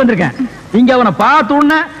பண்ணி கூட்டி வந்திருக்கேன். இங்க அவனை பார்த்த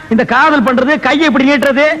உடனே இந்த காதல் பண்றது, கையை இப்படி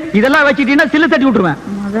நீட்டுறது, இதெல்லாம் வச்சுட்டீங்கன்னா சில்லு தட்டி விட்டுருவேன்.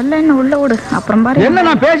 முதல்ல என்ன உள்ள விடு, அப்புறம் பாரு. என்ன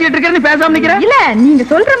நான் பேசிட்டு இருக்கேன்னு பேசாம நிக்கிறேன்? இல்ல, நீங்க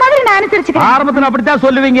சொல்ற மாதிரி நான் அனுசரிச்சுக்கிறேன். ஆரம்பத்துல அப்படித்தான்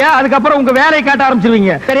சொல்லுவீங்க, அதுக்கப்புறம் உங்க வேலையை காட்ட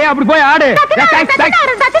ஆரம்பிச்சிருவீங்க. சரியா? அப்படி போய் ஆடு.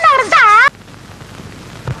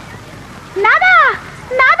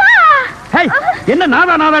 என்ன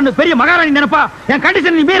நாதா நாதான்னு பெரிய மகாராணி நினைப்பா? என்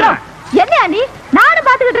கண்டிஷன் நீ மீற. என்ன நீ? நானும்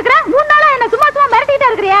பாத்துக்கிட்டு இருக்கிறேன். 3 நாளா என்ன சும்மா சும்மா மிரட்டிட்டே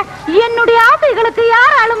இருக்கிறியா? என்னுடைய ஆசைகளுக்கு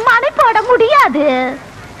யாராலும் அணை போட முடியாது.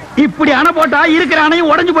 இப்படி அணை போட்டா இருக்கிற அணையும்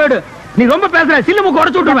உடைஞ்சு போயிடு. நீ ரொம்ப பேசுற, சில்லு மூக்கு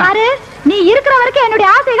உடைச்சு விட்டுருவேன். பாரு, நீ இருக்கிற வரைக்கும் என்னுடைய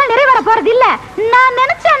ஆசைகள் நிறைவேற போறது இல்ல. நான்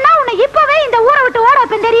நினைச்சேன்னா உன்னை இப்பவே இந்த ஊரை விட்டு ஓட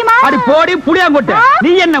வைப்பேன், தெரியுமா? அடி போடி புளியாங்கொட்டை.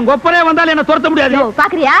 நீ என்ன கொப்பரே வந்தாலும் என்ன துரத்த முடியாது.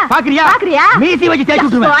 பாக்குறியா? பாக்குறியா? பாக்குறியா? மீசி வச்சு தேய்ச்சு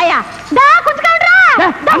விட்டுருவேன். வாயா. டா கொஞ்சம் கவுண்டரா.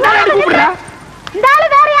 கூப்பிடுறா. இந்தால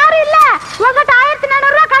வேற யாரும் இல்ல. உங்ககிட்ட 1400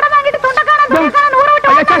 ரூபாய் கடன் வாங்கிட்டு துண்டக்காரன் ஊரை விட்டு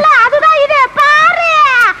ஓடல. அதுதான் இது. பாரு.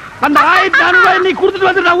 அந்த 1400 ரூபாய் நீ கொடுத்துட்டு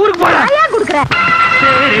வந்து நான் ஊருக்கு போறேன். ஏன் குடுக்குற?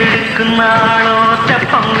 நாளோ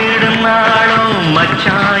தெப்பங்கிடும் நாளோ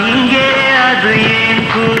மச்சான் இங்கே அது ஏன்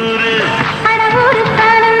கூறு? அடவூரு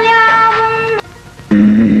ஸ்தானம் யாவும்.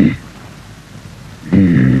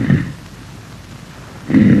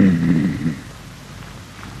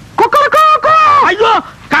 ஐயோ,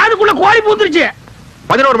 காதுக்குள்ள கோழி பூந்துருச்சு.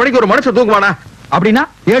 11 மணிக்கு ஒரு மனுஷன் தூங்குவானா? அப்படின்னா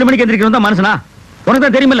 7 மணிக்கு எந்திரிக்கணும் தான் மனுஷனா? உனக்கு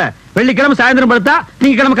தான் தெரியுமில்ல, வெள்ளிக்கிழமை சாயந்தரம் படுத்தா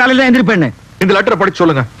திங்கக்கிழமை காலையில எந்திரிப்பேன்னு. இந்த லெட்டரை படிச்சு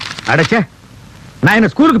சொல்லுங்க. அடச்சே, நான் என்ன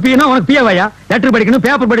ஸ்கூலுக்கு பியனா உனக்கு பியவாயா? லெட்டர் படிக்கணும்,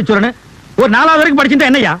 பேப்பர் படிச்சு சொல்லணும். ஒரு 4வது வரைக்கும் படிச்சுட்டா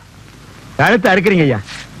என்னையா கழுத்து அறுக்கிறீங்க ஐயா?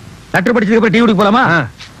 லெட்டர் படிச்சதுக்கு அப்புறம் டிவி போலாமா?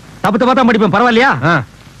 தப்பு பார்த்தா படிப்பேன், பரவாயில்லையா?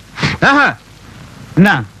 என்ன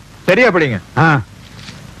சரியா படிங்க.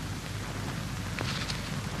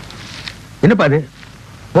 என்னப்பா அது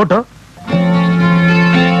போட்டோ?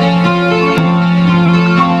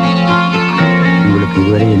 உங்களுக்கு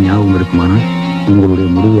இதுவரை என் ஞாபகம் இருக்குமானா உங்களுடைய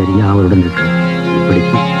முடிவு அறிய அவருடன் இருக்கு.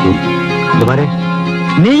 இப்படிக்கு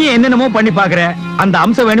நீ என்னென்னமோ பண்ணி பாக்குற, அந்த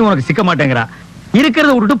அம்சம் வேணும் உனக்கு சிக்க மாட்டேங்கிறா.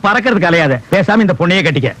 இருக்கிறத விட்டுட்டு பறக்கிறதுக்கு அலையாத. பேசாம இந்த பொண்ணையே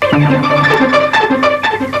கட்டிக்க.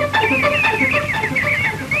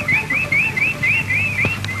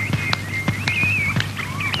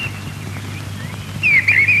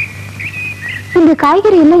 இந்த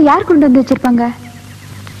காய்கறி எல்லாம் யார் கொண்டு வந்து வச்சிருப்பாங்க?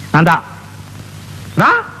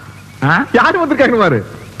 யாரு வந்திருக்காங்க பாரு.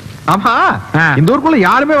 ஆமா, இந்த ஊருக்குள்ள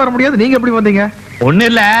யாருமே வர முடியாது, நீங்க எப்படி வந்தீங்க? ஒண்ணு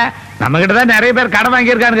இல்ல, நம்ம கிட்டதான் நிறைய பேர் கடன்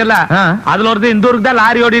வாங்கி இருக்கானுங்கல்ல, அதுல ஒருத்தர் இந்த ஊருக்கு தான்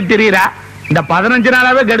லாரி ஓடிட்டு தெரியுறா. இந்த 15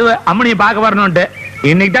 நாளாவே கெடுவு அம்மனியை பார்க்க வரணும்ட்டு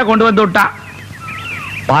இன்னைக்கு தான் கொண்டு வந்து விட்டான்.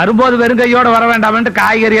 வரும்போது வெறும் கையோட வர வேண்டாம்னு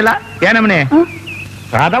காய்கறி எல்லாம் ஏனமனே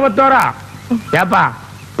கதவத்தோரா ஏப்பா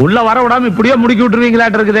உள்ள வர விடாம இப்படியே முடுக்கி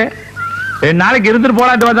விட்டுருவீங்களாட்டு இருக்குது. 2 நாளைக்கு இருந்துட்டு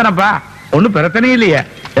போலாட்டு வந்தானப்பா, ஒண்ணும் பிரச்சனையும் இல்லையே.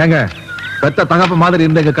 ஏங்க, பெத்த தகப்ப மாதிரி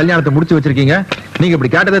இருந்த எங்க கல்யாணத்தை முடிச்சு வச்சிருக்கீங்க, நீங்க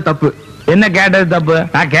இப்படி கேட்டதே தப்பு. என்ன கேட்டது தப்பு?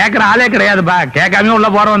 நான் கேட்கிற ஆளே கிடையாதுப்பா, கேட்காம உள்ள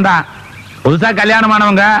போறவன் தான். புதுசா கல்யாணம்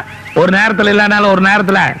ஆனவங்க ஒரு நேரத்துல இல்லனாலும் ஒரு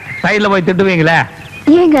நேரத்துல சைடுல போய் திட்டுவீங்களே.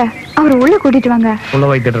 ஏங்க அவரை உள்ள கூட்டிட்டு வாங்க. உள்ள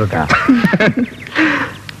போய் திட்டு இருக்கா?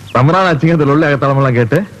 ரொம்ப நாள் ஆச்சுங்க இந்த உள்ள தலைமெல்லாம்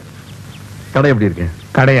கேட்டு. கடை எப்படி இருக்கு?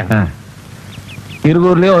 கடையா?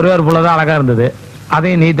 இருகூர்லயே ஒரே ஒரு புள்ளதான் அழகா இருந்தது,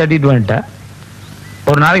 அதையும் நீ தட்டிட்டு வந்துட்ட.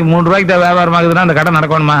 ஒரு நாளைக்கு 3 ரூபாய்க்கு தான் வியாபாரம் ஆகுதுன்னா அந்த கடை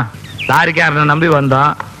நடக்கணுமா? லாரிக்காரனை நம்பி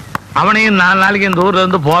வந்தோம், அவனையும் 4 நாளைக்கு இந்த ஊர்ல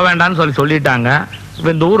இருந்து போக வேண்டாம்னு சொல்லிட்டாங்க. இப்ப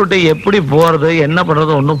இந்த ஊருட்ட எப்படி போறது என்ன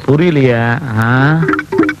பண்றது ஒன்னும் புரியலையே.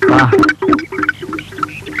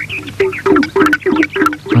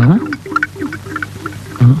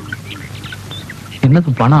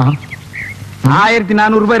 என்னது பணம்?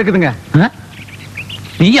 1400 ரூபாய் இருக்குதுங்க.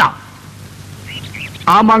 நீயா?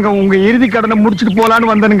 ஆமாங்க, உங்க இறுதி கடனை முடிச்சிட்டு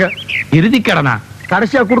போலான்னு வந்தனுங்க. இறுதி கடனா?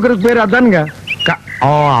 கடைசியா குடுக்கறதுக்கு பேரு அதானுங்க. ஓ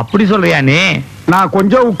அப்படி சொல்றியா நீ? நான்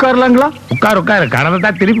கொஞ்சம் உட்காரலாங்களா? உட்காரு, கடனை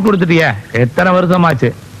தான் திருப்பி கொடுத்துட்டிய. எத்தனை வருஷமாச்சு?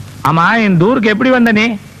 ஆமா, இந்த ஊருக்கு எப்படி வந்த நீ?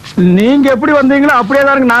 நீங்க எப்படி வந்தீங்களோ அப்படியே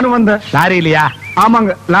தானுங்க நானும் வந்தேன். லாரி இல்லையா?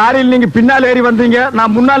 ஆமாங்க, லாரியில் நீங்க பின்னால் ஏறி வந்தீங்க,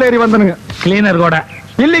 நான் முன்னால் ஏறி வந்தனுங்க. கிளீனர் கூட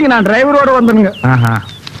இல்லைங்க, நான் டிரைவரோட வந்தனுங்க.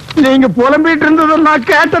 நீங்க புலம்பிட்டு இருந்ததை நான்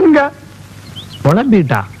கேட்டனுங்க.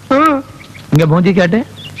 புலம்பிட்டா? இங்க மூஞ்சி கேட்டு?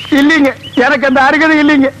 இல்லைங்க, எனக்கு அந்த அருகதை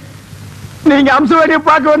இல்லைங்க. நீங்க அம்சவாடிய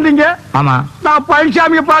பார்க்க வந்தீங்க, ஆமா. நான்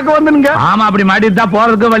பழனிசாமியை பார்க்க வந்தனுங்க. ஆமா, அப்படி மாட்டிட்டு தான்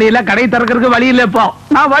போறதுக்கு வழி இல்ல, கடை திறக்கிறதுக்கு வழி இல்ல. இப்போ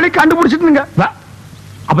நான் வழி கண்டுபிடிச்சிட்டுங்க.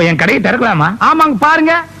 அப்ப என் கடையை திறக்கலாமா? ஆமாங்க,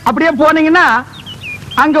 பாருங்க, அப்படியே போனீங்கன்னா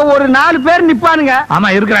அங்க ஒரு 4 பேர் நிப்பானுங்க. ஆமா,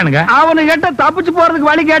 இருக்கிறானுங்க. அவனு கிட்ட தப்பிச்சு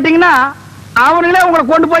போறதுக்கு வழி கேட்டீங்கன்னா அவனுங்களே உங்களை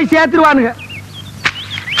கொண்டு போய் சேர்த்துருவானுங்க.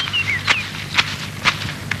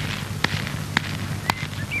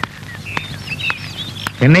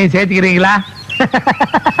 என்னையும் சேர்த்துக்கிறீங்களா?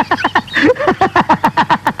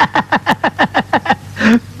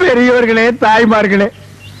 பெரியவர்களே, தாய்மார்களே,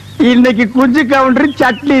 இன்னைக்கு குஞ்சு கவுண்டர்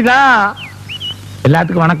சட்னி தான்.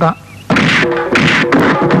 எல்லாத்துக்கும் வணக்கம்.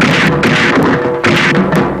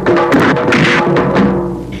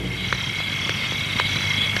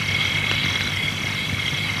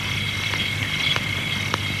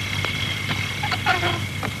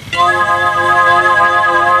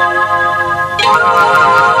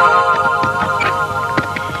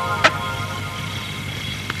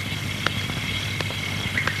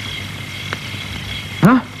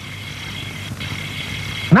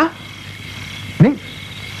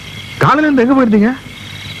 காலையில இருந்து எங்க போயிருந்தீங்க?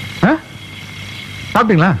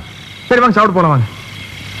 சாப்பிட்டீங்களா? சரி வாங்க சாப்பிட்டு போலாம். வாங்க.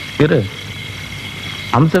 இரு,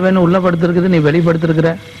 அம்சவேன்னு உள்ள படுத்திருக்குது, நீ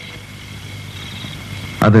வெளிப்படுத்திருக்கிற.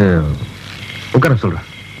 அது உட்கார சொல்றேன்,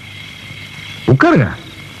 உட்காருங்க.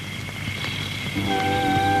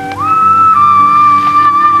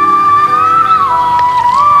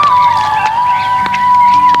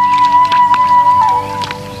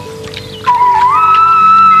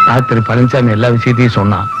 ராத்திரி பழனிசாமி எல்லா விஷயத்தையும்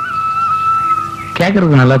சொன்னான்.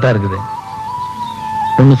 கேட்கறதுக்கு நல்லா தான் இருக்குது.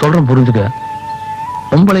 ஒண்ணு சொல்றேன், புரிஞ்சுக்க.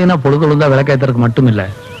 பொம்பளைனா பொழுது விழுந்தா விளக்கேத்துறதுக்கு மட்டும் இல்ல,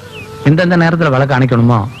 எந்தெந்த நேரத்துல விளக்க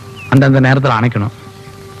அணைக்கணுமோ அந்தந்த நேரத்துல அணைக்கணும்.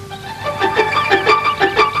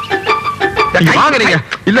 வாங்க நீங்க.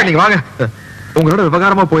 இல்ல நீங்க வாங்க, உங்களோட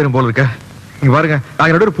விவகாரமா போயிரும் போல இருக்க. நீங்க பாருங்க,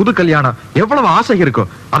 நாங்க புது கல்யாணம், எவ்வளவு ஆசை இருக்கும்,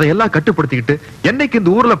 அதையெல்லாம் கட்டுப்படுத்திக்கிட்டு என்னைக்கு இந்த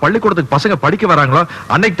ஊர்ல பள்ளிக்கூடத்துக்கு பசங்க படிக்க வராங்களோ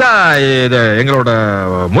அன்னைக்கு தான் எங்களோட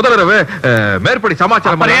முதல்வரவு மேற்படி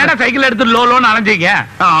சமாச்சாரம். சைக்கிள் எடுத்து லோன்னு அலைஞ்சீங்க.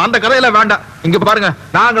 அந்த கதையெல்லாம் வேண்டாம். இங்க பாருங்க,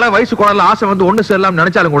 நாங்களா வயசு குழந்தை ஆசை வந்து ஒண்ணு சேரலாம்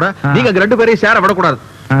நினைச்சாலும் கூட நீங்க 2 பேரையும் சேர விடக்கூடாது.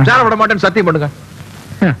 சேர விட மாட்டேன்னு சத்தியம் பண்ணுங்க.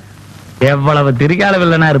 எவ்வளவு திரிகால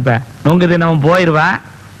வில்லனா இருப்பேன். நொங்கு தினமும் போயிருவேன்,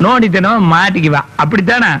 நோண்டி தினமும் மாட்டிக்குவேன்.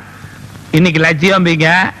 அப்படித்தானே? இன்னைக்கு லட்சியம்பீங்க,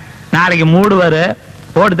 நாளைக்கு மூடுவாரு,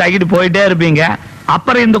 போட்டு தாக்கிட்டு போயிட்டே இருப்பீங்க.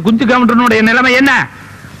 அப்புறம் இந்த குஞ்சு கவுண்டனுடைய நிலைமை என்ன?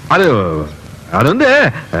 அது வந்து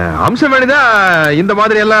அம்சவேணிதான் இந்த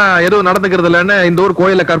மாதிரி எல்லாம் எதுவும் நடந்துக்கிறது இல்லைன்னு இந்த ஊர்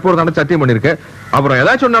கோயில கற்பூரம் நடந்து சத்தியம் பண்ணிருக்கு. அப்புறம்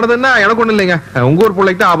ஏதாச்சும் நடந்ததுன்னா எனக்கு ஒண்ணு இல்லைங்க, உங்க ஊர்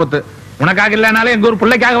பிள்ளைக்கு தான் ஆபத்து. உனக்காக இல்லைனாலும் எங்க ஊர்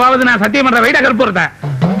பிள்ளைக்காகவாவது நான் சத்தியம் பண்ற வைட கற்பூரத்தை.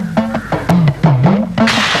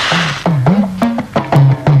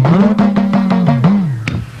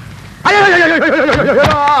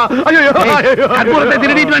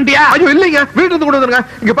 திருடிட்டு வந்துட்டியா? ஐயோ இல்லைங்க, வீட்டுல இருந்து கொண்டு வந்துருங்க.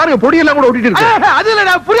 இங்க பாருங்க, பொடியெல்லாம் கூட ஓட்டிட்டு இருக்கு. அதுல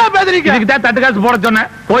நான் புரியா பேசுறீங்க. இதுக்கு தான் தட்டு காசு போட சொன்னேன்.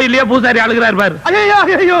 கோயிலே பூசாரி அழுகிறாரு பாரு.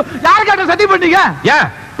 ஐயோ, யாருக்காட்ட சத்தியம் பண்ணீங்க?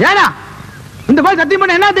 ஏனா இந்த மாதிரி சத்தியம்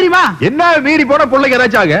பண்ண என்ன தெரியுமா? என்ன மீறி போன பிள்ளைக்கு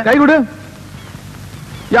ஏதாச்சும் ஆக? கை கொடு.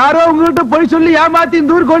 யாரோ உங்ககிட்ட போய் சொல்லி ஏமாத்தி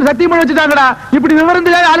இந்த ஊர் கோயில் சத்தியம் பண்ண வச்சுட்டாங்கடா. இப்படி விவரம்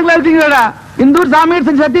தெரியாத ஆளுங்களா இருக்கீங்கடா. இந்த ஊர் சாமியார்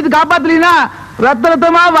செஞ்ச சத்தியத்தை காப்பாத்தலீனா ரத்த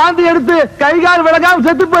ரத்தமா வாந்தி எடுத்து கை கால் விளக்காம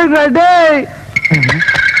செத்து போயிடுறா. டேய்,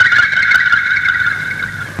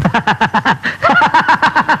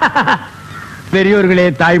 பெரியோர்களே,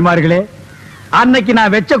 தாய்மார்களே, அன்னைக்கு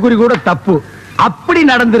நான் வெச்ச குறி கூட தப்பு. அப்படி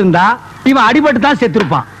நடந்திருந்தா இவன் அடிபட்டு தான்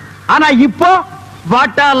செத்துருப்பான். ஆனா இப்போ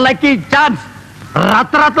வாட் ஆர் லக்கி சான்ஸ்,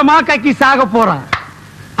 ரத்த ரத்தமா கக்கி சாக போறான்.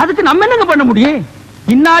 அதுக்கு நம்ம என்னங்க பண்ண முடியும்?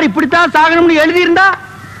 இன்னார் இப்படித்தான் சாகணும்னு எழுதி இருந்தா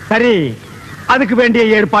சரி, அதுக்கு வேண்டிய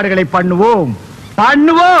ஏற்பாடுகளை பண்ணுவோம்.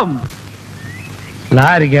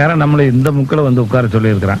 லாரிக்காரன் நம்மள இந்த முக்கில் வந்து உட்கார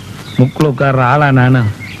சொல்லி இருக்கிறான். முக்கில் உட்கார்ற ஆளா நானு?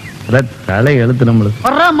 தலை எழுத்து நம்மளுக்கு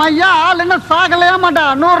ஐயா ஆள் என்ன சாகலையா மாட்டா.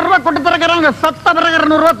 100 ரூபாய் கொடுத்து தரக்குறாங்க. சத்த பிறகு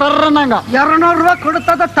 200 ரூபாய் தர்றாங்க. 200 ரூபாய்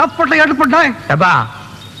கொடுத்தா தப்பு எடுப்பட்டேன். எப்பா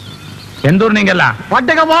எந்த ஊர் நீங்க எல்லாம்?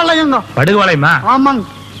 படுகவாளையங்க. படுகவாளையமா? ஆமாங்க.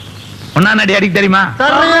 ஒன்னா அடி அடிக்க தெரியுமா?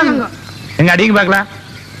 எங்க அடிங்க பாக்கலாம்.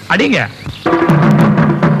 அடிங்க.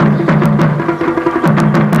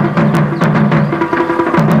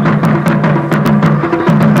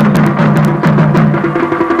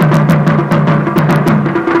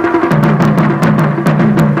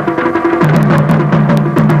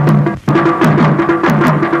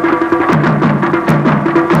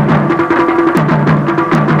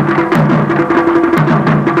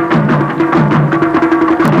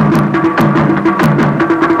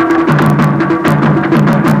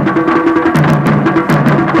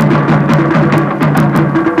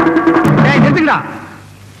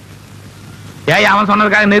 அவன்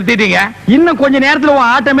சொன்னதுக்காக நிறுத்திட்டீங்க. இன்னும் கொஞ்ச நேரத்துல உன்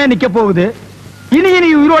ஆட்டமே நிக்க போகுது. இனி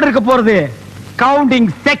உயிரோடு இருக்க போறது கவுண்டிங்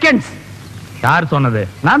செகண்ட்ஸ். யார் சொன்னது?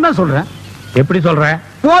 நான் தான் சொல்றேன். எப்படி சொல்ற?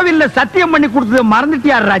 கோவில்ல சத்தியம் பண்ணி கொடுத்தது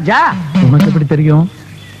மறந்துட்டியார் ராஜா? உனக்கு எப்படி தெரியும்?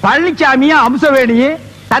 பழனிசாமியும் அம்சவேணியும்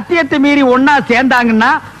சத்தியத்தை மீறி ஒன்னா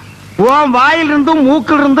சேர்ந்தாங்கன்னா உன் வாயிலிருந்தும்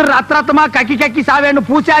மூக்கில் இருந்தும் ரத்தமா கக்கி கக்கி சாவேன்னு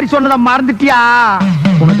பூசாரி சொன்னதை மறந்துட்டியா?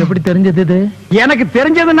 உனக்கு எப்படி தெரிஞ்சது? எனக்கு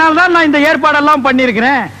தெரிஞ்சதுனால தான் நான் இந்த ஏற்பாடெல்லாம்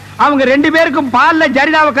பண்ணிருக்கிறேன். அவங்க 2 பேருக்கும் பால்ல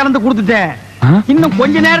ஜரிதாவை கலந்து கொடுத்துட்டேன். இன்னும்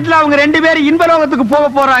கொஞ்ச நேரத்துல அவங்க 2 பேரும் இன்பலோகத்துக்கு போக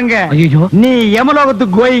போறாங்க. நீ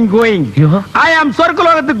யமலோகத்துக்கு கோயிங். ஐ ஆம்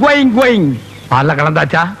சொர்க்கலோகத்துக்கு கோயிங். பால்ல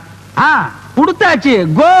கலந்தாச்சா? கொடுத்தாச்சு.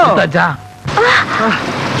 கொடுத்தாச்சா?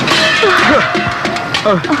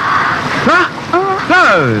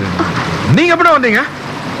 நீங்க எப்படி வந்தீங்க?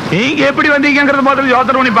 நீங்க எப்படி வந்தீங்கிறது முதல்ல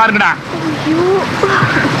யோசனை பண்ணி பாருங்கடா.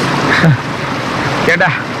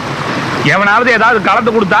 கேட்டா எவனாவது ஏதாவது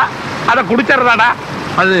கலந்து கொடுத்தா அதை குடிச்சறதாடா.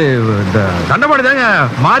 அது தண்டபாணி தாங்க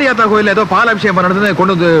மாரியாத்தா கோயில்ல ஏதோ பால் அபிஷேகம் பண்ணது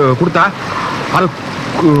கொண்டு வந்து கொடுத்தா. அது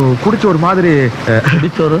குடிச்ச ஒரு மாதிரி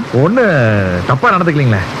ஒண்ணு தப்பா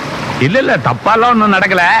நடந்துக்கலீங்களே? இல்ல தப்பாலாம் ஒண்ணும்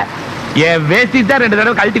நடக்கல. என் வேஷ்டி தான் 2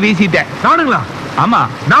 தடவை கழட்டி வீசிட்டேன். நானுங்களா? ஆமா.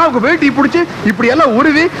 நான் உங்க வேட்டி பிடிச்சி இப்படி எல்லாம்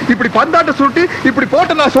உருவி இப்படி பந்தாட்ட சுட்டி இப்படி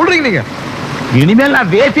போட்டு நான் சொல்றீங்க நீங்க? இனிமேல்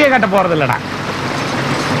நான் வேஷ்டியே கட்ட போறது இல்லடா.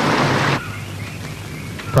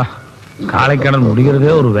 காலைக்கடன் முடிகிறதே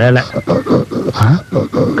ஒரு வேலை.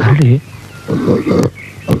 கரடி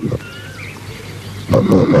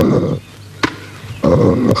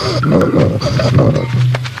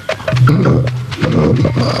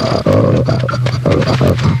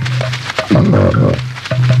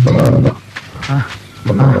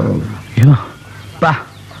பா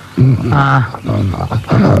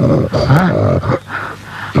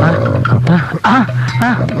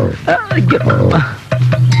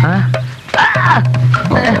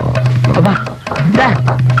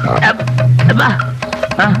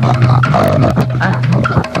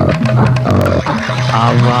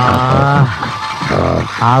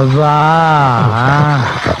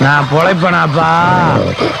நான் பொழைப்பனாப்பா.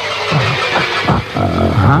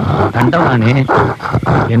 கண்டவானே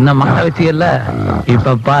என்ன மாட்ட வச்சியல்ல,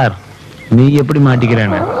 இப்ப பார் நீ எப்படி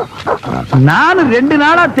மாட்டிக்கிறேன்னு. நானும் 2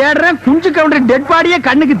 நாளா தேடுறேன். குஞ்சு கவுண்டர் டெட் பாடியே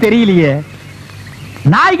கண்ணுக்கு தெரியலையே.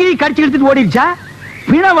 நாய்கிரி கடிச்சு எடுத்துட்டு ஓடிடுச்சா?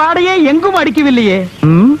 பிண வாடையே எங்கும் அடிக்கவில்லையே.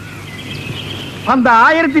 அந்த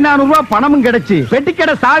 1400 ரூபாய் பணமும் கிடைச்சு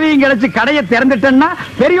வெட்டிக்கடை சாவியும் கிடைச்சு கடையை திறந்துட்டேன்னா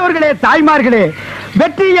பெரியோர்களே தாய்மார்களே,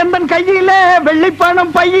 வெற்றி எந்தன் கையில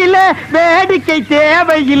வெள்ளிப்பணம் பையில வேடிக்கை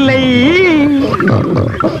தேவையில்லை.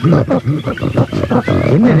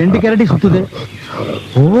 என்ன 2 கரடி சுத்துது?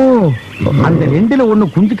 ஓ, அந்த 2ல 1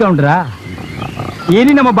 குஞ்சு கவுண்டரா?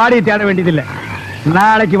 இனி நம்ம பாடியை தேட வேண்டியதில்லை.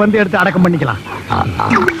 நாளைக்கு வந்து எடுத்து அடக்கம் பண்ணிக்கலாம்.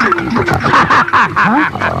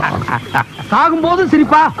 சாகும்போது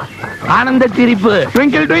சிரிப்பா? ஆனந்த சிரிப்பு.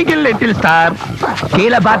 Twinkle twinkle little star.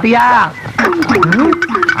 கீழே பாத்தியா?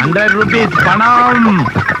 100 ரூபீஸ் பணம்.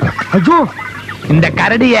 ஐயோ, இந்த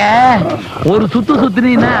கரடிய ஒரு சுத்து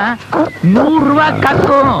சுத்துனீன்னா 100 ரூபாய்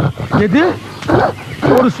கட்டும். எது?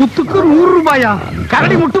 ஒரு சுத்துக்கு 100 ரூபாயா?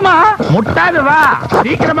 கரடி முட்டுமா? முட்டாது. வா,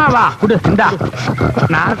 சீக்கிரமா வா. குடு, இந்தா.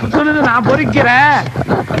 நான் சுத்துனது நான் பொறிக்கிறேன்.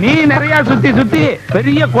 நீ நிறைய சுத்தி சுத்தி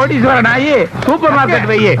பெரிய கோடீஸ்வரன் ஆகி சூப்பர் மார்க்கெட்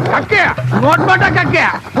வையே. கக்க நோட் போட்டா கக்க,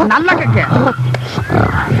 நல்ல கக்க.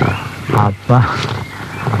 அப்பா,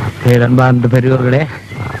 பேரன்பார்ந்த பெரியோர்களே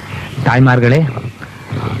தாய்மார்களே,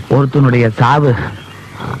 ஒருத்தனுடைய சாவு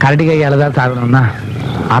கரடி கையால தான் சாகணும்னா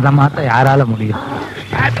அதை மாத்த யாரால முடியும்?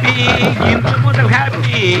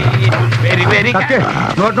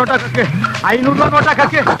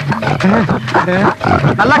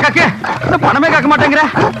 பணமே கேட்க மாட்டேங்கிற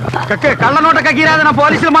கள்ள நோட்டை கக்கிறாத நான்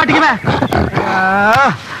போலீஸ்ல மாட்டிக்குவேன்.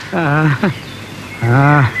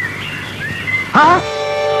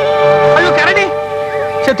 ஐயோ கரடி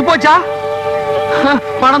செத்து போச்சா?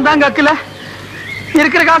 பணம் தான் கக்கல,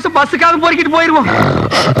 இருக்கிற காசு பஸ்ஸுக்காவது பொறுக்கிட்டு போயிருவோம்.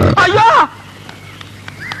 ஐயோ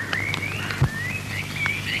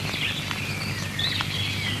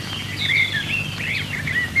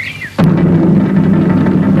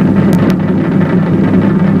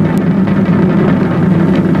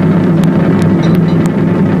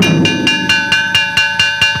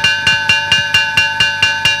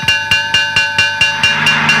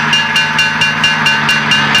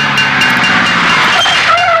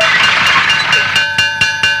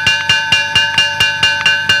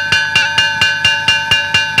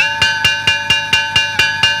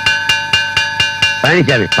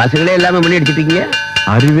பழனிசாமி, பசங்களே இல்லாம மணி அடிச்சிட்டு இருக்கீங்க.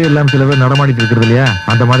 அறிவே இல்லாம சில பேர் நடமாடிட்டு இருக்கிறது இல்லையா,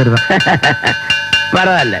 அந்த மாதிரி தான்.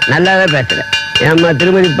 பரவாயில்ல, நல்லாவே பேசுறேன். ஏம்மா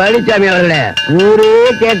திருமதி பழனிசாமி அவர்களே, ஊரே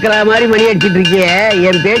கேட்கிற மாதிரி மணி அடிச்சிட்டு இருக்கிய,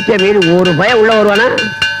 என் பேச்ச மீறி ஒரு பயம் உள்ள வருவானா?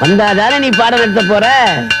 வந்தாதானே நீ பாடம் நடத்த போற.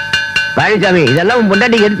 பழனிசாமி, இதெல்லாம் உன்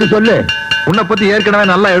பொண்டாட்டிக்கு எடுத்து சொல்லு. உன்னை பத்தி ஏற்கனவே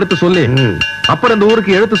நல்லா எடுத்து சொல்லி அப்புறம் இந்த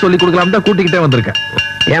ஊருக்கு எடுத்து சொல்லி கொடுக்கலாம் தான் கூட்டிக்கிட்டே வந்திருக்கேன்.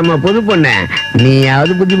 ஏம்மா புது பொண்ணு,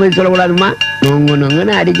 நீயாவது புத்தி போய் சொல்லக்கூடாதுமா? நொங்கு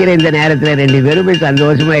நொங்குன்னு அடிக்கிற இந்த நேரத்துல 2 பேரும் போய்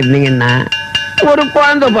சந்தோஷமா இருந்தீங்கன்னா ஒரு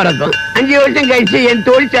குழந்தை பிறக்கும். 5 வருஷம் கழிச்சு என்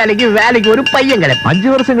தொழிற்சாலைக்கு வேலைக்கு ஒரு பையன் கிடைக்கும். 5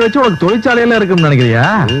 வருஷம் கழிச்சு உனக்கு தொழிற்சாலையில இருக்கும்னு நினைக்கிறியா?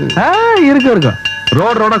 இருக்கும்.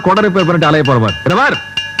 ரோட கொடை ரிப்பேர் பண்ணிட்டு அலைய போறவர்.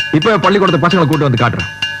 இப்ப பள்ளிக்கூடத்து பசங்களை கூட்டு வந்து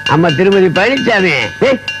காட்டுறேன். அம்மா திருமதி பழனிசாமி,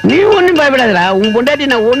 நீ ஒண்ணும் பயப்படாதடா. உன்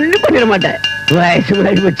பொண்டாட்டி நான் ஒண்ணும் பண்ணிட மாட்டேன். வயசு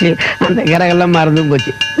மாறி போச்சு, அந்த கிரகெல்லாம் மறந்தும்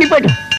போச்சு. நீ போயிட்டு